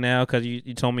walk away now because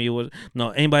you told me it was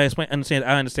no. Anybody understand?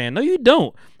 I understand. No, you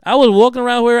don't. I was walking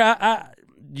around where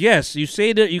yes, you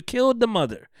saved her. You killed the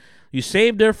mother. You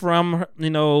saved her from her,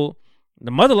 the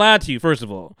mother lied to you first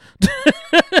of all,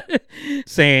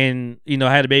 saying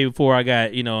I had a baby before I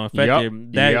got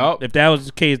infected. If that was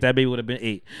the case, that baby would have been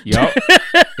 8. Yep.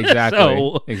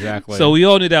 Exactly. So we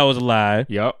all knew that was a lie.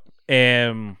 Yep.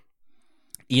 And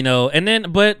and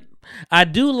then but. I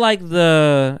do like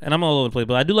and I'm all over the place,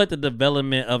 but I do like the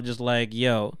development of just like,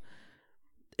 yo,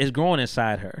 it's growing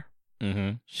inside her.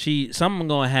 Mm-hmm. Something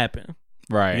gonna happen.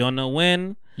 Right. You don't know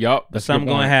when. Yup. But something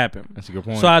gonna happen. That's a good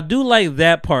point. So I do like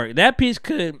that part. That piece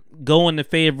could go in the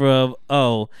favor of,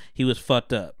 oh, he was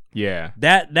fucked up. Yeah.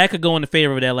 That could go in the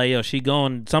favor of that, like, yo,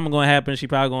 something gonna happen. She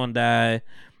probably gonna die.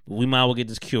 We might as well get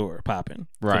this cure popping.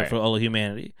 Right. For all of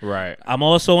humanity. Right. I'm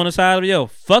also on the side of, yo,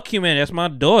 fuck humanity. That's my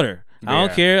daughter. I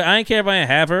don't care. I ain't care if I ain't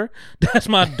have her. That's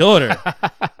my daughter.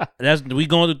 We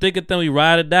going through thick and thin. We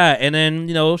ride or die. And then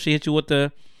she hit you with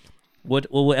what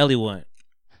would Ellie want?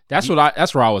 That's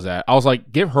where I was at. I was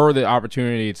like, give her the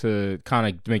opportunity to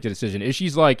kind of make the decision. If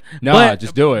she's like, nah,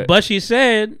 just do it. But she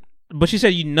said,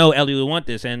 Ellie would want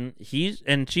this, and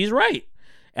she's right.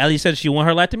 Ellie said she want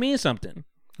her life to mean something.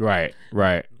 Right.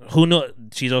 Who knows?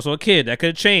 She's also a kid. That could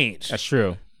have changed. That's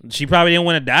true. She probably didn't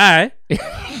want to die.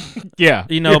 Yeah.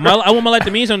 You know, I want my life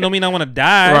to mean something. Don't mean I want to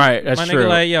die. Right. That's true. My nigga,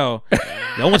 like, yo,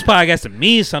 the Owens podcast to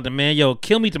mean something, man. Yo,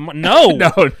 kill me tomorrow. No.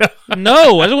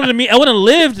 No. I just wanted to mean. I want to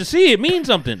live to see it mean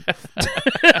something.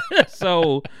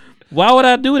 So why would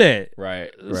I do that?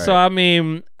 Right. So I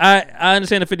mean, I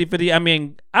understand the 50-50. I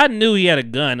mean, I knew he had a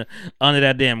gun under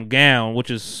that damn gown,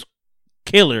 which is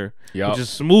killer, which is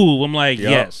smooth. I'm like,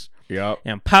 yes. Yep.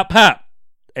 And pop.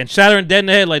 And shot her dead in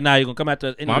the head like, nah, you're going to come after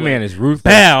us anyway. My man is ruthless.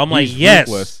 Bow. I'm like, yes.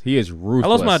 Ruthless. He is ruthless. I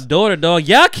lost my daughter, dog.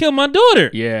 Y'all killed my daughter.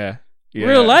 Yeah.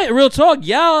 Real talk.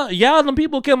 Y'all them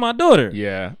people killed my daughter.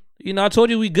 Yeah. You know, I told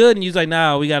you we good, and you was like,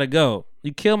 nah, we got to go.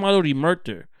 You killed my daughter. You murked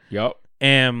her. Yep.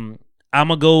 And I'm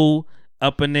going to go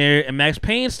up in there in Max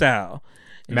Payne style.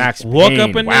 Max Walk Payne.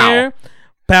 up in there,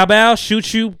 bow,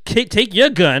 shoot you, take your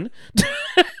gun.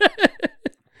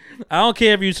 I don't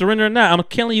care if you surrender or not. I'm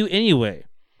killing you anyway.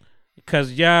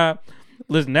 Because y'all,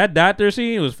 listen, that doctor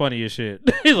scene was funny as shit.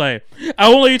 He's like, I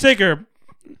won't let you take her.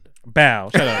 Bow.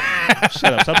 Shut up.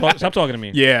 Shut up. Stop talking to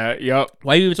me. Yeah. Yep.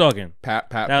 Why you even talking? Pat.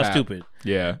 That was stupid.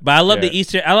 Yeah. But I love the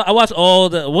Easter. I watch all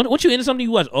the. Once you into something,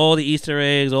 you watch all the Easter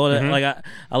eggs. All that. Like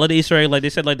I love the Easter egg. Like they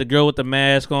said, like the girl with the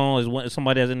mask on is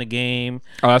somebody that's in the game.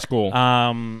 Oh, that's cool.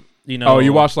 You know. Oh,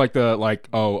 you watched the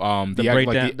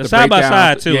breakdown. The side by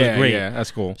side too is great. Yeah, that's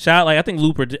cool. Shout I think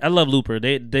Looper. I love Looper.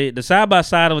 They the side by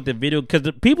side with the video, because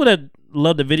the people that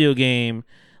love the video game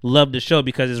love the show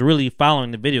because it's really following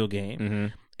the video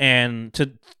game. And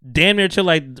to damn near to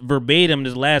like verbatim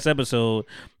this last episode,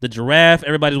 the giraffe.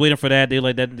 Everybody's waiting for that. They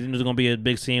like that. There's gonna be a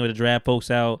big scene with the giraffe folks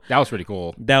out. That was pretty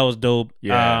cool. That was dope.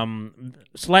 Yeah.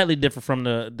 Slightly different from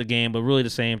the game, but really the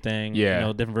same thing. Yeah. You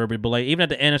know, different verbiage. But like even at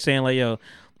the end of saying like, yo,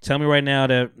 tell me right now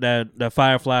that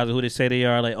Fireflies are who they say they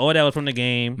are. Like, that was from the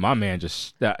game. My man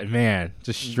just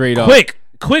straight up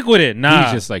quick with it. Nah,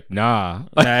 he's just like nah.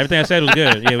 Everything I said was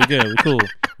good. Yeah, we good. We cool.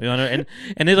 We on her.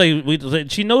 And they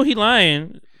like she know he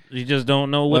lying. You just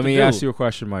don't know what to do. Let me ask you a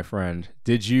question, my friend.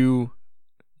 Did you?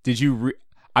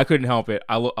 I couldn't help it.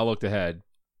 I looked ahead.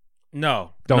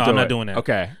 No, I'm not doing that.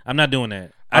 Okay, I'm not doing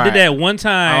that. I did that one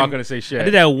time. I'm not gonna say shit. I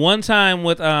did that one time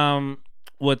with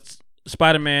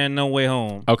Spider-Man No Way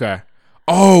Home. Okay.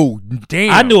 Oh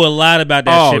damn! I knew a lot about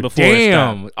that shit before.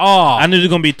 Damn! It I knew there was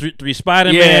gonna be three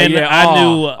Spider-Man. Yeah.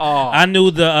 I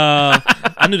knew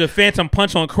the Phantom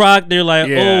Punch on Croc. They're like,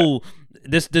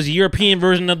 this European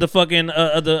version of the fucking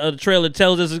of the trailer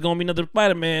tells us it's gonna be another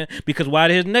Spider-Man, because why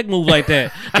did his neck move like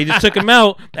that? They just took him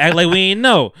out, act like we ain't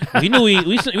know. We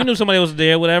knew somebody was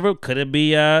there. Whatever. Could it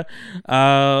be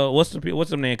what's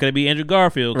the name? Could it be Andrew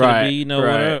Garfield? Could it be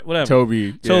whatever?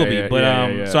 Toby.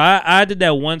 But so I did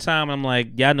that one time. And I'm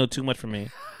like, y'all know too much for me.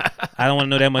 I don't want to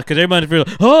know that much, because everybody feels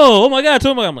like, oh my god,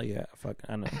 Toby. I'm like, yeah, fuck,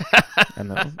 I know. I'm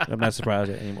not surprised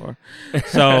anymore.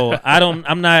 So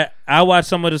I watch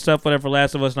some of the stuff, whatever, for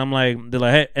Last of Us, and I'm like, they're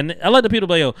like, hey, and I let the people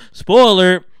be like, yo,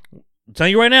 spoiler, I'm telling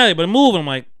you right now, but move. And I'm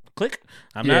like, click.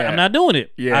 I'm not doing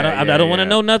it. I don't want to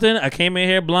know nothing. I came in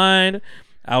here blind.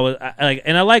 I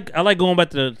like going back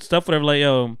to the stuff, whatever. Like,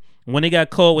 yo, when they got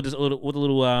caught with a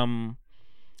little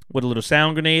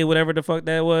sound grenade, whatever the fuck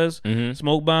that was,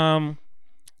 smoke bomb.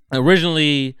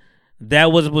 Originally,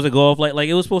 that was supposed to go off like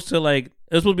it was supposed to be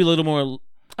a little more.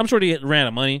 I'm sure they ran out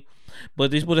of money, but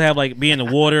they're supposed to have like be in the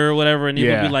water or whatever, and he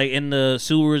would be like in the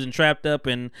sewers and trapped up,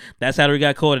 and that's how they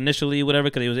got caught initially, whatever,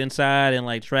 because he was inside and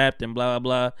like trapped and blah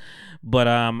blah blah. But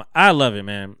I love it,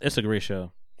 man. It's a great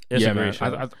show. It's a great show.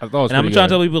 I thought it was and I'm pretty trying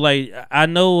to good. tell people, like, I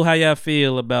know how y'all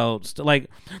feel about like,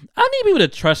 I need people to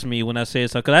trust me when I say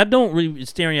stuff, because I don't really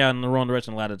steering y'all in the wrong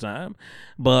direction a lot of the time.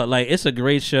 But like, it's a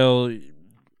great show.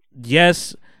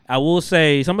 Yes, I will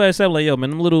say, somebody said like, yo,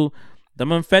 man,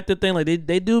 them infected thing, like they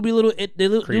do be a little, they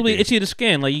do be itchy to the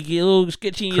skin, like you get a little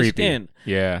sketchy in your skin.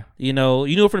 Yeah, you know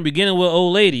from the beginning with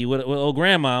old lady, with old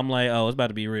grandma, I'm like, oh, it's about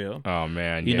to be real. Oh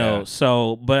man, you know.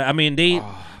 So, but I mean, the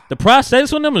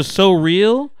process on them is so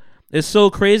real, it's so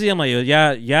crazy. I'm like, yo,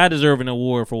 y'all deserve an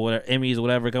award for whatever Emmys or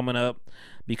whatever coming up,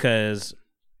 because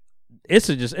it's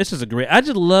just a great. I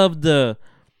just love the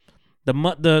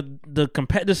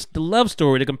love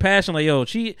story, the compassion. Like, yo,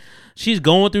 she's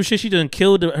going through shit. She done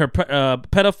killed her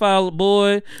pedophile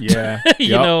boy. Yeah,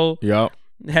 you know. Yep.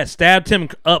 Had stabbed him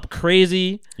up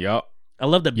crazy. Yep. I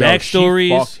love the backstories.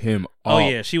 She fucked him up. Oh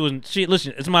yeah, she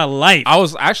listen. It's my life. I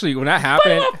was actually, when that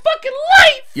happened. My fucking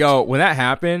life. Yo, when that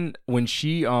happened, when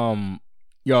she when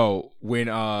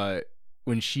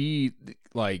she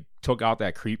like took out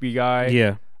that creepy guy.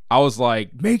 Yeah. I was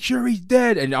like, make sure he's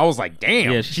dead. And I was like,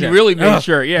 damn. Yeah, she really made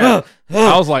sure. Yeah.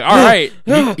 I was like, all right.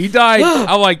 He died.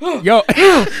 I'm like, yo.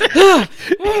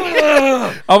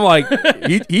 I'm like,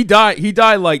 he died. He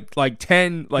died like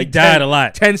 10. Like he died 10, a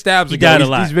lot. 10 stabs he ago. Died a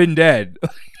lot. He's been dead.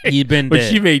 He's been but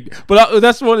dead. She made. But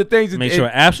that's one of the things. Make sure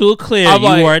absolute clear.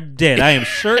 You are dead. I am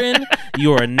certain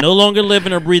you are no longer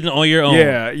living or breathing on your own.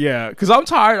 Yeah. Because I'm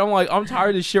tired. I'm tired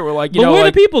of this shit. Where like, you but know, where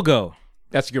like, do people go?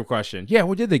 That's a good question. Yeah,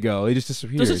 where did they go? They just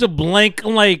disappeared. This is a blank.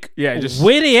 I'm like, yeah, just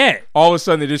where they at? All of a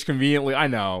sudden, they just conveniently. I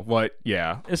know, but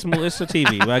yeah, it's a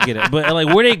TV. But I get it. But like,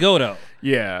 where they go though?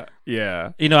 Yeah.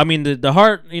 You know, I mean, the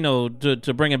heart. You know,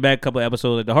 to bring it back a couple of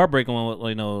episodes, like the heartbreaking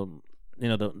one. You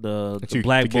know, the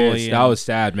black boy. Kids, that was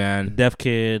sad, man. The deaf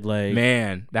kid, like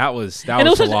man, that was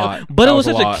a lot. But it was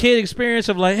such a kid experience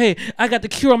of like, hey, I got the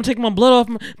cure. I'm gonna take my blood off,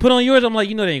 put on yours. I'm like,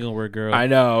 you know, that ain't gonna work, girl. I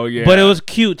know, yeah. But it was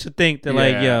cute to think that,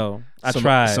 like, yo, I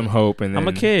tried some hope, and then, I'm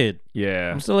a kid.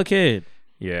 Yeah, I'm still a kid.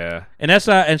 Yeah, and that's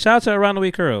and shout out to Around the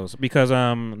Way Curls because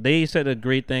they said a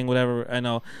great thing. Whatever, I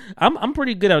know I'm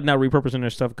pretty good at not repurposing their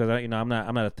stuff because I'm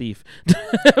not a thief,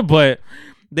 but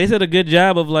they said a good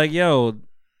job of like, yo.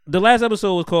 The last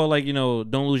episode was called like, you know,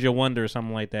 Don't Lose Your Wonder or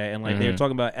something like that, and like they were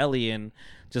talking about Ellie and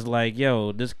just like,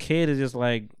 yo, this kid is just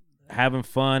like having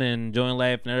fun and enjoying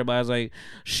life, and everybody's like,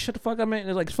 shut the fuck up, man.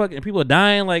 It's like fucking people are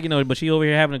dying, like, you know, but she over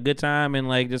here having a good time and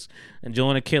like just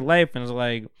enjoying a kid life, and it's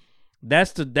like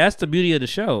that's the beauty of the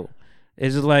show.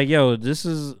 It's just like, yo, this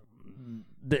is.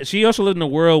 She also lived in a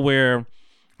world where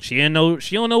she don't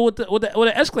know what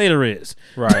the escalator is,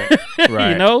 right?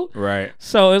 You know, right.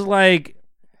 So it's like.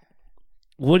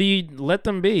 What do you let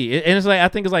them be? And it's like I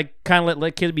think it's like kind of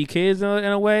let kids be kids in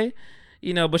a way,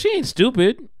 you know. But she ain't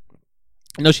stupid,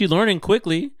 you know. She's learning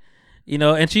quickly, you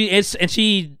know, and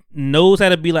she knows how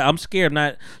to be like I'm scared.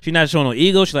 She's not showing no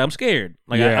ego. She's like I'm scared.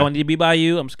 Like I want to be by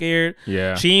you. I'm scared.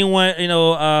 Yeah. She ain't want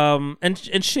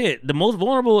and shit. The most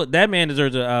vulnerable, that man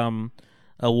deserves a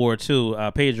award too,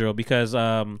 Pedro, because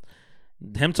him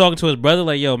talking to his brother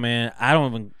like, yo man,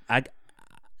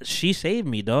 she saved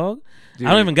me, dog. Dude.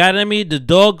 I don't even got it in me. The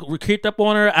dog creeped up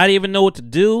on her. I didn't even know what to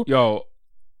do. Yo,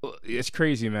 it's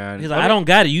crazy, man. He's like, I don't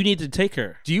got it. You need to take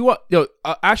her. Do you want? Yo,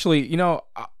 actually, you know,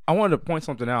 I wanted to point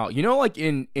something out. You know, like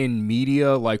in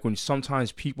media, like when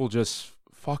sometimes people just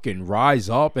fucking rise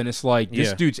up, and it's like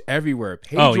this dude's everywhere.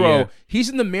 Pedro, he's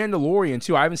in the Mandalorian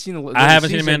too. I haven't seen the. I haven't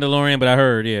seen the Mandalorian, but I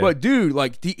heard. Yeah, but dude,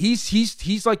 like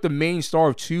he's like the main star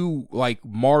of two like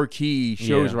marquee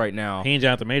shows right now. He ain't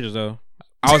Jonathan Majors though.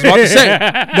 I was about to say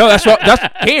no. That's what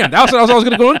I was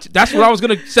gonna go into. That's what I was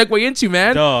gonna segue into,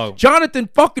 man. Dog. Jonathan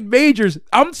fucking Majors.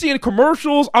 I'm seeing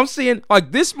commercials. I'm seeing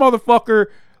like this motherfucker.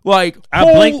 Like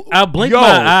I blinked my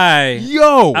eye.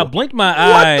 Yo, I blinked my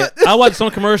eye. I watched some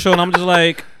commercial and I'm just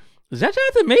like, is that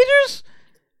Jonathan Majors?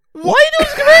 Why are you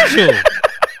doing this commercial?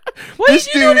 Why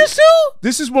you doing this too?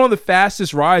 This is one of the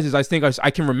fastest rises I think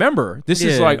I can remember. This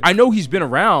is like I know he's been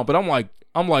around, but I'm like,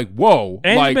 whoa!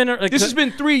 And like, this has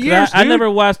been 3 years. I never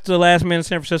watched The Last Man in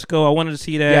San Francisco. I wanted to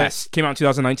see that. Yes, came out in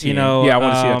 2019. You know, yeah, I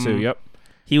want to see that too. Yep.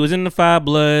 He was in The Five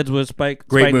Bloods with Spike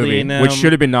movie, Lee and them. Which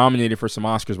should have been nominated for some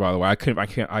Oscars, by the way.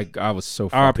 I was so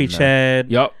fucking R.I.P.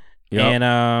 Chad. Yep.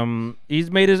 And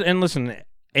he's made his. And listen,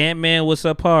 Ant-Man was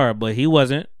subpar, but he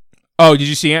wasn't. Oh, did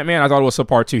you see Ant-Man? I thought it was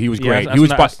subpar too. He was great.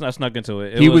 I snuck into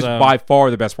it. He was by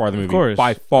far the best part of the movie. Of course,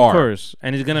 by far. Of course,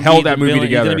 and he's gonna held that movie together.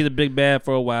 He's gonna be the big bad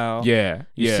for a while. Yeah,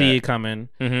 you see it coming.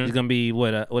 Mm-hmm. He's gonna be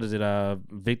what is it?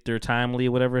 Victor Timely,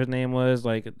 whatever his name was.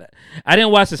 Like, I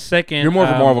didn't watch the second. You're more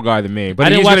of a Marvel guy than me, but I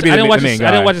didn't watch the main guy.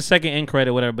 I didn't watch the second end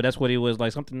credit, whatever. But that's what he was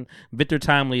like. Something Victor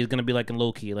Timely is gonna be like in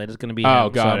Loki. Like it's gonna be. Oh,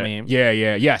 him. got it. I mean,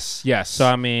 yes. So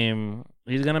I mean,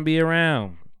 he's gonna be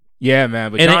around. Yeah, man,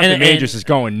 but Jonathan Majors is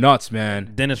going nuts,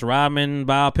 man. Dennis Rodman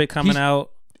biopic coming out.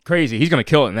 Crazy. He's gonna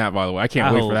kill it in that, by the way. I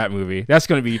can't wait for that movie. That's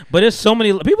gonna be. But there's so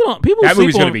many people. That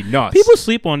movie's gonna be nuts. People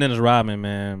sleep on Dennis Rodman,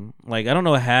 man. Like I don't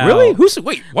know how. Really?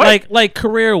 Wait, what? Like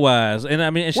career wise, and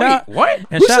I mean, and what?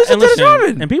 And Dennis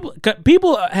Rodman? And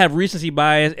people have recency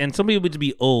bias, and some people would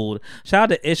be old.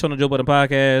 Shout out to Ish on the Joe Budden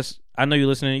podcast. I know you're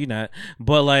listening. You're not,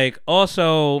 but like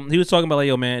also he was talking about like,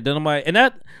 yo, man, and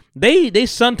that they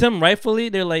sunned him rightfully.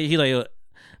 They're like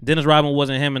Dennis Rodman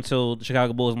wasn't him until the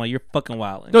Chicago Bulls. I'm like, you're fucking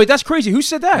wilding. No, that's crazy. Who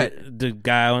said that? The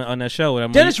guy on that show.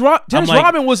 Dennis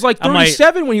Rodman was like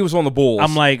 37 when he was on the Bulls.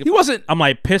 I'm like, he wasn't. I'm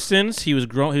like Pistons. He was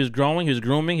growing. He was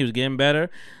grooming. He was getting better.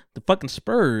 The fucking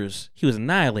Spurs. He was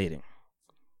annihilating.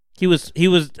 He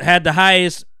had the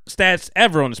highest stats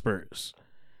ever on the Spurs.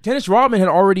 Dennis Rodman had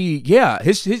already,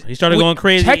 he started going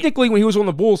crazy. Technically, when he was on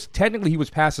the Bulls, he was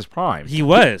past his prime. He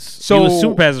was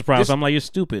super past his prime. So I'm like, you're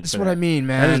stupid. That's what I mean,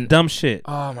 man. That is dumb shit.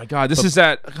 Oh my god, this is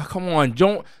that. Come on,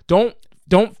 don't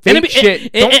fake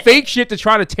shit. Don't fake shit to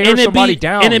try to tear somebody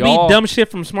down. And it be dumb shit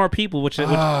from smart people, which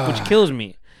kills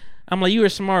me. I'm like, you were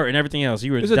smart and everything else.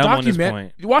 You were dumb on this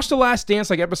point. You watch The Last Dance,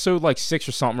 like episode 6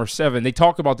 or something or 7. They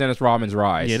talk about Dennis Rodman's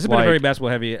rise. Yeah, this has been a very basketball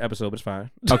heavy episode, but it's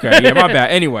fine. Okay, yeah, my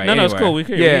bad. Anyway, no, it's cool. We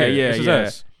can. This is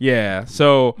us. Yeah.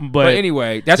 So, but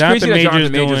anyway, that's Jonathan crazy that Major's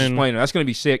Jonathan Majors is playing. That's gonna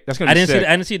be sick. That's gonna be sick.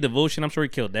 I didn't see Devotion. I'm sure he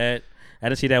killed that. I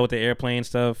didn't see that with the airplane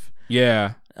stuff.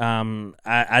 Yeah.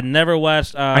 I never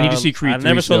watched. I need to see Creed 3 I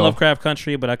never saw still. Lovecraft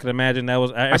Country, but I could imagine that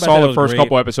was. I saw the first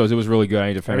couple episodes. It was really good. I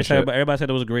need to finish it. Everybody said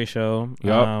it was a great show.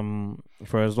 Yep.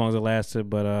 For as long as it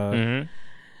lasted, but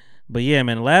but yeah,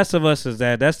 man, Last of Us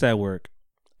that's that work.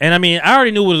 And I mean, I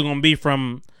already knew what it was gonna be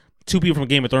from two people from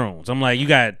Game of Thrones. I'm like, you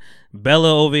got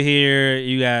Bella over here,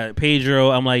 you got Pedro.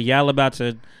 I'm like, y'all about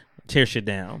to tear shit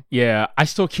down. Yeah, I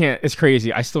still can't. It's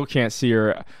crazy. I still can't see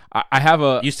her. I have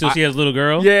a. You still see her as a little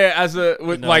girl? Yeah, as a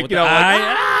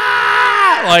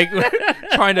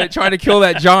trying to kill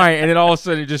that giant, and then all of a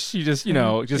sudden she just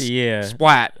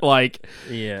splat. Like,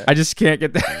 yeah, I just can't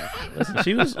get that.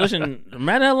 Listen,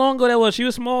 man, how long ago that was? She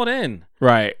was small then.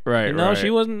 Right. She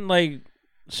wasn't like.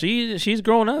 She's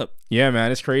grown up. Yeah, man,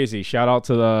 it's crazy. Shout out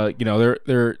to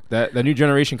the that new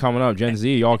generation coming up, Gen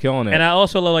Z, y'all killing it. And I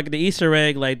also love like the Easter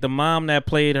egg, like the mom that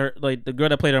played her, like the girl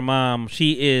that played her mom,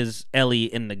 she is Ellie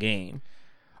in the game.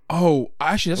 Oh,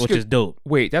 actually, that's which is dope.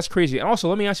 Wait, that's crazy. And also,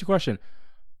 let me ask you a question.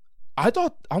 I'm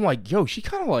like, yo, she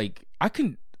kind of like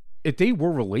if they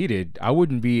were related, I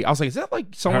wouldn't be. I was like, is that like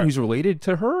someone who's related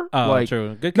to her? Oh, like,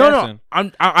 true. Good casting.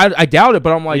 No, I doubt it,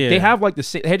 but I'm like, they have like the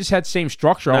same. They just had the same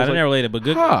structure. They're not related, but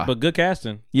good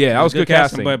casting. Yeah, that was good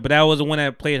casting. But that was the one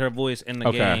that played her voice in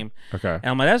the game. Okay. And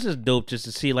I'm like, that's just dope, just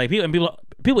to see like people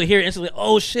hear it instantly.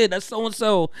 Oh shit, that's so and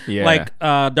so. Yeah. Like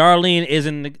Darlene is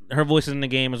her voice is in the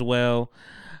game as well.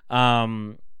 Yeah,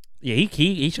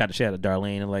 he shot the shit out of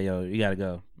Darlene and like, yo, you gotta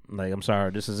go. Like, I'm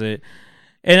sorry, this is it.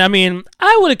 And I mean,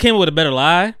 I would have came up with a better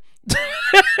lie.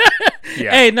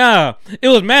 Yeah. Hey, nah, it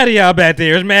was mad at y'all back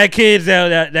there. It was mad kids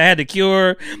that had the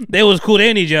cure. They was cool.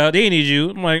 They need y'all. They need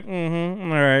you. I'm like, all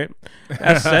right.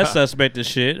 That's suspect as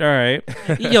shit. All right.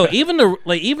 Yo, even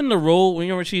the roll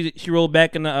when she rolled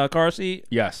back in the car seat.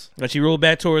 Yes. Like she rolled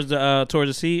back towards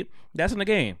the seat. That's in the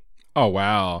game. Oh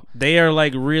wow. They are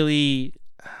like really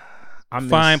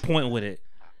fine point with it.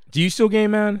 Do you still game,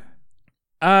 man?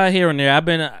 Here and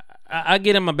there. I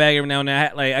get in my bag every now and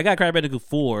then. I got Crash Bandicoot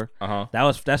 4.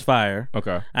 That's fire.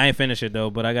 Okay. I ain't finished it though,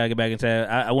 but I gotta get back into it.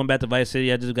 I went back to Vice City.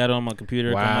 I just got it on my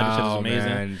computer. Wow, this shit is amazing.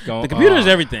 Man. The computer is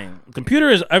everything. The computer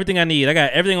is everything I need. I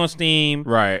got everything on Steam.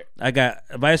 Right. I got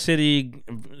Vice City,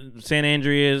 San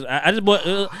Andreas. I just bought.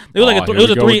 It was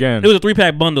a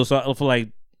 3-pack bundle, so for like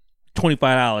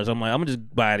 $25. I'm like, I'm gonna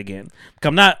just buy it again.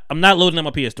 I'm not loading up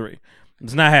my PS3.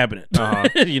 It's not happening,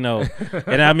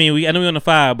 And I mean, I know we're on the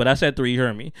 5, but I said 3. You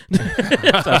heard me, so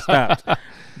I stopped.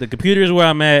 The computer is where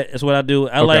I'm at. It's what I do.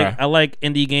 I like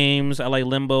indie games. I like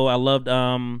Limbo. I loved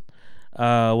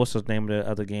what's the name of the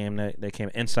other game that came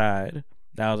Inside?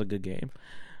 That was a good game.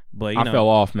 But I fell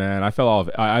off, man. I fell off.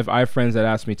 I have friends that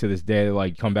ask me to this day to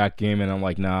like come back game, and I'm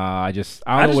like, nah. I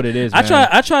don't know what it is.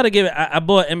 I try to give it. I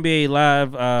bought NBA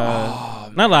Live.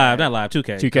 Not live.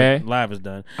 2K. 2K. Live is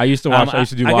done. I used to watch. I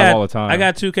used to do live all the time. I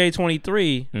got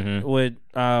 2K23 with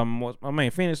my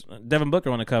man Phoenix Devin Booker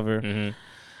on the cover.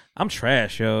 I'm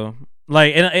trash, yo.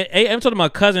 Like, and I'm talking to my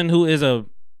cousin who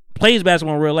plays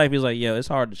basketball in real life. He's like, yo, it's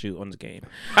hard to shoot on this game.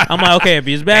 I'm like, okay, if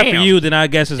it's bad for you, then I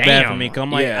guess it's bad for me. Cause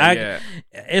I'm like,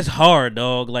 it's hard,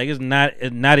 dog. Like, it's not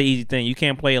an easy thing. You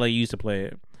can't play it like you used to play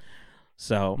it.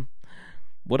 So,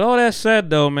 with all that said,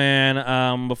 though,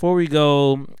 man, before we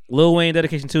go, Lil Wayne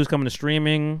Dedication 2 is coming to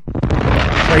streaming.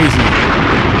 Crazy.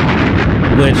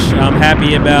 Which I'm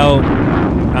happy about.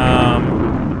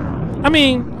 I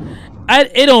mean,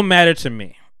 it don't matter to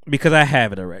me. Because I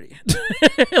have it already.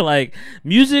 Like,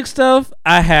 music stuff,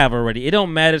 I have already. It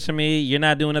don't matter to me. You're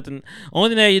not doing nothing. Only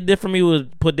thing that you did for me was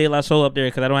put De La Soul up there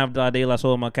because I don't have De La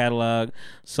Soul in my catalog.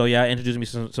 So, y'all introduced me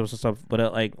to some stuff.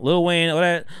 But, like, Lil Wayne, all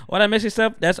that messy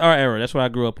stuff, that's our era. That's what I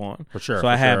grew up on. For sure. So,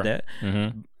 I have that.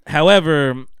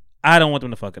 However, I don't want them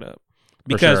to fuck it up.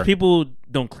 Because people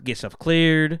don't get stuff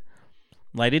cleared.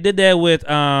 Like, they did that with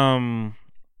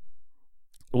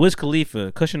Wiz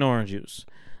Khalifa, Cushion Orange Juice.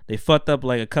 They fucked up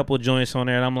like a couple joints on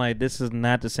there, and I'm like, this is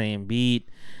not the same beat.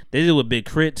 They did it with Big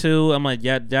Crit too. I'm like,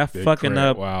 y'all fucking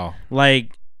up. Wow.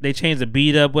 Like, they changed the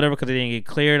beat up, whatever, because they didn't get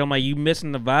cleared. I'm like, you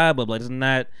missing the vibe of like, it's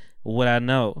not what I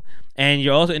know. And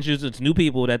you're also introduced to new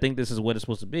people that think this is what it's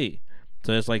supposed to be.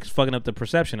 So it's like fucking up the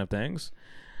perception of things.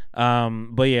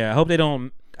 But yeah, I hope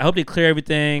they clear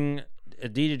everything.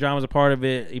 DJ Drama's a part of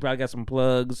it. He probably got some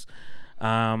plugs.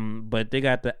 But they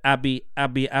got the I be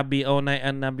all night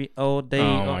and I be all day.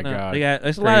 Oh my God. They got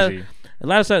it's crazy. a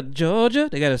lot of stuff. Georgia,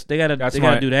 they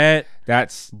gotta do that.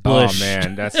 That's Bush. Oh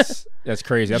man, that's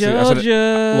crazy.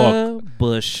 Georgia, look,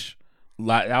 Bush.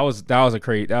 that was a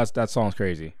crazy. That song's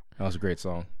crazy. That was a great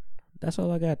song. That's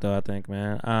all I got though, I think,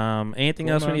 man. Anything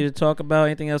else we need to talk about?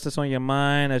 Anything else that's on your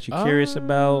mind that you're curious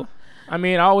about? I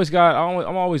mean,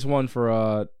 I'm always one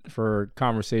for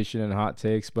conversation and hot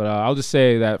takes, but I'll just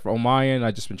say that on my end,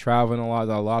 I've just been traveling a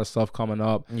lot of stuff coming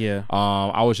up. Yeah.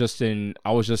 I was just in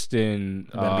Tulum.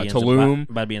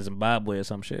 About to be in Zimbabwe or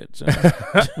some shit. So.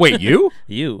 Wait, you?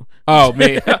 You. Oh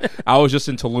man, I was just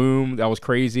in Tulum. That was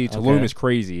crazy. Tulum is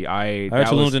crazy. I heard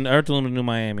Tulum's in New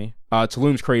Miami.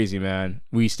 Tulum's crazy, man.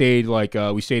 We stayed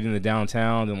in the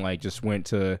downtown and like just went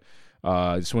to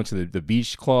the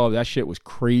beach club. That shit was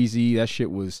crazy. That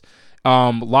shit was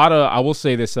a lot of. I will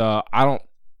say this. This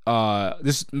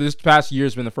past year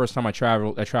has been the first time I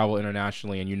travel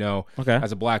internationally, and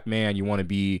as a black man, you want to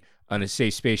be in a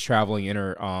safe space traveling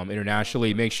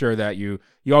internationally. Make sure that you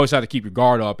always have to keep your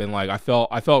guard up. And like I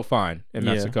felt fine in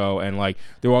Mexico, and like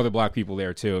there were other black people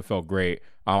there too. It felt great.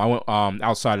 I went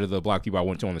outside of the black people I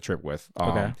went on the trip with.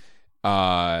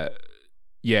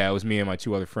 Yeah, it was me and my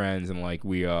two other friends, and like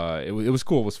we, it was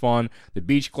cool. It was fun. The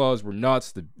beach clubs were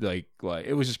nuts. Like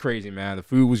it was just crazy, man. The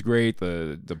food was great.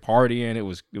 The partying, it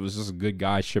was just a good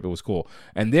guy trip. It was cool.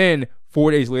 And then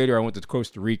 4 days later, I went to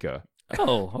Costa Rica.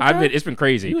 Oh, okay. It's been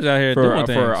crazy. He was out here doing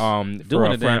things. For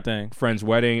a friend's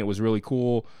wedding. It was really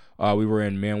cool. We were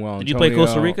in Manuel. Did you play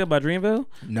Costa Rica by Dreamville?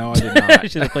 No, I did not. You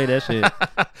should have played that shit.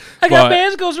 I got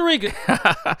bands in Costa Rica.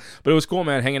 But it was cool,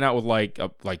 man. Hanging out with like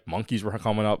monkeys were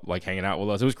coming up, like hanging out with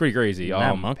us. It was pretty crazy.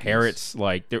 Parrots,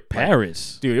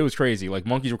 parrots, dude. It was crazy. Like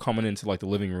monkeys were coming into like the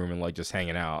living room and like just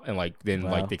hanging out, and like then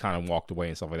like they kind of walked away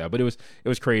and stuff like that. But it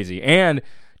was crazy. And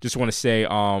just want to say,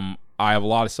 I have a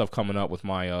lot of stuff coming up with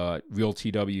my Real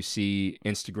TWC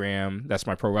Instagram. That's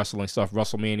my pro wrestling stuff.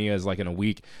 WrestleMania is like in a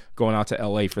week. Going out to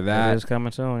LA for that. It is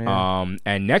coming soon. Yeah.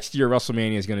 And next year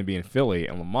WrestleMania is going to be in Philly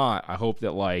and Lamont. I hope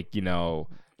that like you'll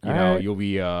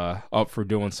be up for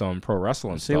doing some pro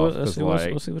wrestling stuff. Because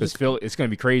it's going to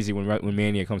be crazy when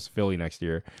Mania comes to Philly next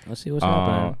year. Let's see what's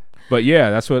happening. But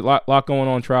yeah, that's what lot going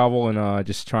on travel and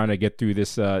just trying to get through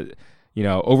this.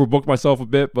 Overbooked myself a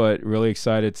bit, but really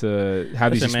excited to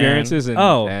have these experiences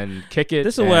and kick it.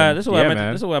 This is what I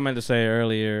meant to say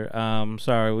earlier.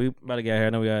 Sorry, we about to get here. I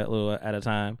know we got a little out of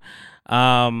time.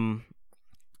 I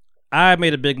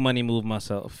made a big money move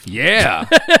myself. Yeah,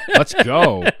 let's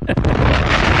go.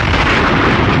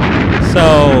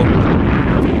 So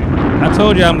I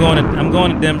told you I'm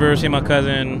going to Denver, see my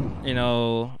cousin.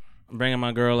 Bringing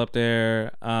my girl up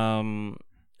there, and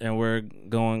we're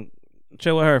going.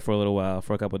 Chill with her for a little while,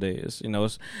 for a couple of days.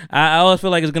 I always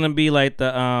feel like it's gonna be like it's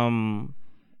gonna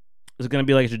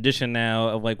be like a tradition now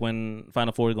of like when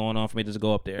Final Four is going on for me to just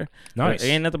go up there. Nice. It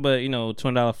ain't nothing but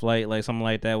 $200 flight, like something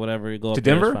like that, whatever. You go up to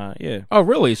there, Denver. It's fine. Yeah. Oh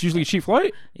really? It's usually a cheap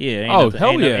flight. Yeah. Ain't nothing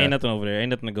over there. Ain't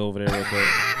nothing to go over there real quick.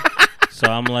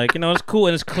 So I'm like, it's cool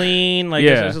and it's clean. Like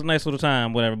it's a nice little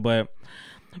time, whatever. But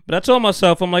I told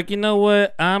myself, I'm like, you know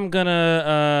what? I'm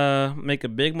gonna make a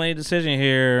big money decision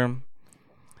here.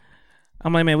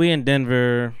 I'm like, man, we in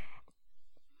Denver.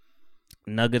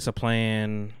 Nuggets are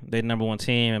playing. They number one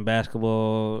team in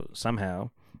basketball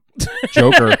somehow.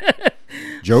 Joker.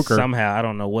 Somehow. I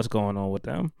don't know what's going on with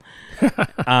them.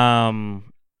 And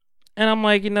I'm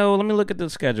like, let me look at the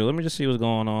schedule. Let me just see what's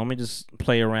going on. Let me just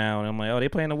play around. I'm like, they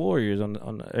playing the Warriors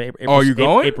on April, you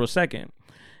going? April 2nd.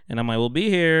 And I'm like, we'll be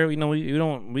here.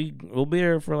 We'll be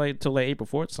here for like till like April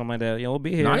 4th, something like that. We'll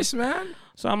be here. Nice, man.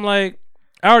 So I'm like,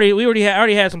 I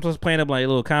already had some plans planned up, like a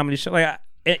little comedy show. Like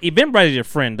Eventbrite is your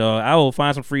friend, dog. I will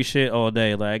find some free shit all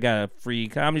day. Like I got a free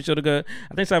comedy show to go.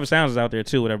 I think Cyber Sounds is out there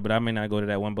too, whatever. But I may not go to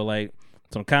that one. But like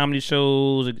some comedy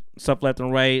shows, stuff left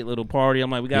and right, little party.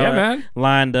 I'm like, we got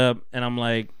lined up, and I'm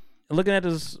like looking at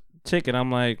this ticket.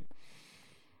 I'm like,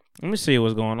 let me see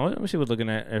what's going on. Let me see what's looking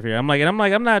at here. I'm like, I'm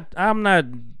not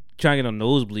trying to get no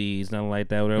nosebleeds, nothing like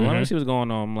that, whatever. Let me see what's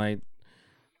going on. I'm like,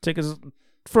 tickets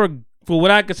for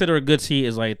what I consider a good seat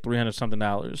is like $300 something.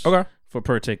 Okay. For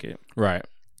per ticket. Right.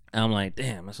 And I'm like,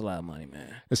 damn, that's a lot of money,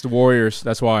 man. It's the Warriors.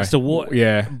 That's why. It's the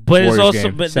Yeah. But it's also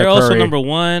game. But they're also number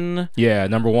one. Yeah,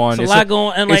 number one. It's a lot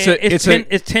going, and like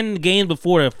it's 10 games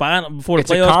before the final, before the playoffs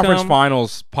come. It's a conference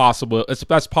finals possible.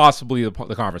 That's possibly the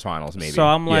conference finals, maybe. So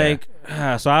I'm like,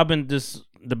 so I've been just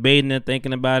debating and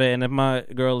thinking about it. And if my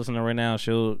girl listening right now,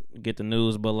 she'll get the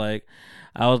news. But like,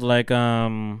 I was like,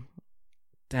 damn,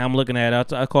 I'm looking at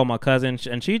it. I called my cousin,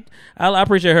 and I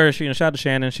appreciate her. She shout out to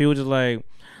Shannon. She was just like,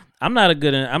 I'm not a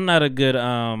good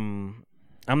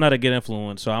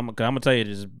influence. So I'm gonna tell you,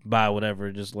 just buy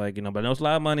whatever. Just like, you know, but no, it's a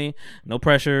lot of money, no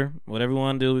pressure. Whatever you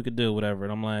want to do, we could do whatever.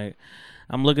 And I'm like,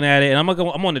 I'm looking at it, and I'm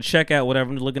on the checkout, whatever.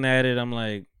 I'm looking at it. I'm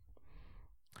like,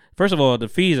 first of all, the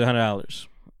fees are $100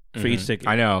 for each ticket.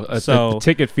 I know. So the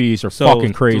ticket fees are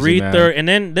fucking crazy, man. And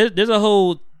then there's a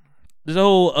whole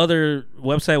other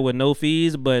website with no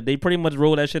fees, but they pretty much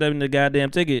roll that shit up in the goddamn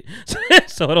ticket,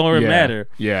 so it don't really matter.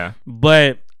 Yeah.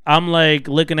 But I'm like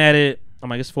looking at it. I'm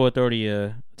like, it's $430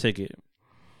 a ticket.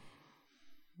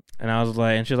 And I was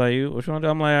like, and she's like, what you want to do?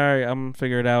 I'm like, all right, I'm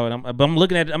figure it out. But I'm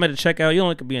looking at it. I'm at the checkout. You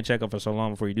only can be in checkout for so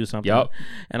long before you do something. Yep.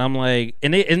 And I'm like,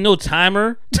 and there's no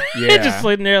timer. Yeah. Just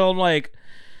sitting there. I'm like,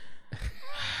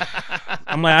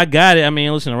 I got it. I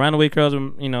mean, listen, around the way girls,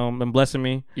 you know, been blessing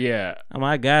me. Yeah. I'm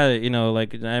like, I got it. You know,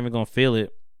 like, I'm not even gonna feel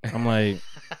it. I'm like,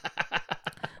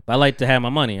 but I like to have my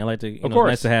money. I like to, you know, it's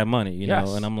nice to have money. You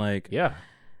know, and I'm like, yeah.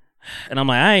 And I'm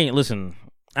like, I ain't got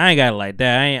it like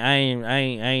that. I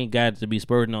ain't got to be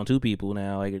spurting on two people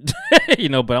now, like, you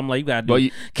know. But I'm like, you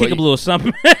gotta kick a little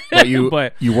something. But you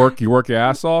work your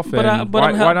ass off. Why not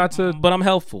to? But I'm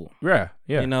helpful. Yeah.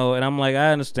 You know, and I'm like,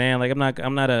 I understand. Like,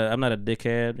 I'm not a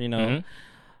dickhead. You know. Mm-hmm.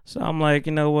 So I'm like,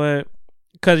 you know what?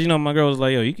 Because, you know, my girl was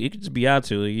like, yo, you could just be out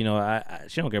to, you know.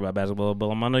 She don't care about basketball,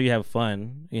 but I know you have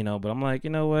fun, you know. But I'm like,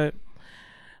 you know what?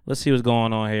 Let's see what's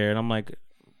going on here. And I'm like,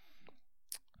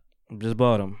 just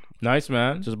bought them. Nice,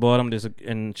 man. Just bought them.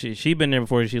 And she been there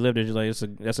before she lived there. She's like,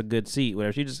 that's a good seat,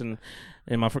 whatever. She just in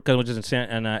my cousin was just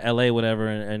in L.A. whatever,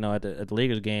 and you know, at the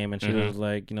Lakers game, and she was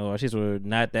like, you know, our seats were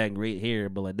not that great here,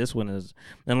 but like this one is,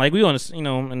 and like we on the, you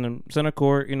know, in the center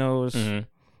court, you know, it's good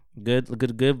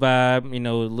vibe, you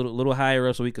know, a little higher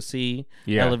up so we could see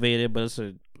elevated, but it's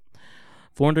a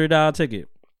 $400 ticket.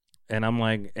 And I'm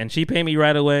like, and she paid me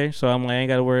right away, so I'm like, I ain't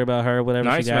got to worry about her, whatever.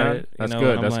 Nice, she got man. It. That's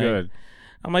good. That's like, good.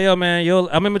 I'm like, yo, man,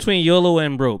 I'm in between YOLO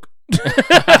and broke. But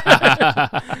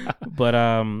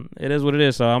it is what it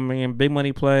is. So I'm in big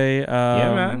money play.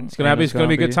 Yeah, man. It's gonna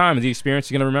be a good time. The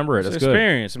experience, you're gonna remember it. That's good.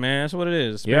 Experience, man. That's what it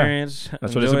is. Experience. Yeah.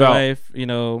 That's what it's about. Life, you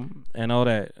know, and all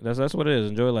that. That's what it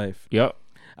is. Enjoy life. Yep.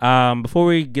 Before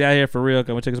we get out of here for real, I'm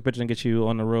gonna take a picture and get you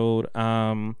on the road.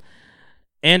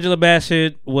 Angela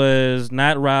Bassett was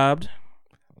not robbed.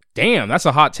 Damn, that's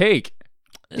a hot take.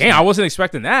 Damn, I wasn't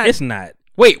expecting that. It's not.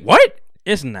 Wait, what?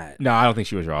 It's not. No, I don't think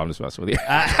she was robbed. I'm just messing with you.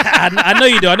 I know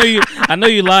you do. I know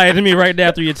you lied to me right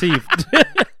now through your teeth.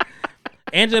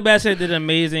 Angela Bassett did an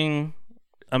amazing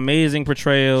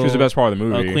portrayal. She was the best part of the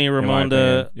movie. Queen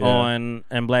Ramonda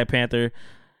on Black Panther.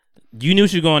 You knew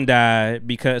she was going to die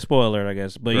because, spoiler alert, I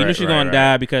guess, but you knew she was going to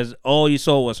die because all you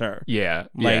saw was her. Yeah,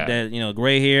 like that, you know,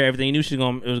 gray hair, everything. You knew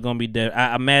it was going to be dead.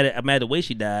 I'm mad at the way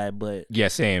she died, but yeah,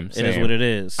 same. It is what it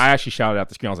is. I actually shouted out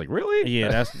the screen. I was like, really?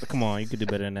 Yeah, come on, you could do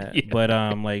better than that. But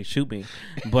like, shoot me.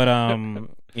 But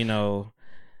you know,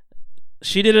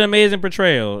 she did an amazing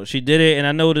portrayal. She did it, and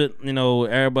I know that, you know,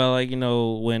 everybody, like, you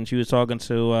know, when she was talking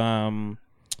to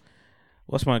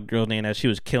what's my girl's name? That she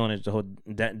was killing it. The whole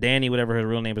Danny, whatever her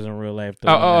real name is in real life.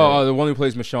 The one who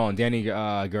plays Michonne, Danny.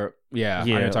 Yeah.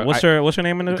 What's her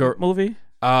name in the movie?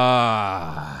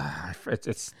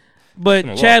 It's.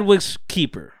 But Chadwick's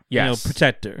keeper, yes. You know,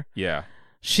 protector. Yeah.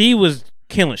 She was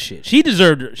killing shit. She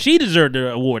deserved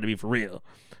the award, to be for real.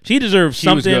 She deserved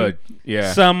something. She was good.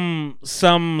 Yeah.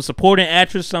 Some supporting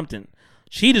actress, something.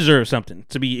 She deserved something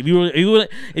to be.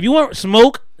 If you want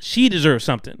smoke, she deserves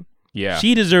something. Yeah,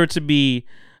 she deserved to be,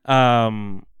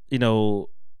 you know,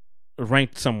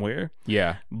 ranked somewhere.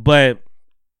 Yeah, but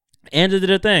Angela did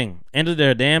her thing. Angela did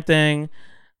her damn thing.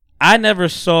 I never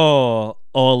saw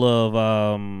all of.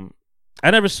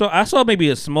 I saw maybe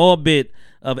a small bit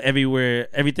of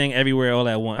everything, everywhere, all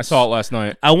at once. I saw it last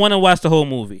night. I want to watch the whole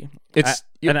movie.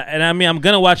 I mean, I'm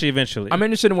gonna watch it eventually. I'm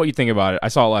interested in what you think about it. I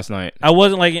saw it last night. I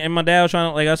wasn't like, and my dad was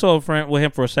trying to, like, I saw a friend with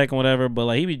him for a second, whatever, but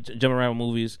like he be jumping around with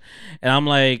movies, and I'm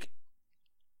like,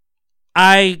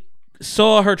 I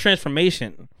saw her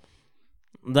transformation,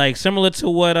 like similar to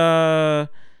what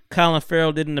Colin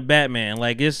Farrell did in the Batman.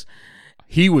 Like,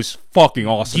 he was fucking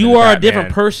awesome. You are a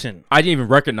different person. I didn't even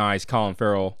recognize Colin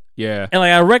Farrell. Yeah, and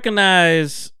like I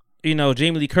recognize, you know,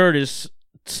 Jamie Lee Curtis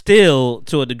still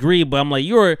to a degree, but I'm like,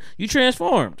 you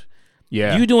transformed.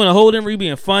 Yeah, you doing a whole different, you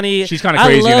being funny. She's kind of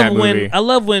crazy in that movie. I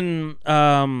love when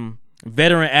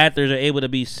veteran actors are able to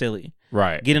be silly.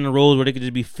 Right. Get in the roles where they could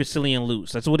just be silly and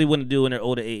loose. That's what they wouldn't do in their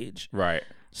older age. Right.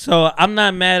 So I'm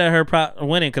not mad at her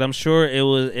winning because I'm sure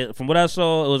from what I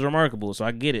saw, it was remarkable. So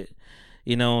I get it.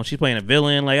 You know, she's playing a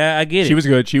villain. Like I get it. She was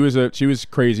good. She was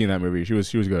crazy in that movie. She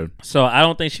was good. So I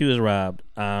don't think she was robbed.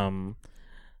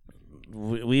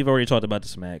 We've already talked about the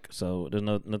smack, so there's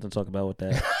nothing to talk about with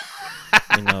that.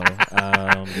 You know,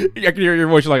 I can hear your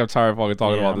voice. You're like, I'm tired of fucking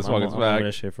talking about this fucking smack. I'm over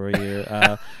that shit for a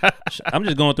year. I'm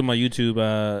just going through my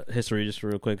YouTube history just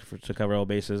real quick to cover all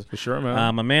bases. For sure,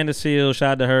 man. Amanda Seales,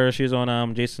 shout out to her. She was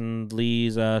on Jason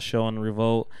Lee's show on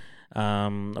Revolt.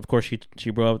 Of course, she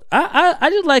brought up. I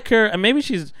just like her. And maybe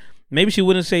she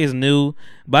wouldn't say is new,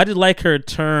 but I just like her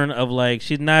turn of like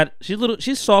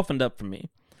she's softened up for me.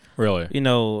 Really? You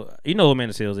know who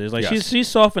Amanda Seales is. Like she's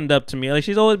softened up to me. Like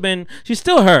she's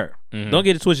still her. Mm-hmm. Don't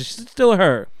get it twisted. She's still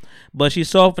her, but she's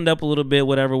softened up a little bit.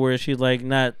 Whatever. Where she's like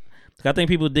not. I think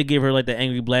people did give her like the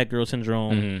angry black girl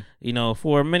syndrome. Mm-hmm. You know,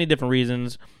 for many different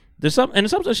reasons. There's something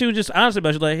she was just honest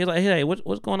about. She's like, hey, what's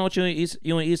going on with you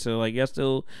and Issa? Like, y'all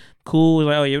still cool? He's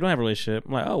like, oh yeah, we don't have a relationship.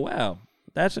 I'm like, oh wow,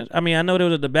 I mean, I know there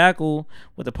was a debacle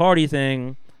with the party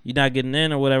thing. You're not getting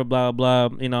in or whatever. Blah blah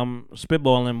blah. You know, I'm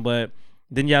spitballing, but.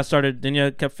 Then y'all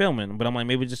kept filming, but I'm like,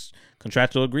 maybe just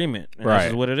contractual agreement. And right. This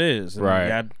is what it is. And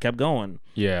y'all kept going.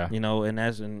 Yeah. You know, and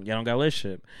y'all don't got a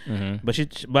relationship. Mm-hmm.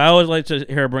 But I always like to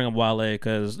hear her bring up Wale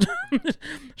because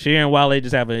she and Wale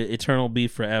just have an eternal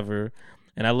beef forever.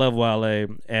 And I love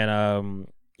Wale. And,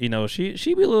 you know, she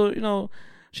be a little, you know,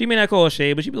 she may not call it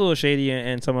shade, but she be a little shady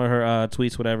in some of her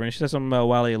tweets, whatever. And she said something about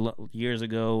Wale years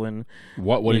ago. And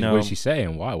what did she say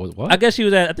and why? What? I guess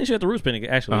I think she was at the Root Spinning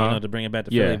actually, you know, to bring it back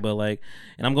to Philly. But like,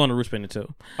 and I'm going to Root Spinning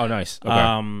too. Oh, nice.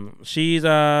 Okay. She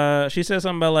said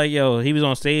something about like, yo, he was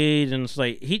on stage and it's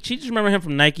like she just remember him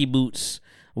from Nike boots,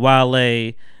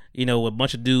 Wale, you know, with a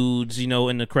bunch of dudes, you know,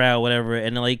 in the crowd, whatever.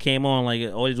 And then like he came on, like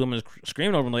all these women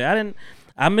screaming over him, like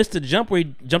I missed the jump where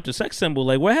he jumped the sex symbol.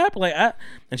 Like, what happened? Like,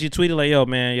 and she tweeted like, "Yo,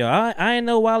 man, I didn't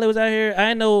know Wale was out here. I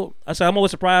didn't know." I said, "I'm always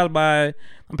surprised by."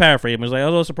 I'm paraphrasing. It's like I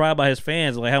was always surprised by his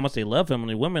fans, like how much they love him and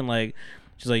the women. Like,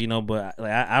 she's like, you know, but like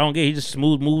I don't get. He just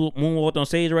smooth moonwalked on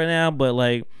stage right now, but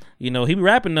like, you know, he be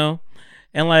rapping though,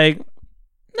 and like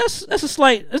that's a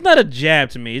slight. It's not a jab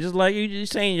to me. It's just like you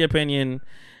saying your opinion,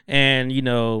 and you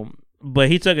know. But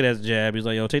he took it as a jab. He's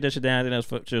like, yo, take that shit down. I think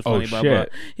that's just funny. Oh,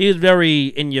 shit. He was very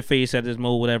in your face at this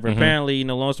mode, whatever. Mm-hmm. Apparently, you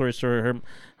know, long story short, her,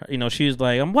 you know, she's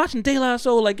like, I'm watching De La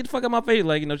Soul. Like, get the fuck out my face.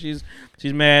 Like, you know, she's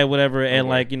mad, whatever. And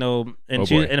like, you know, and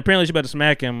apparently she's about to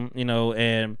smack him, you know,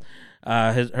 and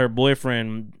her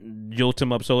boyfriend jolted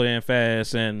him up so damn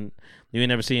fast and you ain't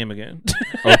never see him again.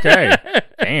 Okay.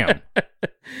 Damn.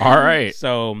 All right.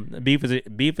 So beef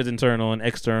is internal and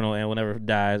external, and whenever it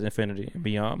dies, infinity and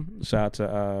beyond. Shout out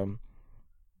to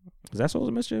is that Souls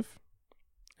of Mischief?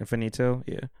 Infinity Till?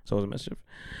 Yeah, Souls of Mischief.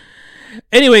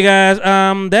 Anyway, guys,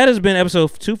 that has been episode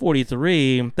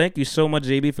 243. Thank you so much,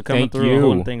 JB, for coming through and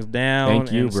holding things down.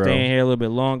 Thank you, and bro. Staying here a little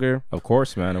bit longer. Of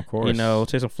course, man. Of course. You know,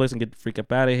 take some flicks and get the freak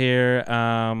up out of here.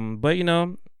 But you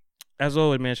know, as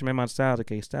always, man, she made my Styles.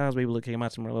 Okay, Styles, baby, look, came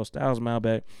out some little Styles mile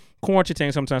back. Quarantine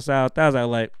thing, sometimes Styles out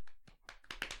like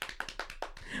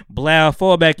blow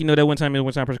fall back. You know that one time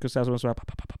person Styles was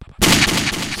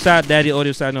Side Daddy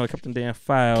audio side note, kept them damn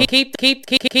file. Keep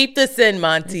this in,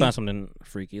 Monty. Find something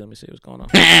freaky. Let me see what's going on.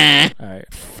 All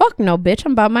right. Fuck no, bitch.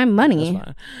 I'm about my money.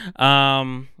 That's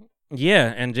fine.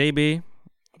 Yeah, and JB.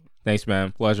 Thanks,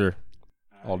 man. Pleasure.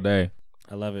 All day.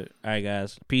 I love it. All right,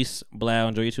 guys. Peace. Blow.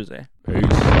 Enjoy your Tuesday. Peace.